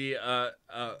enough to be I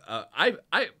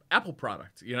Apple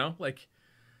product. You know, like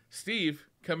Steve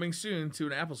coming soon to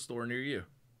an Apple store near you.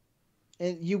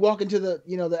 And you walk into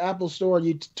the Apple store and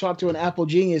you talk to an Apple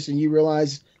genius and you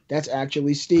realize that's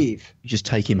actually Steve. You just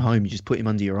take him home. You just put him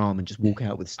under your arm and just walk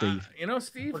out with Steve. You know,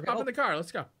 Steve, hop in the car.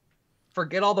 Let's go.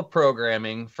 Forget all the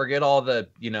programming, forget all the,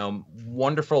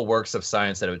 wonderful works of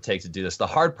science that it would take to do this. The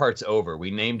hard part's over.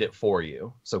 We named it for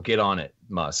you. So get on it,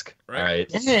 Musk. Right. All right.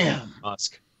 Damn.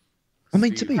 Musk. I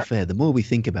mean, to be fair, the more we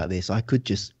think about this, I could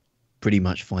just pretty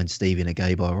much find Steve in a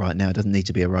gay bar right now. It doesn't need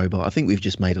to be a robot. I think we've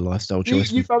just made a lifestyle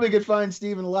choice. You probably could find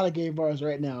Steve in a lot of gay bars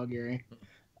right now, Gary.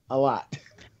 A lot.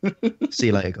 See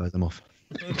you later, guys. I'm off.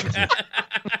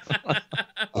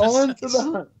 On to the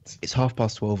hunt. It's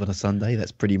 12:30 on a Sunday.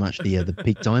 That's pretty much the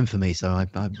peak time for me. So I'm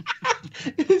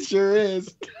It sure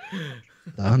is.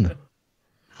 done.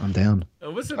 I'm down.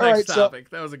 What's the All next right, topic?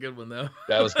 That was a good one, though.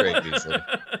 That was great, Beasley.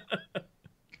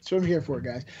 That's what I'm here for,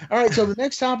 guys. All right, so the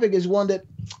next topic is one that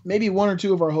maybe one or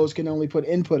two of our hosts can only put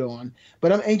input on,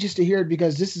 but I'm anxious to hear it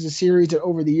because this is a series that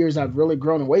over the years I've really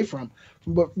grown away from.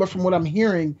 But from what I'm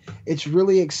hearing, it's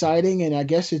really exciting, and I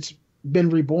guess it's been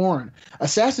reborn.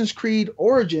 Assassin's Creed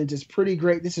Origins is pretty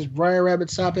great. This is Briar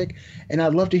Rabbit's topic, and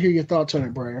I'd love to hear your thoughts on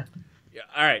it, Briar. Yeah,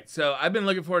 all right, so I've been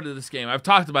looking forward to this game. I've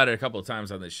talked about it a couple of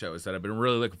times on this show, is that I've been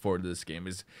really looking forward to this game.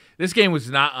 This game was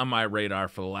not on my radar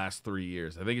for the last 3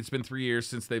 years. I think it's been 3 years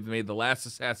since they've made the last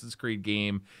Assassin's Creed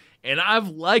game, and I've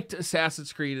liked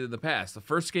Assassin's Creed in the past. The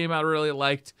first game I really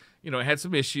liked, it had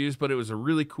some issues, but it was a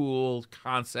really cool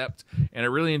concept, and I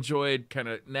really enjoyed kind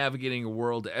of navigating a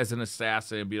world as an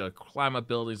assassin and being able to climb up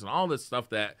buildings and all this stuff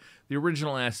that the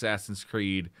original Assassin's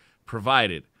Creed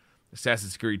provided.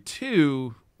 Assassin's Creed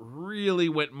 2 really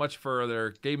went much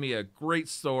further, gave me a great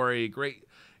story, great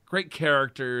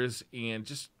characters, and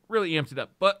just really amped it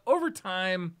up. But over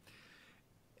time,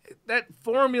 that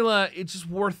formula, it just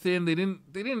wore thin. They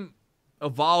didn't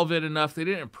evolve it enough. They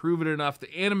didn't improve it enough.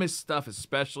 The Animus stuff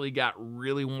especially got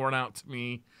really worn out to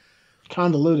me.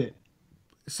 Convoluted.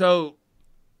 So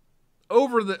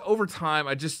over time,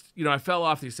 I just I fell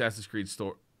off the Assassin's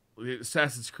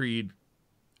Creed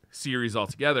series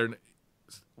altogether.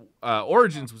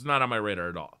 Origins was not on my radar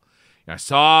at all. I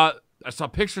saw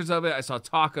pictures of it. I saw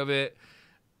talk of it.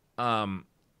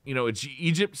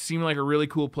 Egypt seemed like a really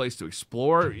cool place to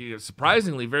explore.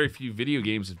 Surprisingly, very few video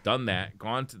games have done that.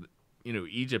 Gone to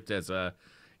Egypt as a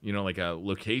like a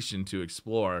location to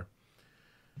explore.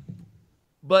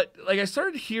 But I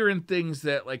started hearing things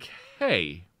that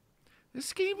hey,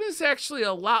 this game is actually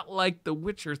a lot like The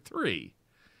Witcher 3.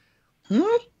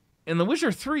 And The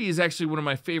Witcher 3 is actually one of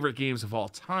my favorite games of all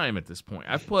time at this point.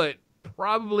 I've put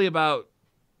probably about,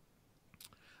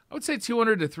 I would say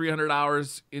 200 to 300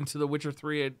 hours into The Witcher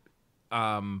 3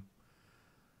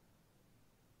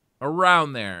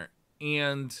 around there.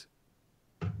 And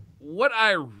what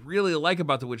I really like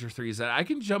about The Witcher 3 is that I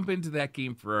can jump into that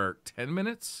game for 10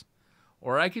 minutes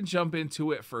or I can jump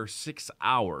into it for 6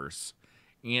 hours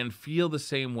and feel the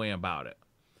same way about it.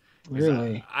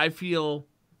 Really? I feel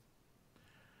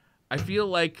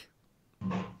like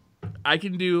I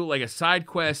can do a side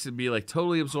quest and be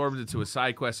totally absorbed into a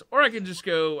side quest, or I can just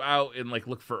go out and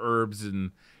look for herbs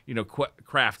and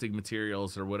crafting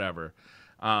materials or whatever.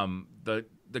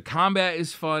 The combat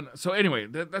is fun. So anyway,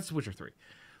 that's Witcher 3.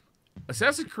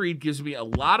 Assassin's Creed gives me a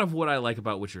lot of what I like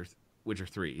about Witcher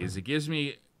 3. Is it gives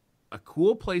me a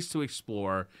cool place to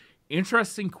explore,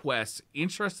 interesting quests,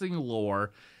 interesting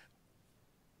lore,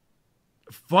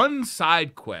 fun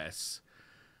side quests.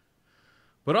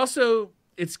 But also,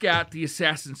 it's got the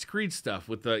Assassin's Creed stuff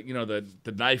with the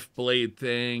knife blade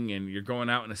thing, and you're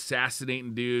going out and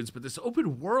assassinating dudes. But this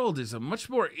open world is a much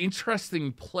more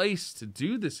interesting place to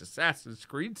do this Assassin's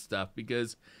Creed stuff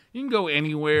because you can go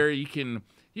anywhere. You can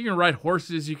ride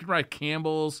horses. You can ride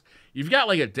camels. You've got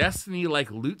a Destiny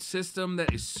loot system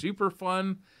that is super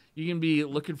fun. You can be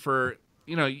looking for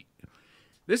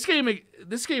this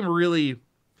game really.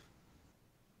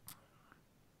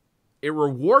 It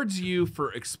rewards you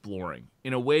for exploring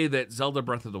in a way that Zelda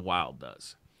Breath of the Wild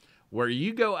does, where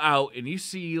you go out and you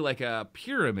see a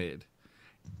pyramid,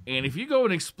 and if you go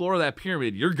and explore that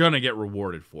pyramid, you're going to get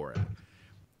rewarded for it.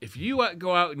 If you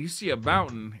go out and you see a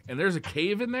mountain and there's a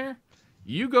cave in there,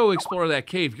 you go explore that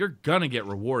cave, you're going to get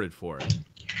rewarded for it.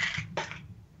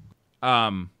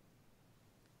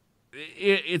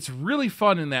 It's really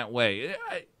fun in that way.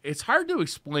 It's hard to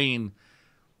explain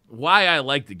why I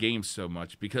like the game so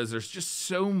much because there's just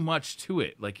so much to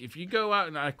it. If you go out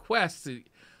on a quest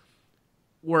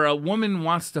where a woman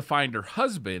wants to find her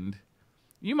husband,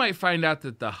 you might find out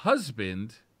that the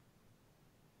husband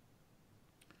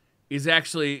is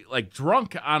actually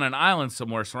drunk on an island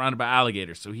somewhere surrounded by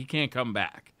alligators, so he can't come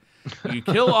back. You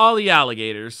kill all the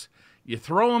alligators, you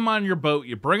throw him on your boat,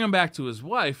 you bring him back to his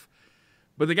wife,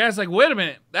 but the guy's like, wait a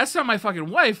minute, that's not my fucking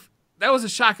wife. That was a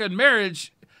shotgun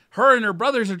marriage. Her and her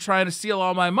brothers are trying to steal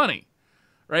all my money,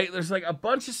 right? There's a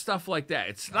bunch of stuff like that.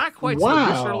 It's not quite to the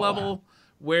Witcher level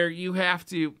where you have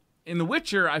to. In The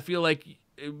Witcher, I feel like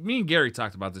me and Gary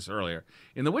talked about this earlier.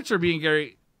 In The Witcher,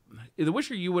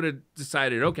 you would have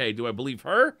decided, okay, do I believe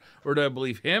her or do I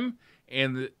believe him?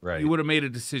 And you would have made a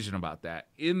decision about that.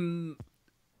 In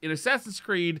Assassin's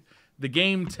Creed, the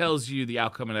game tells you the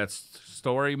outcome of that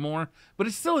story more, but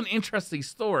it's still an interesting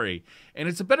story, and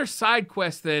it's a better side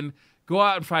quest than go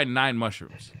out and find 9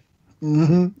 mushrooms.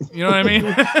 Mm-hmm. You know what I mean?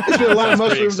 There's been a lot of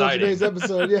Sounds pretty mushrooms on exciting. today's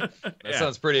episode. Yeah. That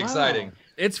sounds pretty exciting.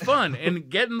 It's fun, and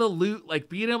getting the loot, like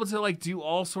being able to like do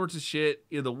all sorts of shit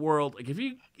in the world. Like if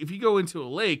you go into a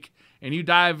lake and you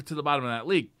dive to the bottom of that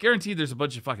lake, guaranteed there's a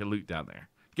bunch of fucking loot down there.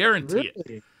 Guarantee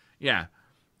it. Yeah.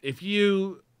 If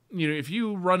you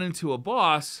run into a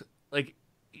boss, like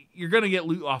you're gonna get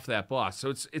loot off that boss. So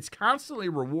it's constantly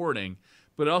rewarding,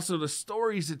 but also the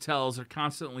stories it tells are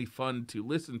constantly fun to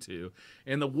listen to.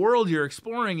 And the world you're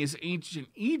exploring is ancient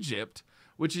Egypt,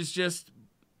 which is just,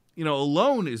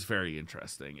 alone is very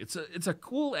interesting. It's a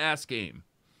cool ass game.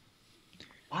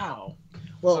 Wow.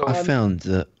 Well, I found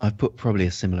that I've put probably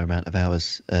a similar amount of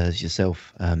hours as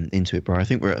yourself into it, Briar. I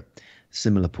think we're at a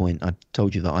similar point. I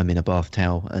told you that I'm in a bath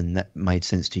towel, and that made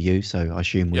sense to you, so I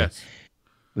assume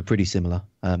we're pretty similar.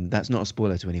 That's not a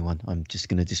spoiler to anyone. I'm just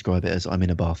going to describe it as I'm in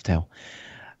a bath towel.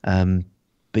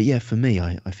 But yeah, for me,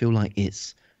 I feel like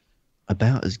it's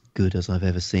about as good as I've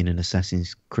ever seen an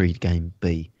Assassin's Creed game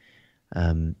be.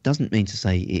 Doesn't mean to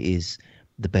say it is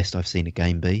the best I've seen a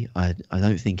game be. I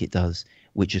don't think it does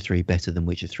Witcher 3 better than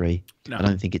Witcher 3. No. I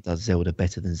don't think it does Zelda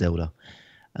better than Zelda.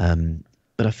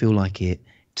 But I feel like it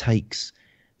takes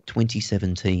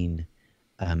 2017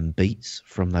 beats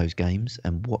from those games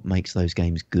and what makes those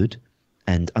games good,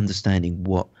 and understanding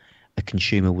what a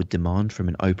consumer would demand from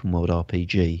an open world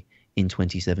RPG in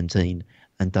 2017,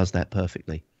 and does that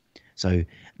perfectly. So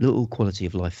little quality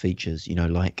of life features,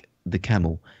 like the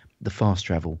camel, the fast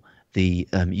travel, the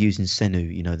using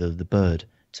Senu, the bird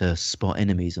to spot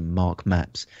enemies and mark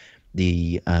maps,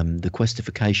 the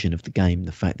questification of the game,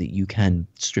 the fact that you can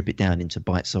strip it down into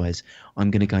bite size.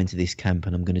 I'm going to go into this camp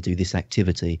and I'm going to do this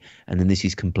activity, and then this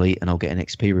is complete and I'll get an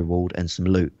XP reward and some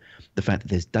loot. The fact that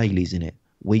there's dailies in it,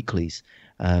 weeklies,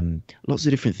 lots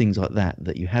of different things like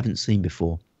that you haven't seen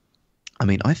before. I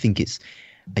mean, I think it's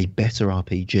a better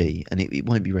RPG, and it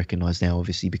won't be recognised now,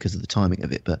 obviously, because of the timing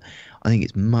of it, but I think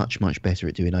it's much, much better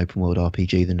at doing open world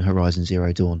RPG than Horizon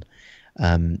Zero Dawn.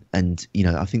 And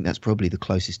I think that's probably the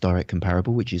closest direct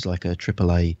comparable, which is like a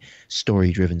AAA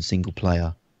story-driven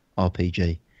single-player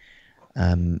RPG.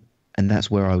 And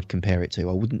that's where I would compare it to.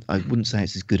 I wouldn't say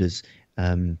it's as good as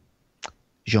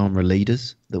genre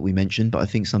leaders that we mentioned, but I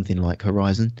think something like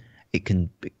Horizon, it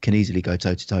can easily go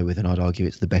toe-to-toe with, and I'd argue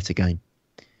it's the better game.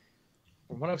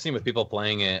 From what I've seen with people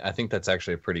playing it, I think that's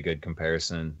actually a pretty good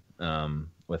comparison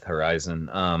with Horizon.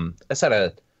 I just had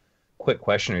a quick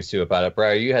question or two about it.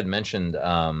 Briar, you had mentioned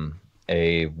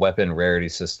a weapon rarity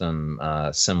system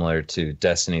similar to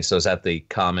Destiny. So is that the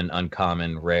common,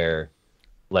 uncommon, rare,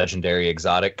 legendary,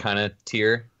 exotic kind of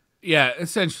tier? Yeah,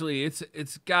 essentially,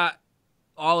 it's got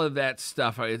all of that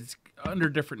stuff. It's under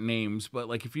different names, but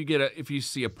like if you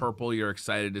see a purple, you're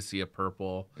excited to see a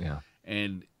purple. Yeah,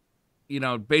 and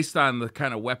based on the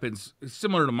kind of weapons,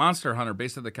 similar to Monster Hunter,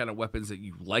 based on the kind of weapons that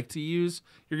you like to use,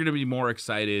 you're going to be more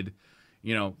excited.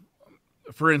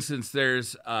 For instance,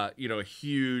 there's a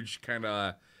huge kind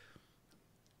of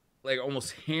like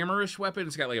almost hammerish weapon.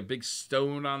 It's got like a big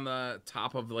stone on the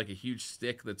top of like a huge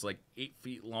stick that's like 8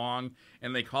 feet long,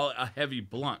 and they call it a heavy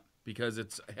blunt because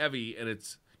it's heavy and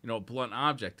it's a blunt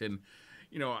object. And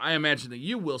I imagine that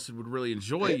you, Wilson, would really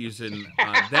enjoy using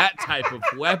that type of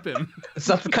weapon. It's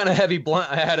not the kind of heavy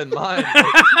blunt I had in mind.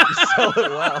 You sell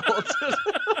it well.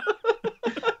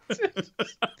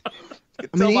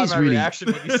 I mean, tell by my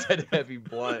reaction when you said heavy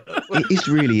blunt. It is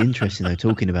really interesting, though,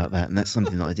 talking about that, and that's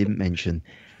something that I didn't mention,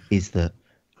 is that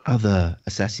other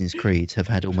Assassin's Creeds have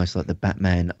had almost like the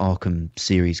Batman Arkham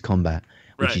series combat,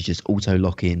 which is just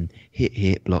auto-lock-in,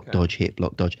 hit, block, dodge, hit,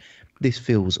 block, dodge. This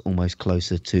feels almost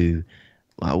closer to,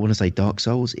 I want to say, Dark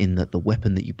Souls, in that the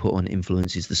weapon that you put on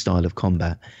influences the style of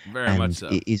combat. Very much so.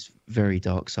 It is very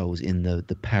Dark Souls in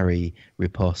the parry,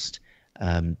 riposte,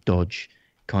 dodge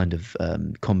kind of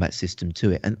combat system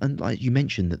to it. And like you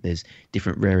mentioned that there's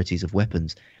different rarities of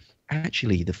weapons.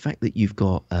 Actually, the fact that you've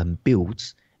got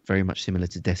builds very much similar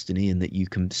to Destiny, and that you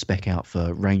can spec out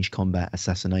for range combat,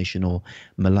 assassination, or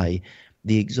melee,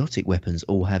 the exotic weapons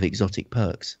all have exotic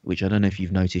perks, which I don't know if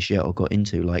you've noticed yet or got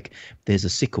into. Like, there's a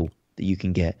sickle that you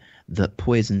can get that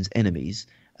poisons enemies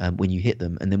when you hit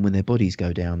them, and then when their bodies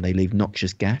go down, they leave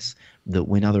noxious gas that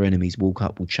when other enemies walk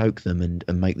up will choke them and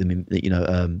make them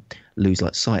lose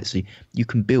like sight. So you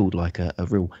can build like a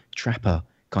real trapper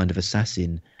kind of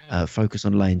assassin, focus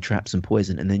on laying traps and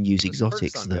poison, and then use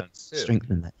exotics that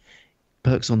strengthen that.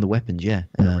 Perks on the weapons, yeah.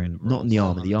 Not on the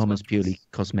armor. The armor's purely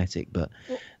cosmetic, but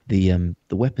the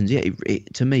weapons, yeah.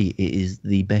 To me, it is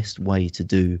the best way to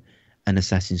do an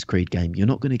Assassin's Creed game. You're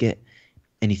not going to get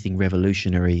anything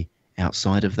revolutionary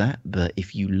outside of that, but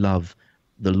if you love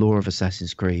the lore of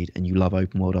Assassin's Creed and you love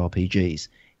open world RPGs,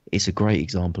 it's a great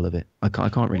example of it. I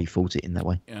can't really fault it in that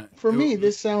way. Yeah. For me,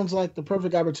 this sounds like the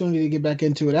perfect opportunity to get back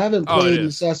into it. I haven't Oh, it played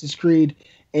is. Assassin's Creed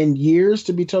in years,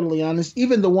 to be totally honest.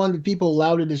 Even the one that people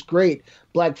lauded as great,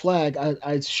 Black Flag,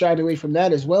 I shied away from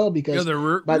that as well because. Yeah, they're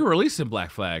re-releasing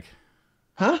Black Flag.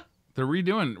 Huh? They're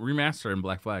remastering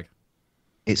Black Flag.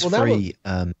 It's Well, that free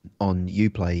on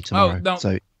Uplay tomorrow. no.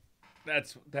 So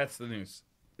That's the news.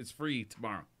 It's free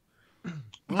tomorrow.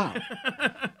 Wow.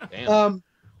 Damn.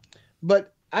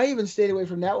 But I even stayed away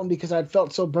from that one because I'd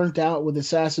felt so burnt out with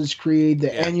Assassin's Creed,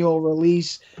 the annual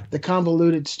release, the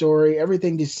convoluted story.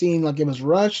 Everything just seemed like it was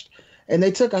rushed. And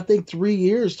they took, I think, 3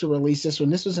 years to release this one.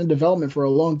 This was in development for a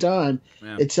long time.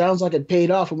 Yeah. It sounds like it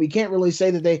paid off. And we can't really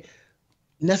say that they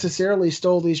necessarily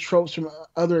stole these tropes from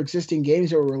other existing games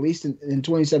that were released in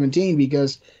 2017,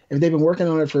 because if they've been working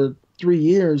on it for 3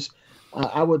 years,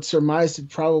 I would surmise that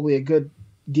probably a good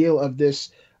deal of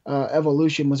this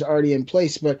evolution was already in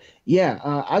place. But yeah,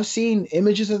 I've seen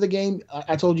images of the game.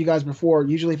 I told you guys before,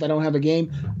 usually if I don't have a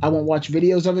game, I won't watch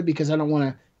videos of it because I don't want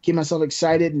to get myself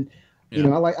excited. And you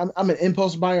know, I'm an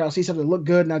impulse buyer. I'll see something look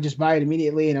good and I'll just buy it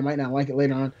immediately, and I might not like it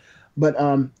later on. But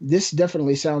this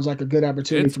definitely sounds like a good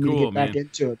opportunity for me to get back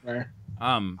into it, Briar.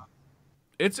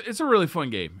 It's a really fun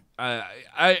game.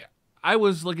 I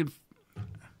was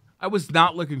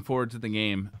not looking forward to the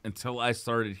game until I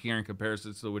started hearing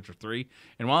comparisons to The Witcher 3.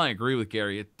 And while I agree with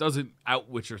Gary, it doesn't out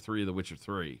Witcher 3 The Witcher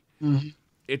 3. Mm-hmm.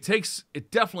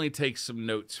 It definitely takes some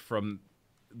notes from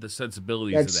the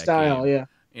sensibilities That of that style, game. yeah.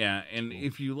 Yeah, and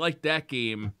if you like that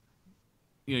game,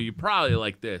 you know, you probably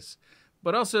like this.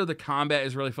 But also the combat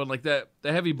is really fun. Like the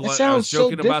heavy blunt, I was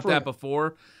joking about that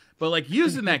before. But like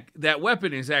using that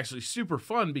weapon is actually super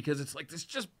fun because it's like this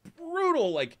just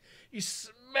brutal, like you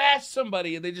smash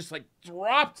somebody and they just like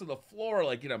drop to the floor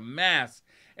like in a mass.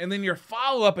 And then your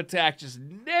follow-up attack just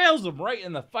nails them right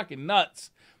in the fucking nuts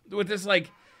with this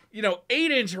like,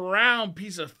 8-inch round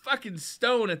piece of fucking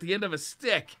stone at the end of a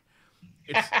stick.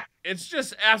 It's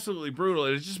just absolutely brutal.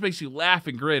 It just makes you laugh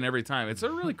and grin every time. It's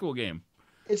a really cool game.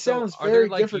 It sounds are very there,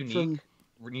 like, different from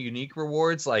unique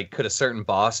rewards? Like, could a certain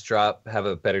boss have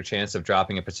a better chance of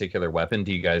dropping a particular weapon?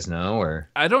 Do you guys know? Or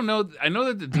I don't know. I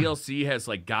know that the DLC has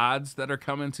like gods that are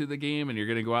coming to the game, and you're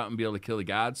going to go out and be able to kill the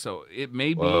gods. So it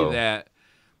may be that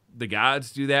the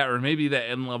gods do that, or maybe the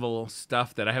end level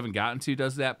stuff that I haven't gotten to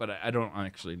does that. But I don't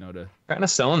actually know. Kind of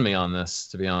selling me on this,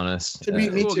 to be honest. me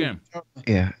Cool too. game.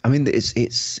 yeah, I mean,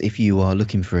 it's if you are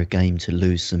looking for a game to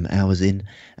lose some hours in,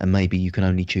 and maybe you can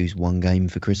only choose one game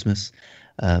for Christmas,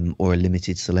 or a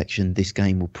limited selection, this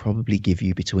game will probably give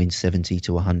you between 70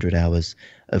 to 100 hours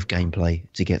of gameplay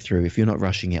to get through. If you're not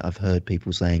rushing it, I've heard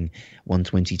people saying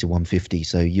 120 to 150,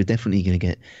 so you're definitely going to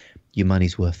get your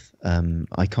money's worth.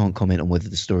 I can't comment on whether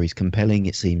the story is compelling.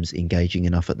 It seems engaging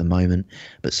enough at the moment,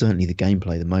 but certainly the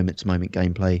gameplay, the moment-to-moment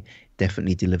gameplay,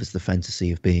 definitely delivers the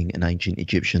fantasy of being an ancient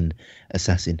Egyptian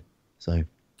assassin. So,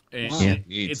 And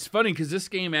it's funny because this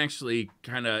game actually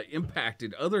kind of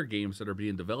impacted other games that are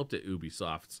being developed at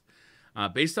Ubisoft.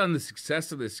 Based on the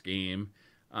success of this game,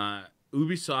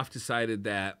 Ubisoft decided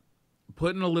that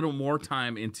putting a little more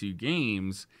time into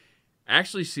games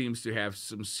actually seems to have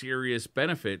some serious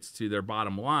benefits to their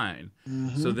bottom line.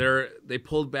 Mm-hmm. So they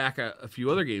pulled back a few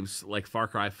other games like Far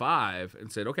Cry 5 and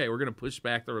said, okay, we're going to push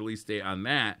back the release date on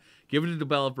that, give the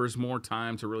developers more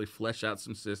time to really flesh out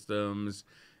some systems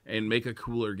and make a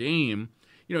cooler game.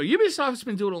 Ubisoft's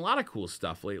been doing a lot of cool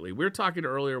stuff lately. We were talking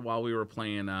earlier while we were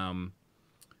playing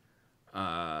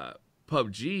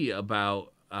PUBG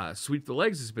about Sweep the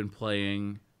Legs has been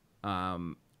playing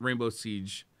Rainbow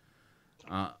Siege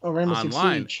Rainbow Six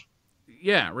online. Siege.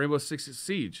 Yeah, Rainbow Six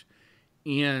Siege.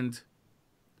 And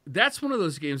that's one of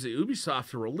those games that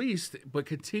Ubisoft released but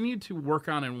continued to work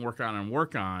on,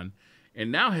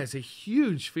 and now has a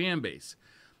huge fan base.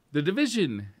 The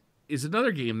Division is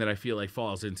another game that I feel like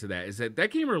falls into that. Is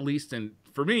that game released and,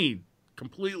 for me,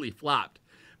 completely flopped.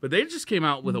 But they just came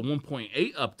out with a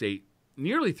 1.8 update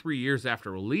nearly 3 years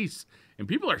after release, and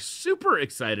people are super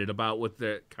excited about what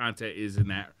the content is in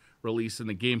that release and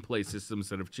the gameplay systems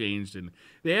that have changed. And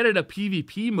they added a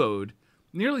PvP mode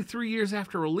nearly 3 years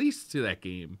after release to that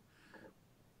game.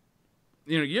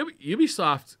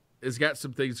 Ubisoft has got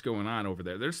some things going on over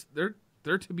there.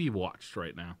 They're to be watched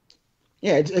right now.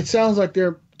 Yeah, it sounds like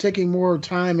they're taking more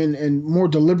time and more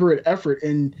deliberate effort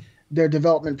in their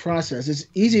development process. It's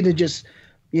easy to just,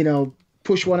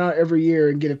 push one out every year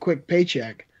and get a quick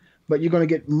paycheck, but you're going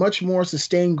to get much more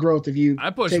sustained growth if you.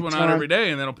 I push one out every day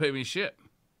and they don't pay me shit.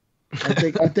 I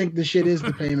think the shit is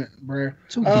the payment, Briar.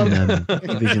 talking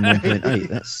Division 1.8,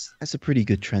 that's a pretty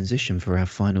good transition for our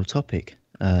final topic.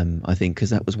 I think because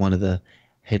that was one of the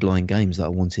headline games that I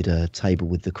wanted to table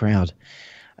with the crowd.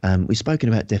 We've spoken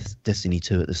about Destiny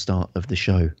 2 at the start of the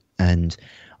show, and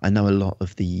I know a lot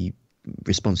of the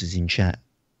responses in chat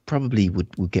probably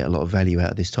would get a lot of value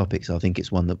out of this topic, so I think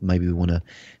it's one that maybe we want to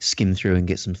skim through and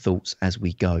get some thoughts as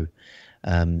we go.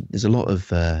 There's a lot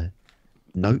of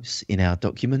notes in our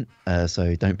document,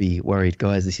 so don't be worried,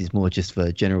 guys. This is more just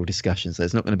for general discussion, so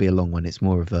it's not going to be a long one. It's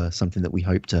more of something that we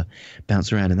hope to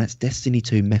bounce around, and that's Destiny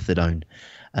 2 methadone.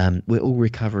 We're all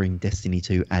recovering Destiny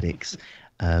 2 addicts,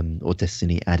 or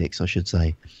Destiny addicts, I should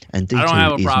say. And D2 I don't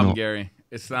have a problem, not, Gary.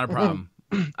 It's not a problem.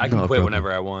 I can quit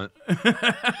whenever I want.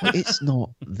 It's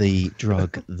not the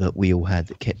drug that we all had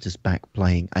that kept us back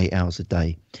playing 8 hours a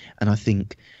day. And I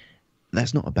think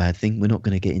that's not a bad thing. We're not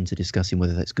going to get into discussing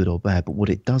whether that's good or bad. But what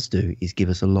it does do is give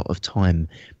us a lot of time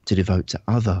to devote to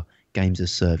other games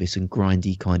as service and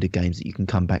grindy kind of games that you can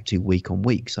come back to week on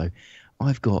week. So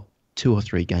I've got 2 or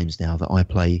 3 games now that I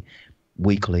play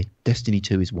weekly. Destiny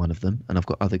 2 is one of them, and I've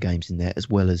got other games in there as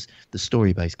well as the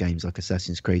story-based games like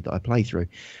Assassin's Creed that I play through.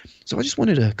 So I just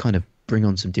wanted to kind of bring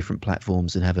on some different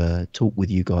platforms and have a talk with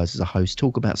you guys as a host,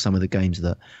 talk about some of the games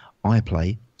that I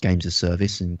play, games as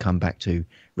service, and come back to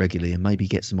regularly, and maybe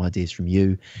get some ideas from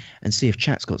you and see if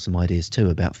chat's got some ideas too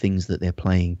about things that they're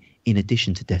playing in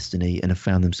addition to Destiny and have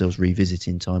found themselves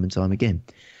revisiting time and time again.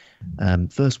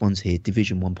 First one's here,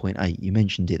 Division 1.8. You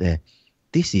mentioned it there.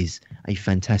 This is a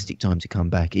fantastic time to come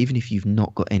back, even if you've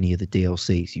not got any of the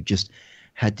DLCs. You've just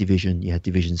had Division, you had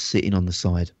Division sitting on the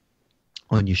side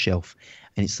on your shelf,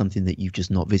 and it's something that you've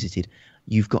just not visited.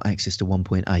 You've got access to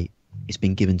 1.8. It's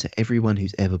been given to everyone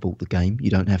who's ever bought the game.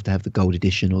 You don't have to have the gold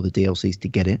edition or the DLCs to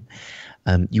get it.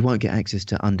 You won't get access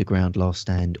to Underground, Last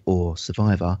Stand or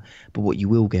Survivor, but what you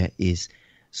will get is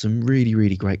some really,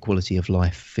 really great quality of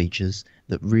life features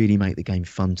that really make the game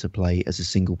fun to play as a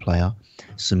single player,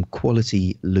 some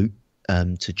quality loot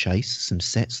to chase, some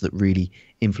sets that really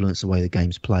influence the way the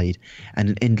game's played, and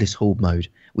an endless horde mode,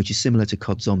 which is similar to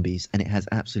COD Zombies, and it has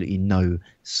absolutely no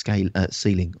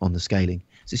ceiling on the scaling.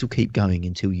 So this will keep going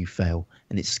until you fail,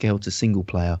 and it's scaled to single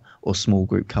player or small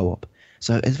group co-op.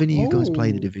 So have any of you guys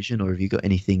played The Division, or have you got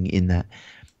anything in that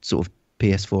sort of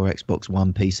PS4, Xbox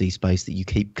One, PC space that you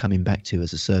keep coming back to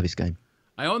as a service game?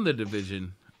 I own The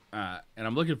Division, and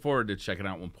I'm looking forward to checking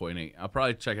out 1.8. I'll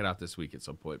probably check it out this week at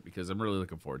some point because I'm really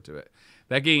looking forward to it.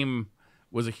 That game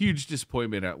was a huge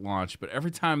disappointment at launch, but every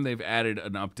time they've added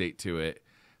an update to it,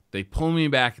 they pull me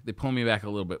back. They pull me back a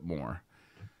little bit more.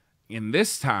 And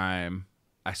this time,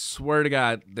 I swear to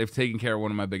God, they've taken care of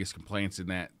one of my biggest complaints in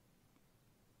that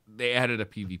they added a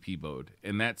PvP mode,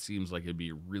 and that seems like it'd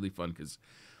be really fun because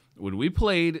when we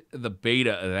played the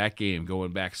beta of that game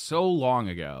going back so long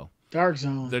ago, Dark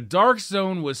Zone. the Dark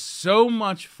Zone was so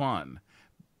much fun.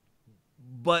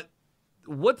 But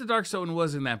what the Dark Zone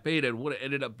was in that beta and what it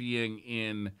ended up being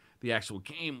in the actual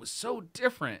game was so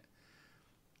different.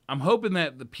 I'm hoping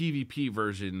that the PvP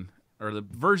version, or the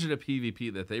version of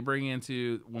PvP that they bring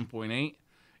into 1.8,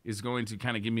 is going to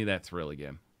kind of give me that thrill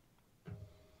again.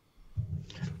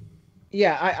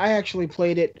 Yeah, I actually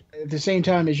played it at the same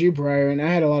time as you, Briar, and I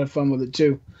had a lot of fun with it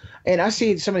too. And I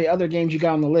see some of the other games you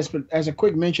got on the list, but as a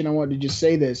quick mention, I wanted to just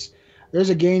say this. There's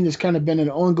a game that's kind of been an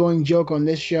ongoing joke on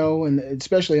this show, and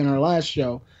especially on our last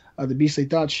show, the Beastly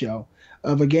Thoughts show,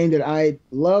 of a game that I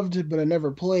loved but I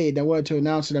never played. I wanted to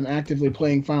announce that I'm actively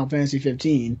playing Final Fantasy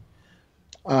 15.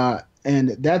 And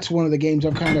that's one of the games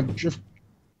I'm kind of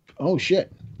Oh,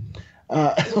 shit.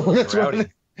 That's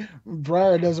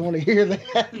Briar doesn't want to hear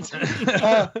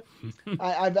that.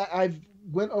 I've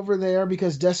went over there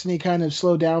because Destiny kind of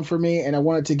slowed down for me, and I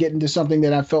wanted to get into something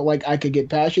that I felt like I could get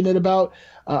passionate about.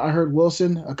 I heard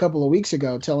Wilson a couple of weeks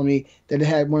ago telling me that it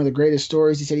had one of the greatest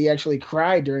stories. He said he actually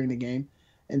cried during the game.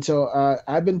 And so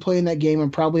I've been playing that game.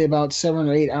 I'm probably about 7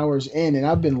 or 8 hours in, and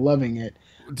I've been loving it.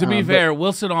 To be fair,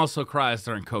 Wilson also cries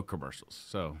during Coke commercials,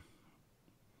 so...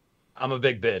 I'm a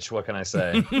big bitch. What can I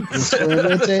say? The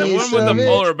one with the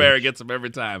polar bear gets him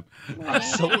every time. I'm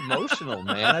so emotional,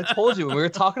 man. I told you when we were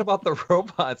talking about the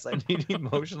robots, I need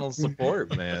emotional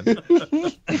support, man.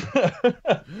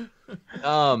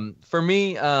 For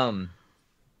me,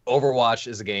 Overwatch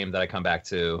is a game that I come back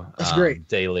to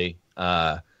daily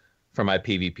for my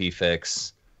PvP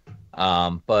fix.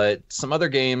 But some other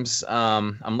games,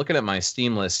 I'm looking at my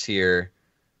Steam list here.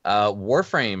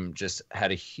 Warframe just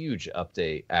had a huge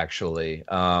update, actually.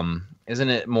 Isn't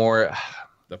it more...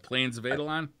 The Plains of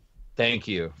Eidolon? Thank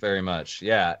you very much.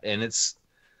 Yeah, and there's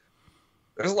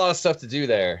a lot of stuff to do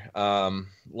there. A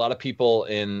lot of people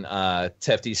in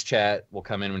Tefty's chat will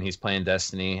come in when he's playing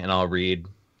Destiny, and I'll read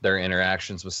their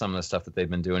interactions with some of the stuff that they've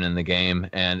been doing in the game.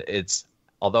 And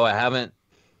although I haven't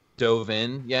dove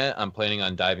in yet, I'm planning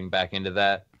on diving back into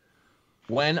that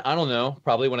When, I don't know,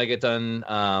 probably when I get done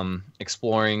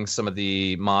exploring some of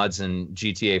the mods in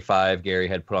GTA 5 Gary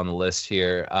had put on the list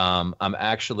here. I'm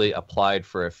actually applied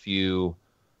for a few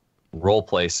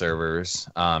roleplay servers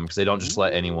because they don't just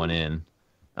let anyone in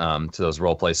to those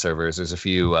roleplay servers. There's a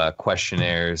few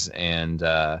questionnaires and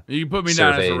you can put me surveys.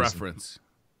 down as a reference.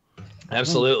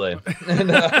 Absolutely.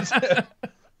 And,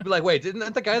 be like, wait, didn't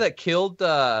that the guy that killed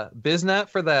Biznet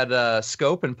for that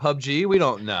scope in PUBG? We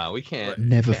don't know. We can't.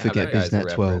 Never can't forget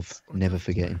Biznet 12. Never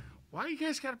forget him. Why you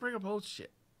guys gotta bring up old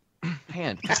shit?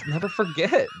 Man, just never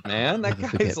forget, man. That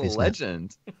Never guy's forget a Biznet.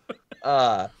 legend.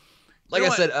 Like You know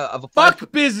I said, Fuck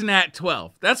Biznat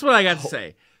 12. That's what I got to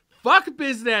say. Fuck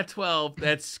Biznat 12.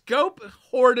 That scope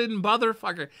hoarding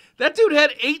motherfucker. That dude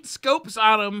had 8 scopes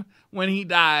on him when he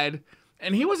died,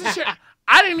 and he was a shit.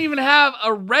 I didn't even have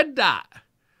a red dot.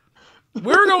 We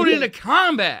were going into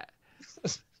combat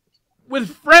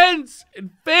with friends and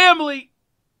family,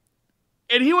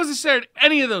 and he wasn't sharing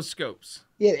any of those scopes.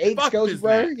 He had 8 Fuck scopes, Biznat.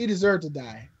 bro. He deserved to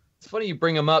die. It's funny you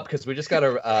bring him up because we just got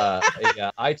a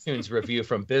iTunes review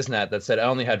from Biznet that said I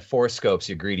only had 4 scopes,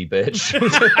 you greedy bitch.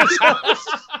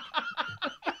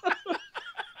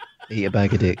 Eat a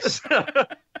bag of dicks.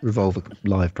 Revolver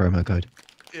live promo code.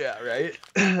 Yeah, right.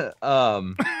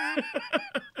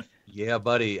 Yeah,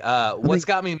 buddy. What's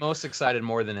got me most excited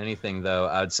more than anything, though,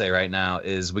 I would say right now,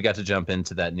 is we got to jump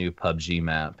into that new PUBG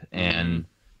map, and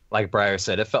like Briar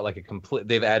said, it felt like a complete.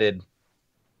 They've added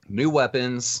new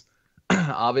weapons.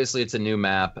 Obviously, it's a new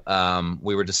map.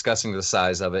 We were discussing the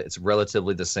size of it. It's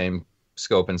relatively the same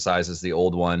scope and size as the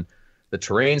old one. The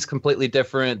terrain's completely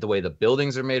different. The way the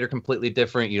buildings are made are completely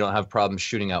different. You don't have problems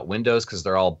shooting out windows because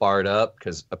they're all barred up,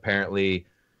 because apparently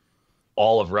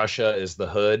all of Russia is the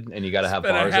hood, and you got to have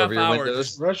Spent a bars half over your hour windows.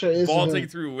 just Russia is vaulting the-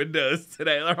 through windows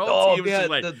today. Our whole team was just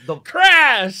like, the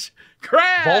crash!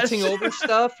 vaulting over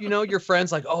stuff. You know, your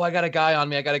friend's like, oh, I got a guy on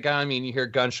me. And you hear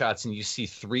gunshots, and you see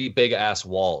 3 big-ass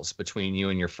walls between you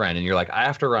and your friend. And you're like, I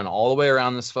have to run all the way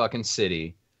around this fucking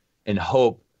city and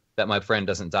hope that my friend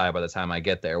doesn't die by the time I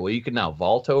get there. Well, you can now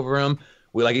vault over him.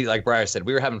 We like Briar said,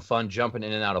 we were having fun jumping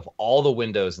in and out of all the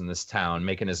windows in this town,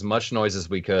 making as much noise as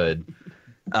we could.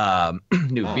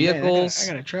 New vehicles.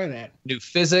 Man, I gotta try that. New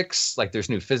physics. Like, there's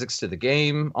new physics to the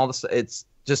game. All this. It's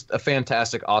just a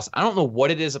fantastic, awesome. I don't know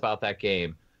what it is about that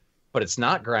game, but it's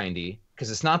not grindy because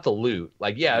it's not the loot.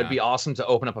 Like, yeah, it'd be awesome to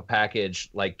open up a package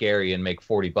like Gary and make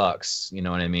 $40. You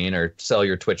know what I mean? Or sell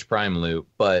your Twitch Prime loot.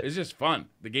 But it's just fun.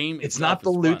 The game. It's not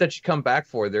the loot that you come back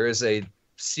for. There is a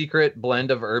secret blend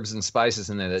of herbs and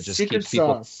spices in there that just Secret keeps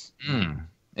people. sauce.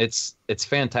 It's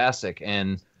fantastic,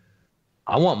 and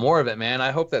I want more of it, man.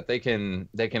 I hope that they can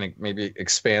maybe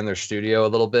expand their studio a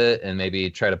little bit and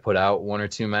maybe try to put out 1 or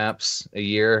 2 maps a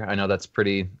year. I know that's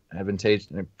pretty advantageous.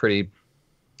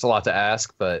 It's a lot to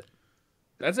ask, but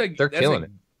they're killing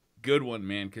it. Good one,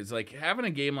 man, because like having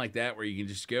a game like that where you can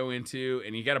just go into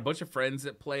and you got a bunch of friends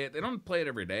that play it. They don't play it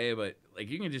every day, but like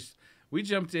you can just. We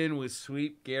jumped in with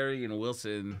Sweet, Gary, and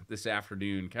Wilson this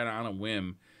afternoon, kind of on a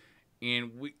whim,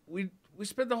 and we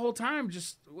spent the whole time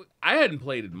just. I hadn't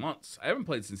played in months. I haven't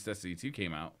played since Destiny 2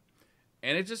 came out,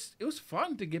 and it was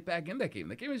fun to get back in that game.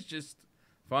 That game is just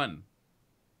fun.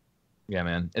 Yeah,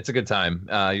 man, it's a good time.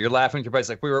 You're laughing with your buddies.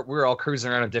 Like we were all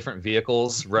cruising around in different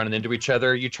vehicles, running into each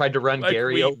other. You tried to run Like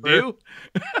Gary we over. do?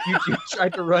 You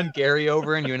tried to run Gary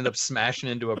over, and you ended up smashing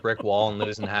into a brick wall and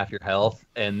losing half your health.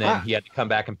 And then he had to come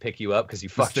back and pick you up because you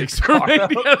fucked your Mistakes car were made.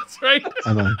 up. Yeah, that's right.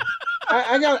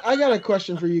 I know. I got a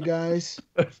question for you guys.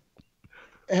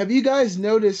 Have you guys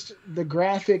noticed the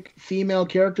graphic female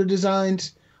character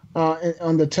designs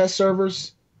on the test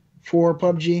servers for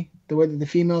PUBG? The way that the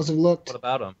females have looked. What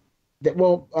about them?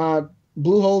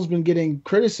 Bluehole's been getting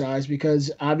criticized because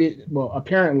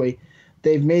apparently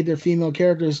they've made their female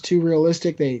characters too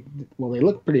realistic. They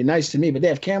look pretty nice to me, but they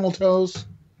have camel toes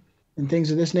and things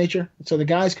of this nature. So the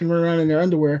guys can run around in their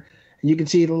underwear, and you can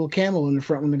see the little camel in the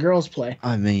front when the girls play.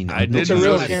 I mean, I I'm not did a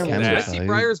real sure camel. camel I see toe.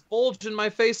 Briar's bulge in my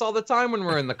face all the time when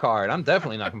we're in the car, and I'm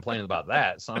definitely not complaining about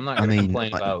that. So I'm not going to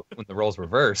complain about when the roles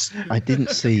reversed. I didn't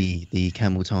see the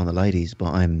camel toe on the ladies,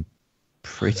 but I'm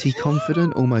pretty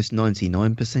confident, almost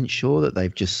 99% sure that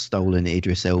they've just stolen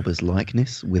Idris Elba's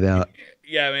likeness without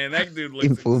Yeah, man, that dude looks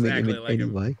informing exactly him in like any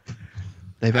him. way.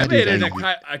 They've I made added it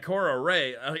a Ikora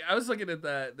Ray. I was looking at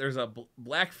there's a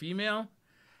black female,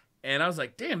 and I was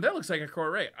like, damn, that looks like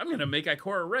Ikora Ray. I'm going to make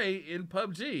Ikora Ray in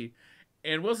PUBG.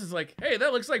 And Wilson's like, hey,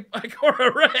 that looks like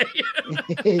Ikora Ray.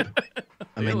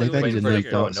 I mean, Really they've added a pretty new good.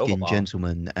 dark-skinned Nova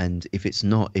gentleman, and if it's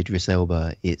not Idris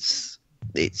Elba, it's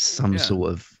some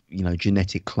sort of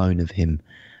genetic clone of him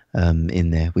in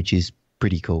there, which is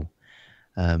pretty cool.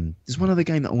 There's one other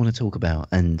game that I want to talk about,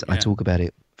 and I talk about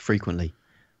it frequently,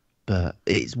 but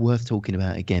it's worth talking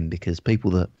about again because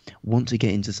people that want to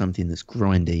get into something that's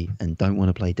grindy and don't want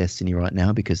to play Destiny right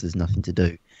now because there's nothing to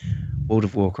do, World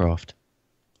of Warcraft,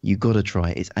 you got to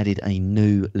try it. It's added a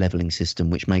new leveling system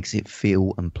which makes it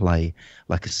feel and play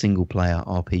like a single player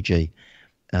RPG.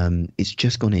 It's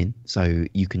just gone in, so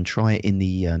you can try it in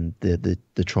the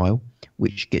trial,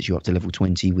 which gets you up to level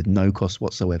 20 with no cost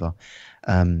whatsoever.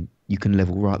 You can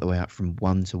level right the way up from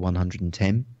 1 to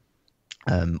 110.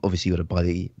 Obviously you got to buy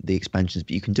the expansions,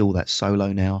 but you can do all that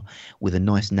solo now with a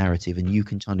nice narrative, and you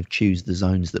can kind of choose the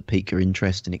zones that pique your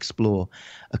interest and explore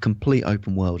a complete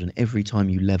open world. And every time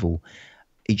you level,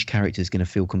 each character is going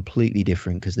to feel completely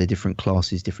different because they're different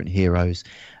classes, different heroes.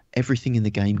 Everything in the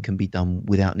game can be done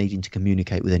without needing to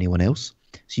communicate with anyone else.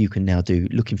 So you can now do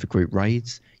looking for group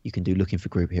raids, you can do looking for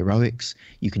group heroics,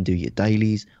 you can do your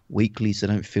dailies, weeklies, so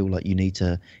don't feel like you need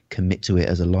to commit to it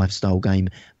as a lifestyle game.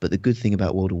 But the good thing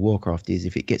about World of Warcraft is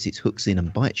if it gets its hooks in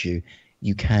and bites you,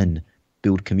 you can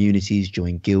build communities,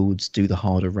 join guilds, do the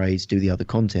harder raids, do the other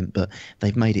content. But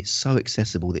they've made it so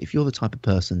accessible that if you're the type of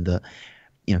person that,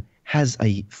 you know, has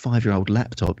a 5-year-old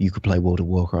laptop, you could play World of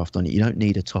Warcraft on it. You don't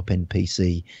need a top-end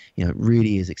PC. You know, it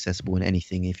really is accessible in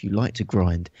anything. If you like to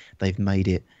grind, they've made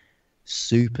it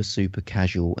super, super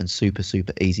casual and super,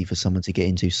 super easy for someone to get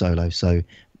into solo. So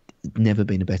never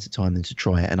been a better time than to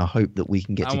try it. And I hope that we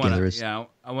can get together.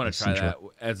 I want to try that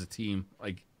as a team.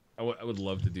 Like, I would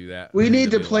love to do that. We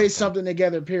need to play something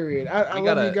together, period. I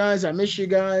love you guys. I miss you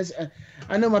guys.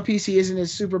 I know my PC isn't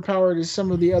as super powered as some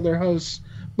of the other hosts,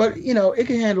 but, you know, it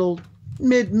can handle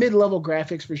mid-level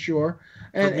graphics for sure.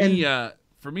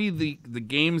 For me, the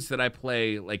games that I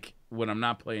play, like when I'm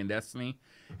not playing Destiny,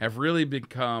 have really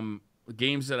become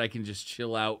games that I can just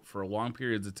chill out for long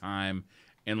periods of time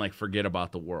and like forget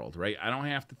about the world, right? I don't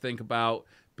have to think about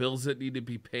bills that need to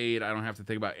be paid. I don't have to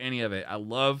think about any of it. I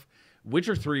love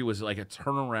Witcher 3 was like a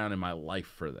turnaround in my life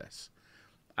for this.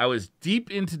 I was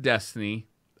deep into Destiny.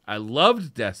 I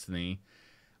loved Destiny.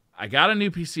 I got a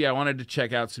new PC. I wanted to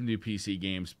check out some new PC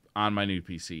games on my new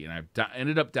PC, and I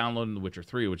ended up downloading The Witcher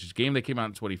 3, which is a game that came out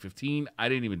in 2015. I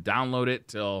didn't even download it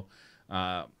till,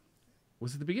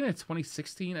 was it the beginning of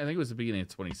 2016? I think it was the beginning of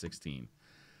 2016.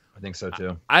 I think so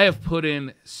too. I have put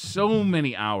in so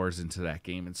many hours into that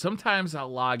game, and sometimes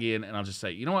I'll log in and I'll just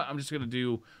say, you know what, I'm just going to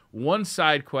do one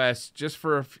side quest just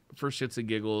for shits and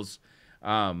giggles,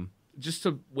 just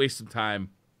to waste some time,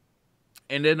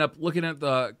 and end up looking at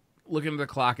the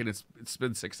clock, and it's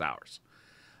been 6 hours.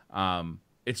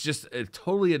 It's just a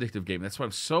totally addictive game. That's why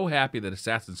I'm so happy that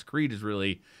Assassin's Creed is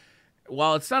really,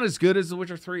 while it's not as good as The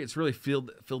Witcher 3, it's really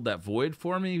filled that void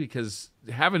for me, because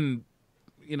having,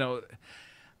 you know,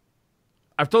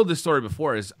 I've told this story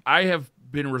before, is I have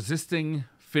been resisting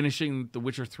finishing The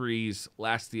Witcher 3's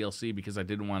last DLC because I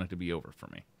didn't want it to be over for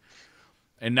me.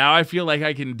 And now I feel like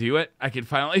I can do it. I can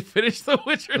finally finish The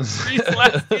Witcher 3's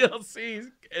last DLC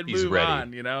and move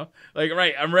on, you know? Like,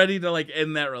 right, I'm ready to, like,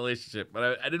 end that relationship.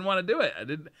 But I didn't want to do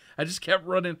it. I just kept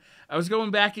running. I was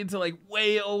going back into, like,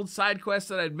 way old side quests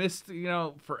that I'd missed, you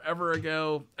know, forever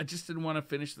ago. I just didn't want to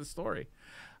finish the story.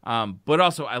 But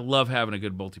also, I love having a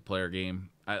good multiplayer game.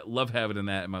 I love having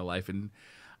that in my life. And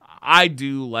I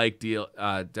do like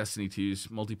Destiny 2's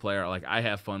multiplayer. Like, I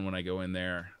have fun when I go in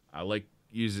there. I like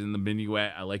using the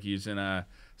minuet. I like using a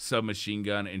submachine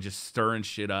gun and just stirring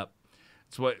shit up.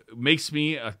 It's what makes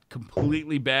me a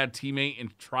completely bad teammate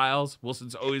in trials.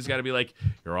 Wilson's always got to be like,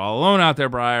 "You're all alone out there,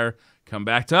 Briar. Come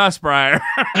back to us, Briar."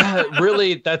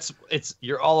 Really,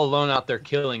 you're all alone out there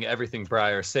killing everything,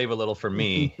 Briar. Save a little for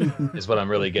me, is what I'm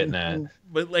really getting at.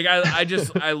 But like,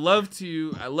 I love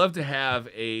to have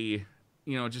a,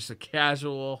 you know, just a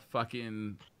casual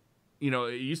fucking, you know,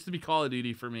 it used to be Call of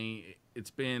Duty for me.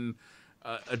 It's been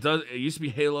it used to be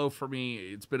Halo for me.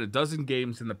 It's been a dozen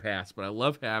games in the past, but I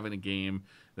love having a game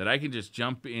that I can just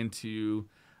jump into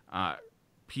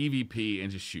PvP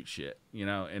and just shoot shit, you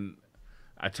know. And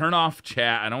I turn off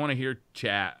chat. I don't want to hear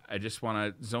chat. I just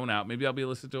want to zone out. Maybe I'll be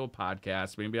listening to a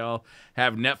podcast. Maybe I'll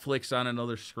have Netflix on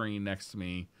another screen next to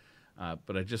me.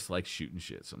 But I just like shooting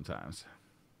shit sometimes.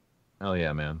 Oh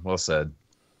yeah, man. Well said.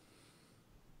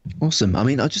 Awesome. I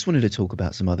mean, I just wanted to talk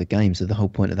about some other games. So the whole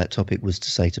point of that topic was to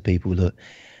say to people that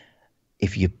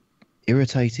if you're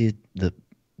irritated that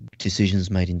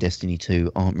decisions made in Destiny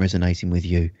 2 aren't resonating with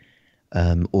you,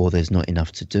 or there's not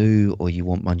enough to do, or you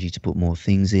want Bungie to put more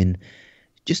things in,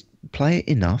 just play it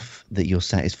enough that you're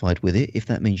satisfied with it. If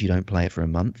that means you don't play it for a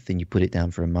month, then you put it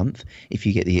down for a month. If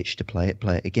you get the itch to play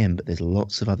it again. But there's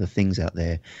lots of other things out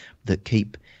there that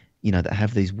keep, you know, that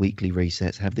have these weekly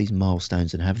resets, have these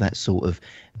milestones, and have that sort of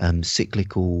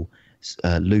cyclical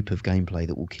loop of gameplay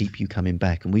that will keep you coming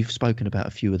back. And we've spoken about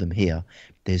a few of them here.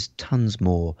 There's tons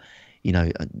more. You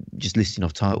know, just listing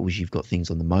off titles, you've got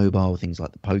things on the mobile, things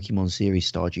like the Pokemon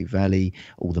series, Stardew Valley,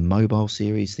 all the mobile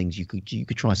series, things you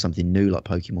could try something new like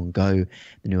Pokemon Go,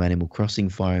 the new Animal Crossing,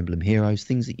 Fire Emblem Heroes,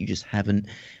 things that you just haven't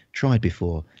tried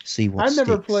before. See what I've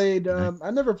never sticks, played. you know? I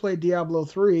never played Diablo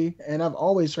 3, and I've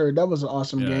always heard that was an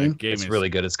awesome game. It's really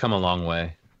good. It's come a long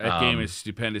way. That game is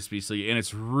stupendous, Beastly, and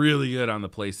it's really good on the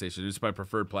PlayStation. It's my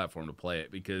preferred platform to play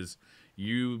it because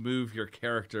you move your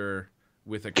character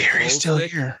with a control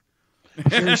stick. Here.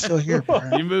 Gary's still here.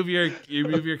 You move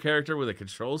your character with a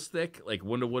control stick, like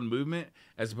one-to-one movement,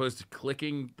 as opposed to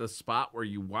clicking the spot where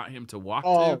you want him to walk to.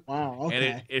 Oh wow! Okay.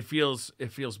 And it feels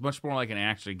much more like an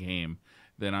action game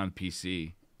than on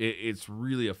PC. It's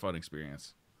really a fun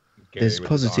experience. There's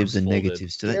positives and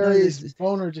negatives to that. Gary's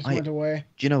boner just went away.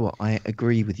 Do you know what? I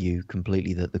agree with you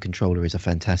completely that the controller is a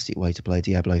fantastic way to play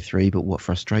Diablo 3, but what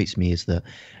frustrates me is that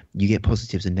you get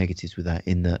positives and negatives with that,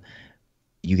 in that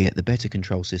you get the better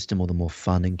control system or the more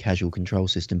fun and casual control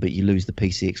system, but you lose the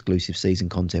PC exclusive season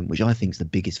content, which I think is the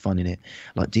biggest fun in it.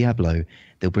 Like Diablo,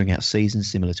 they'll bring out seasons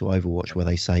similar to Overwatch where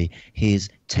they say, here's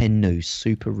 10 new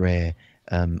super rare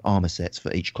armor sets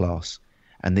for each class.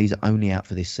 And these are only out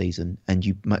for this season, and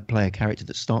you might play a character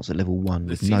that starts at level 1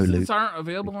 with no loot. The seasons aren't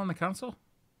available on the console?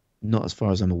 Not as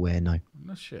far as I'm aware, no.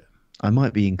 No shit. I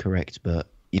might be incorrect, but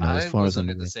you know, as far as I'm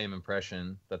under the same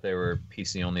impression that they were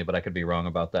PC only, but I could be wrong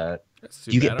about that.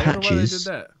 You get patches.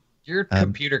 Your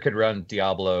computer could run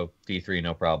Diablo D3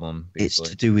 no problem. Basically. It's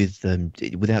to do with,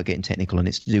 without getting technical, and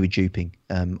it's to do with duping.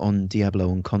 On Diablo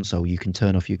on console, you can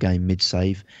turn off your game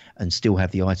mid-save and still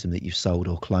have the item that you've sold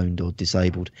or cloned or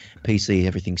disabled. PC,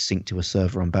 everything's synced to a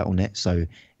server on Battle.net, so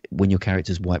when your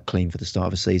character's wiped clean for the start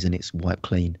of a season, it's wiped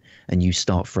clean, and you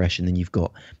start fresh, and then you've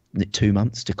got 2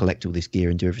 months to collect all this gear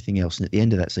and do everything else. And at the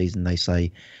end of that season, they say,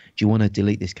 do you want to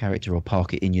delete this character or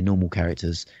park it in your normal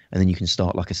characters? And then you can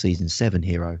start like a season 7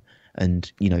 hero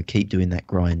and, you know, keep doing that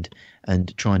grind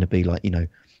and trying to be like, you know,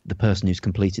 the person who's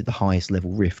completed the highest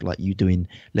level rift, like you doing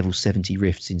level 70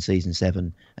 rifts in season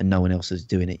 7 and no one else is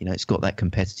doing it. You know, it's got that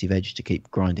competitive edge to keep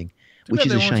grinding, which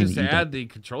is a shame. Just add the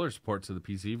controller support to the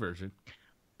PC version.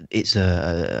 It's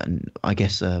I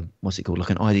guess, what's it called? Like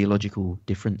an ideological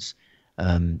difference.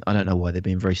 I don't know why they're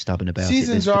being very stubborn about it.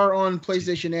 Seasons are on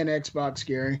PlayStation and Xbox,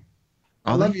 Gary.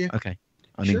 I love you. Okay,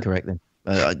 I'm incorrect then.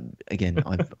 Again,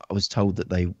 I was told that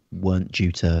they weren't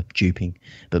due to duping,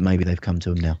 but maybe they've come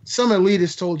to them now. Some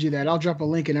elitist told you that. I'll drop a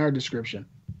link in our description.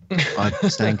 I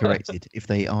stand corrected. If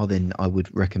they are, then I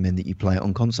would recommend that you play it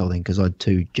on console then, because I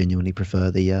too genuinely prefer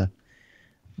the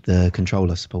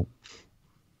controller support.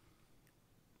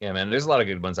 Yeah, man, there's a lot of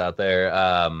good ones out there.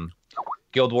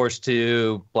 Guild Wars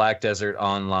 2, Black Desert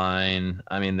Online.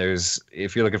 I mean,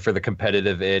 if you're looking for the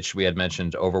competitive itch, we had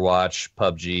mentioned Overwatch,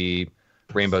 PUBG,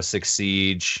 Rainbow Six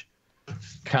Siege,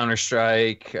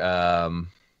 Counter-Strike. I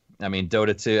mean,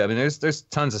 Dota 2. I mean, there's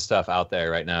tons of stuff out there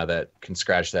right now that can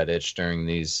scratch that itch during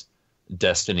these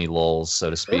Destiny lulls, so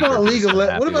to speak. What about League of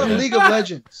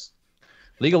Legends?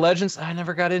 League of Legends? I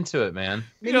never got into it, man.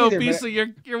 You know, Beastly,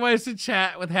 your wife's in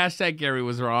chat with hashtag Gary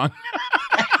was wrong.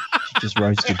 She just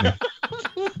roasted me.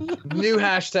 New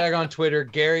hashtag on Twitter,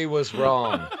 Gary was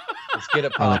wrong. Let's get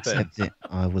it popping. I'll accept it.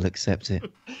 I will accept it.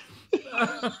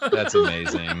 That's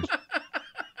amazing.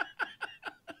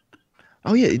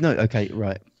 Oh yeah, no, okay,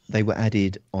 right. They were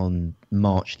added on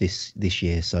March this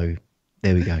year, so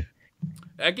there we go.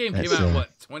 That game came out in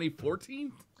what,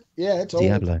 2014? Yeah, it's old.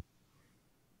 Diablo. Yeah,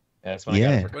 that's when I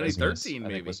got it for 2013, maybe.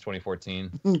 I think it was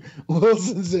 2014.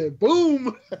 Wilson said,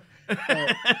 "Boom."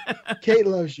 Kate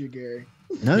loves you, Gary.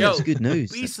 No, that's good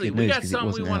news. Beastly, we got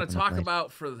something we want to talk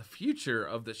about for the future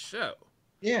of the show.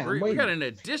 Yeah, we got an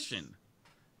addition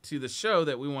to the show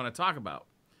that we want to talk about.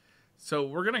 So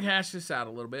we're going to hash this out a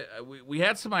little bit. We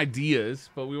had some ideas,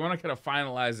 but we want to kind of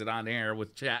finalize it on air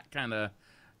with chat kind of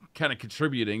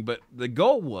contributing. But the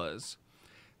goal was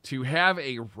to have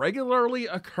a regularly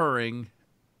occurring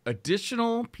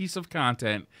additional piece of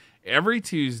content every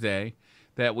Tuesday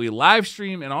that we live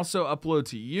stream and also upload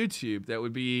to YouTube that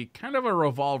would be kind of a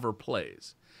Revolver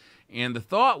Plays. And the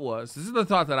thought was, this is the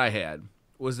thought that I had,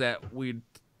 was that we'd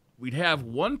have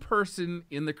one person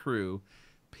in the crew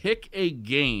pick a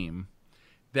game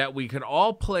that we could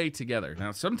all play together.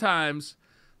 Now, sometimes,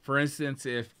 for instance,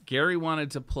 if Gary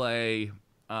wanted to play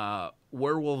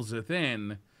Werewolves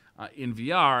Within in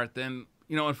VR, then,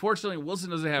 you know, unfortunately, Wilson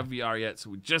doesn't have VR yet, so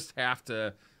we just have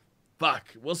to,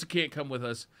 Wilson can't come with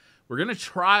us. We're going to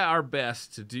try our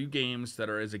best to do games that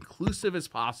are as inclusive as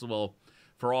possible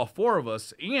for all four of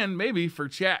us, and maybe for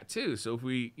chat too. So if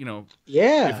we, you know,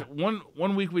 if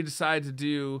one week we decide to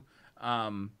do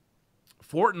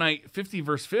Fortnite 50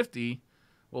 versus 50.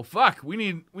 Well, fuck, we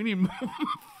need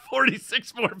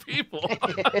 46 more people.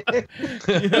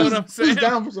 You know what I'm saying? Who's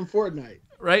down for some Fortnite?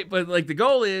 Right, but like the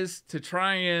goal is to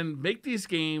try and make these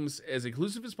games as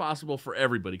inclusive as possible for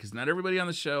everybody, because not everybody on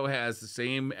the show has the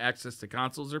same access to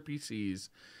consoles or PCs,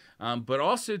 but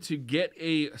also to get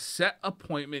a set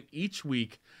appointment each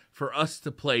week for us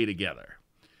to play together.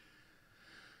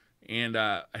 And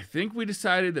I think we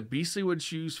decided that Beastly would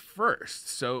choose first.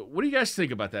 So what do you guys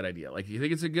think about that idea? Like, do you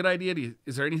think it's a good idea?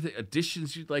 Is there any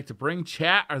additions you'd like to bring?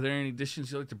 Chat, are there any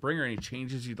additions you'd like to bring or any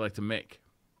changes you'd like to make?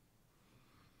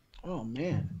 Oh,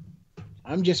 man.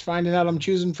 I'm just finding out I'm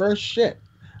choosing first. Shit.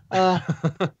 Oh,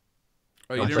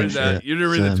 you didn't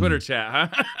read the Twitter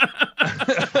chat,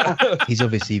 huh? He's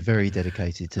obviously very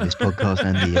dedicated to this podcast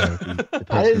and the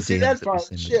I didn't see DMs that we part.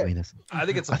 send Shit. between us. I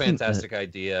think it's a fantastic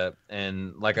idea,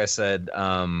 and like I said,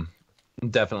 I'm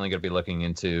definitely going to be looking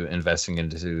into investing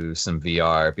into some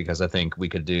VR, because I think we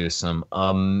could do some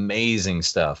amazing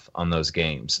stuff on those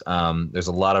games. There's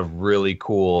a lot of really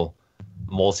cool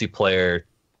multiplayer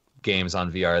games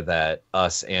on VR that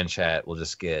us and chat will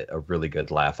just get a really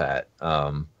good laugh at.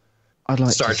 I'd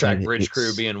like Star to Trek say Bridge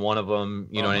Crew being one of them,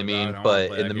 you know what I mean? God,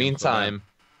 but in the meantime,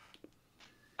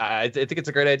 I think it's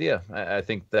a great idea. I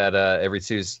think that every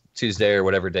Tuesday or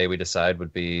whatever day we decide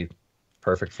would be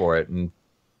perfect for it, and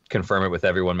confirm it with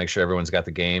everyone, make sure everyone's got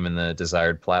the game and the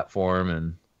desired platform.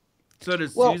 And so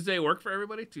does Tuesday work for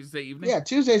everybody? Tuesday evening? Yeah,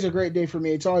 Tuesday's a great day for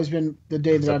me. It's always been the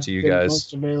day that I've been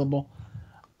most available.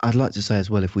 I'd like to say as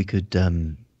well, if we could,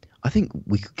 I think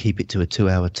we could keep it to a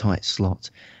 2-hour tight slot.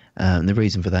 And the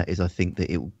reason for that is I think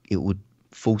that it would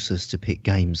force us to pick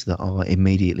games that are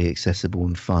immediately accessible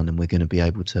and fun, and we're going to be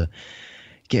able to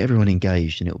get everyone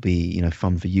engaged, and it'll be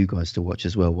fun for you guys to watch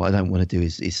as well. What I don't want to do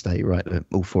is state, right, that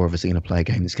all four of us are going to play a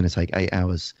game that's going to take 8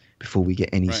 hours before we get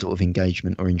any sort of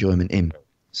engagement or enjoyment in.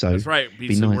 So that's right,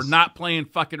 Beast. Nice. We're not playing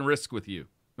fucking Risk with you,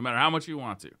 no matter how much you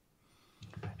want to.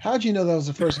 How'd you know that was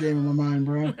the first game in my mind,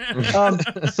 bro? All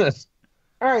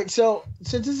right, so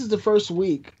since this is the first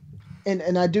week,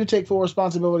 and I do take full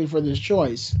responsibility for this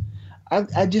choice,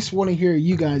 I just want to hear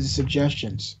you guys'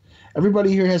 suggestions.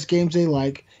 Everybody here has games they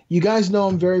like. You guys know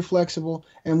I'm very flexible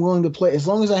and willing to play. As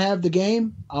long as I have the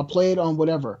game, I'll play it on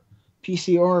whatever,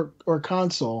 PC or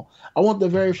console. I want the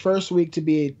very first week to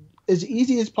be as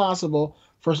easy as possible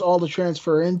for us all to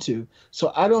transfer into.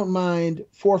 So I don't mind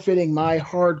forfeiting my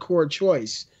hardcore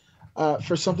choice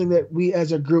for something that we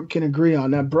as a group can agree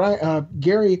on. Now,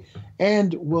 Gary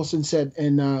and Wilson said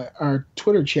in our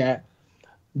Twitter chat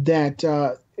that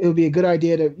it would be a good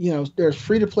idea to, there's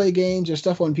free-to-play games, there's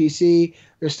stuff on PC,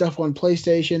 there's stuff on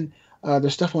PlayStation,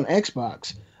 there's stuff on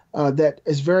Xbox that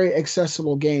is very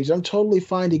accessible games. I'm totally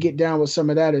fine to get down with some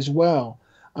of that as well.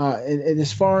 And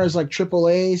as far as like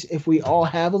AAAs, if we all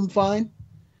have them, fine.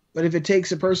 But if it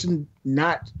takes a person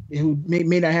who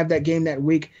may not have that game that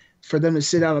week for them to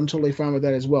sit out, I'm totally fine with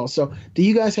that as well. So do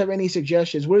you guys have any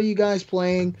suggestions? What are you guys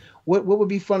playing? What would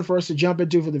be fun for us to jump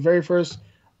into for the very first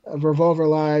Revolver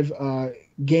Live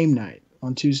game night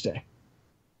on Tuesday?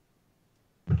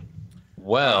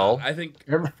 Well, I think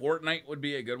Fortnite would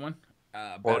be a good one.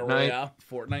 Battle Royale,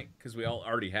 Fortnite, because we all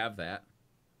already have that.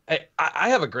 I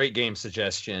have a great game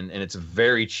suggestion, and it's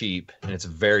very cheap and it's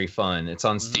very fun. It's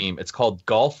on Steam. It's called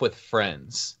Golf with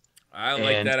Friends. I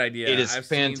like that idea. It is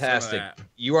fantastic.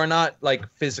 You are not like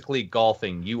physically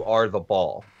golfing. You are the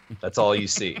ball. That's all you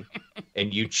see.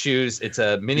 And you choose. It's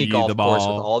a mini golf course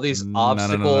with all these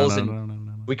obstacles,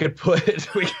 and we could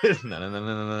put. We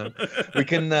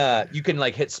can. You can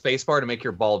like hit spacebar to make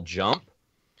your ball jump.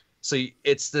 So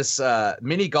it's this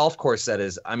mini golf course that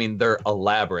is. I mean, they're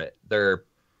elaborate. They're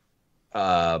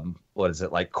what is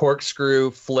it, like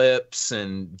corkscrew flips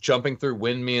and jumping through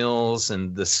windmills,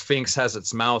 and the Sphinx has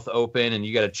its mouth open, and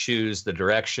you got to choose the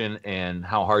direction and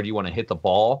how hard you want to hit the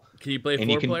ball. Can you play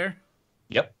four-player?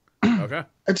 Yep. Okay.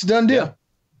 It's a done deal.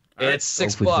 Yeah. It's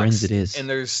 $6. Friends it is. And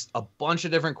there's a bunch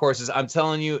of different courses. I'm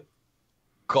telling you,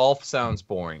 golf sounds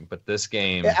boring, but this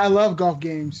game, I love golf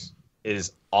games,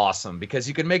 is awesome because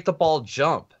you can make the ball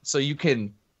jump. So you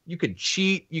could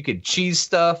cheat, you could cheese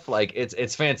stuff. Like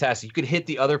it's fantastic. You could hit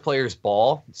the other player's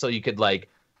ball, so you could like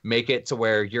make it to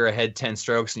where you're ahead 10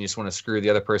 strokes and you just want to screw the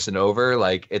other person over.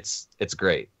 Like it's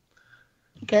great.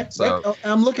 Okay. So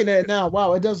I'm looking at it now.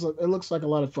 Wow, it looks like a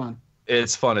lot of fun.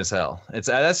 It's fun as hell. That's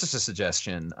just a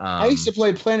suggestion. I used to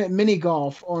play Planet Mini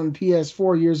Golf on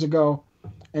PS4 years ago,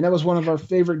 and that was one of our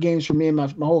favorite games for me and my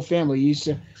whole family. We used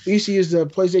to use the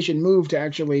PlayStation Move to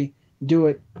actually do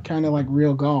it, kind of like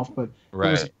real golf, but right.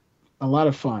 It was a lot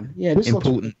of fun. Yeah, this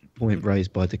important point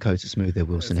raised by Dakota Smooth there,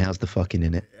 Wilson. How's the fucking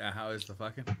in it? Yeah, how is the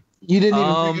fucking? You didn't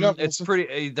even bring it up. It's Wilson.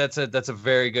 pretty. That's a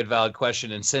very good, valid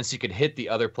question. And since you could hit the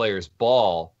other player's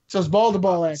ball, So it's ball to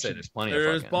ball I'd say action. there's plenty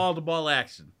There's of fucking. ball-to-ball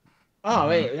action. Oh,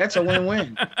 hey, that's a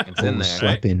win-win. It's in there.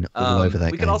 Slapping all over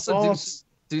that We game. could also Balls.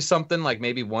 do something like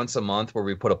maybe once a month where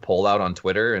we put a poll out on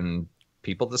Twitter and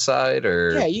people decide,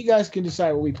 or Yeah, you guys can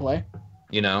decide what we play.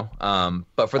 you know.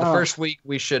 But for the Oh. first week,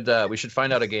 we should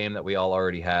find out a game that we all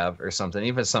already have or something,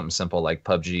 even something simple like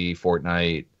PUBG,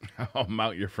 Fortnite. Oh,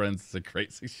 Mount Your Friends is a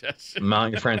great suggestion.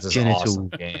 Mount Your Friends is an awesome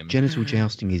game. Genital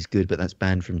jousting is good, but that's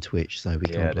banned from Twitch, so we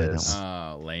Yeah, can't it play that is. one.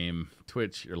 Oh, lame.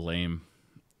 Twitch, you're lame.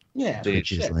 Yeah.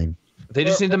 Twitch is shit. lame. They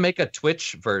just need to make a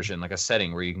Twitch version, like a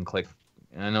setting where you can click.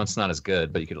 I know it's not as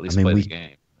good, but you could at least mean, play we- the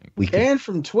game. We could And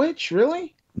from Twitch,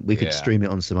 really? We could stream it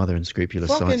on some other unscrupulous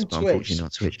Fucking sites, but unfortunately Twitch.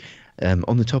 not Twitch.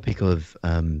 On the topic of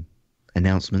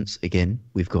announcements, again,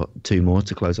 we've got 2 more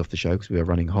to close off the show because we are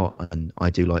running hot, and I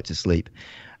do like to sleep.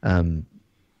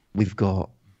 We've got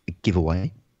a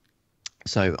giveaway.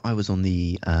 So I was on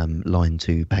the line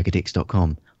to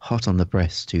bagadix.com, hot on the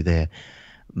press to their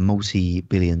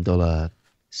multi-billion-dollar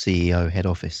CEO head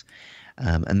office,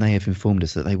 and they have informed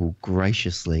us that they will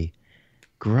graciously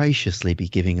be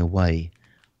giving away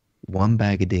 1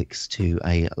 bag of dicks to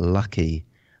a lucky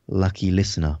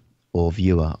listener or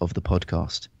viewer of the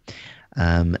podcast.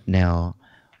 Now,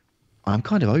 I'm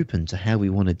kind of open to how we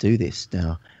want to do this.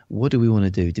 Now, what do we want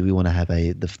to do? Do we want to have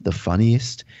the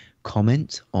funniest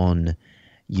comment on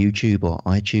YouTube or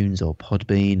iTunes or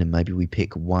Podbean, and maybe we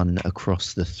pick one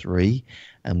across the 3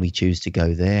 and we choose to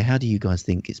go there? How do you guys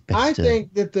think it's best? I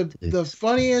think that the this.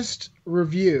 funniest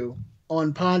review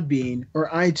on Podbean or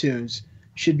iTunes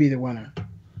should be the winner.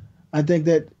 I think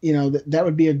that, that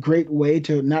would be a great way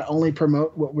to not only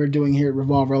promote what we're doing here at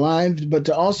Revolver Live, but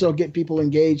to also get people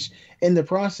engaged in the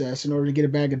process in order to get a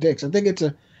bag of dicks. I think it's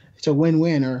a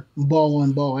win-win or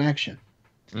ball-on-ball action.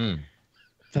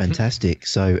 Fantastic.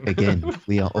 So again,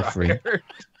 we are offering.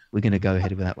 We're going to go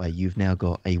ahead with that way. You've now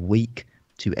got a week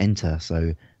to enter.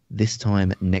 So this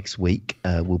time next week,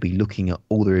 we'll be looking at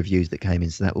all the reviews that came in.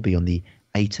 So that will be on the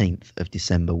 18th of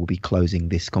December. We'll be closing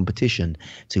this competition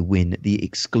to win the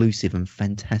exclusive and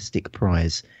fantastic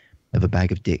prize of a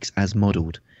bag of dicks as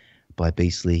modelled by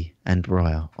Beastly and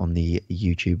Briar on the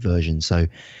YouTube version. So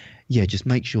yeah, just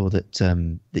make sure that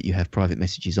that you have private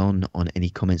messages on any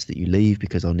comments that you leave,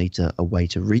 because I'll need a way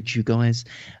to reach you guys.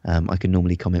 I can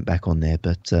normally comment back on there,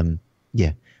 but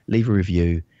yeah, leave a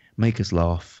review, make us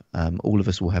laugh. All of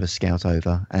us will have a scout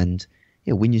over, and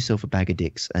yeah, win yourself a bag of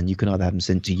dicks, and you can either have them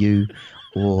sent to you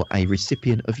or a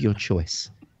recipient of your choice,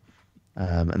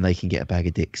 and they can get a bag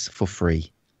of dicks for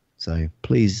free. So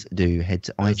please do head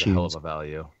to That's a hell of iTunes a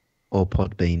value. or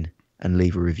Podbean and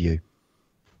leave a review.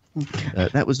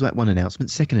 That was that one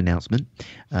announcement. Second announcement,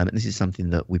 and this is something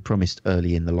that we promised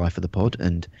early in the life of the pod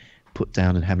and put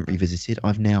down and haven't revisited.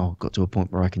 I've now got to a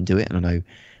point where I can do it, and I know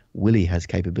Willie has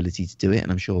capability to do it,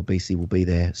 and I'm sure BC will be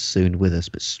there soon with us,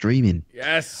 but streaming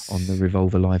on the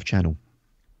Revolver Live channel.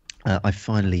 I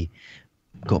finally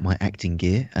got my acting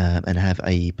gear and have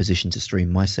a position to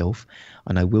stream myself.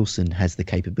 I know Wilson has the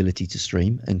capability to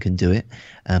stream and can do it.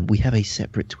 We have a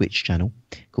separate Twitch channel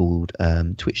called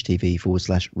Twitch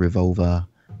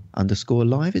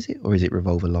TV/Revolver_Live, is it? Or is it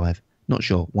Revolver Live? Not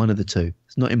sure. One of the two.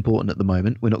 It's not important at the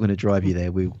moment. We're not going to drive you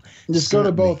there. We'll Just go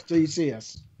to both till you see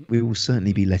us. We will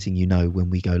certainly be letting you know when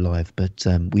we go live, but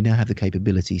we now have the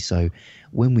capability. So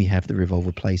when we have the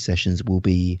Revolver play sessions, we'll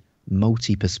be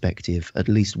multi-perspective. At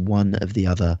least one of the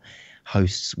other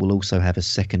hosts will also have a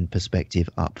second perspective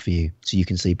up for you, so you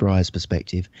can see Briar's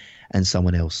perspective and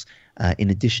someone else.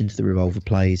 In addition to the Revolver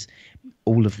plays,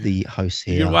 all of the hosts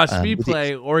here. You can watch me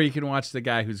play, or you can watch the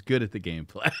guy who's good at the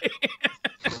gameplay.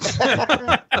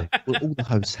 Well, all the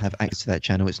hosts have access to that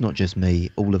channel. It's not just me.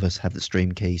 All of us have the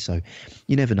stream key, so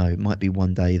you never know. It might be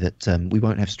one day that we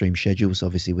won't have stream schedules.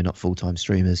 Obviously, we're not full-time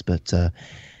streamers, but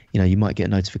you might get a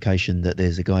notification that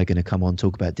there's a guy going to come on,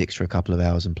 talk about dicks for a couple of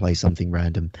hours and play something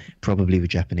random, probably with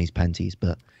Japanese panties.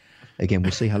 But again,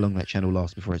 we'll see how long that channel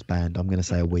lasts before it's banned. I'm going to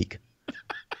say a week.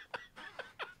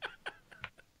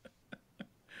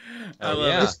 I love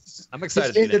yeah. it. I'm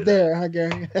excited. Just end to it there, huh,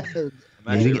 Gary? I'm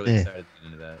actually Leave it really there. excited to get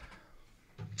into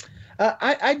that.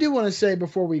 I do want to say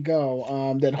before we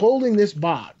go that holding this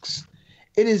box,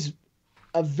 it is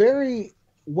a very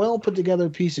well put together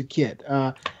piece of kit.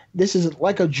 This is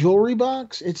like a jewelry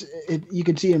box. You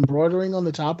can see embroidering on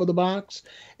the top of the box.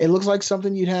 It looks like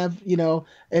something you'd have, an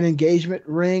engagement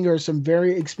ring or some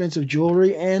very expensive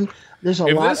jewelry. And there's a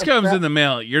lot. If this comes in the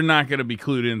mail, you're not going to be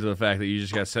clued into the fact that you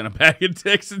just got sent a bag of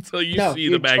dicks until you see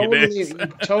the bag of dicks. You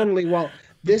totally won't.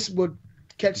 This would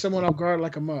catch someone off guard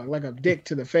like a mug, like a dick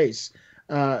to the face.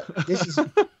 This is.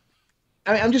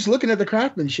 I'm just looking at the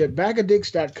craftsmanship.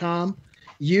 Bagadicks.com.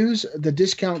 Use the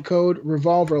discount code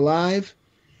Revolver Live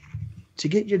to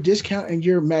get your discount and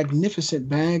your magnificent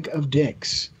bag of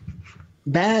dicks.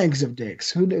 Bags of dicks.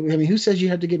 Who says you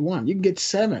have to get one? You can get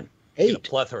 7, 8. Get a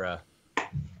plethora.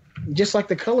 Just like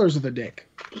the colors of the dick.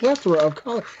 Plethora of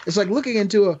color. It's like looking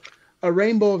into a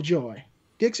rainbow of joy.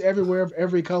 Dicks everywhere of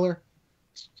every color.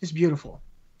 It's just beautiful.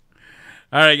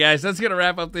 All right, guys, that's going to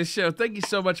wrap up this show. Thank you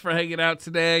so much for hanging out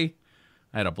today.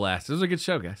 I had a blast. It was a good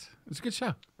show, guys. It was a good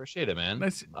show. Appreciate it, man. I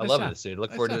nice love shot. this, dude.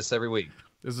 Look forward to this every week.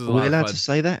 This is a Are lot we of allowed fun. to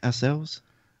say that ourselves?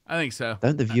 I think so.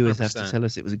 Don't the viewers have to 100%. tell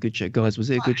us it was a good show? Guys, was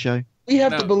it a good show? We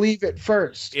have No. to believe it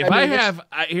first. If I have,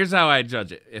 here's how I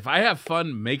judge it. If I have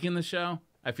fun making the show,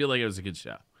 I feel like it was a good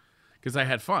show because I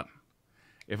had fun.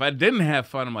 If I didn't have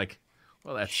fun, I'm like,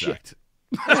 well, that sucked.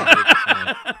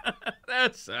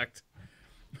 That sucked.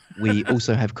 We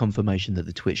also have confirmation that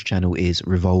the Twitch channel is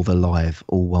Revolver Live,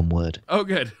 all one word. Oh,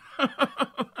 good.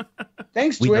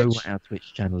 Thanks, We Twitch. know what our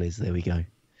Twitch channel is. There we go.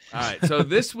 All right, so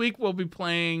this week we'll be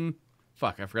playing.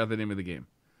 Fuck, I forgot the name of the game.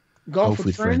 Golf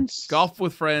with friends. Golf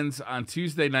with friends on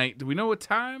Tuesday night. Do we know what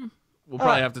time? We'll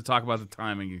probably have to talk about the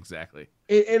timing exactly.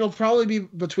 It'll probably be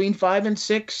between 5 and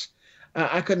 6.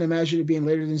 I couldn't imagine it being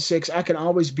later than 6. I can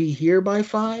always be here by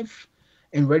 5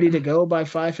 and ready to go by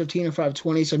 5:15 or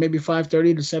 5:20. So maybe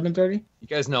 5:30 to 7:30. You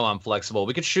guys know I'm flexible.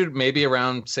 We could shoot maybe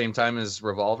around same time as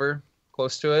Revolver,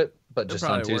 close to it, but That'll just on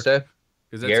probably work. Tuesday.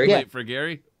 Is that Gary? too late for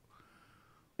Gary?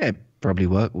 Yeah, probably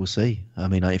work. We'll see. I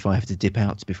mean, if I have to dip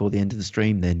out before the end of the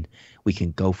stream, then we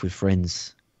can golf with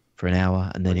friends for an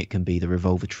hour, and then it can be the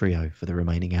Revolver Trio for the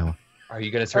remaining hour. Are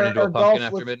you going to turn into Or a pumpkin golf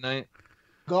after with- midnight?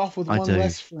 Golf with I one do.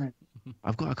 less friend.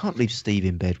 I can't leave Steve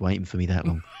in bed waiting for me that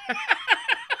long.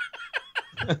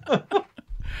 I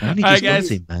only All right, just got guys.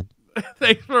 him, man.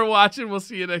 Thanks for watching. We'll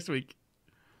see you next week.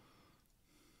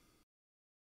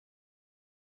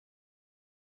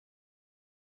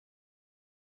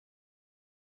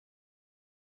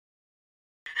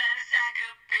 That a sack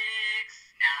of pigs,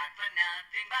 not for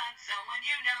nothing, but someone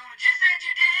you know just said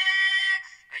you did.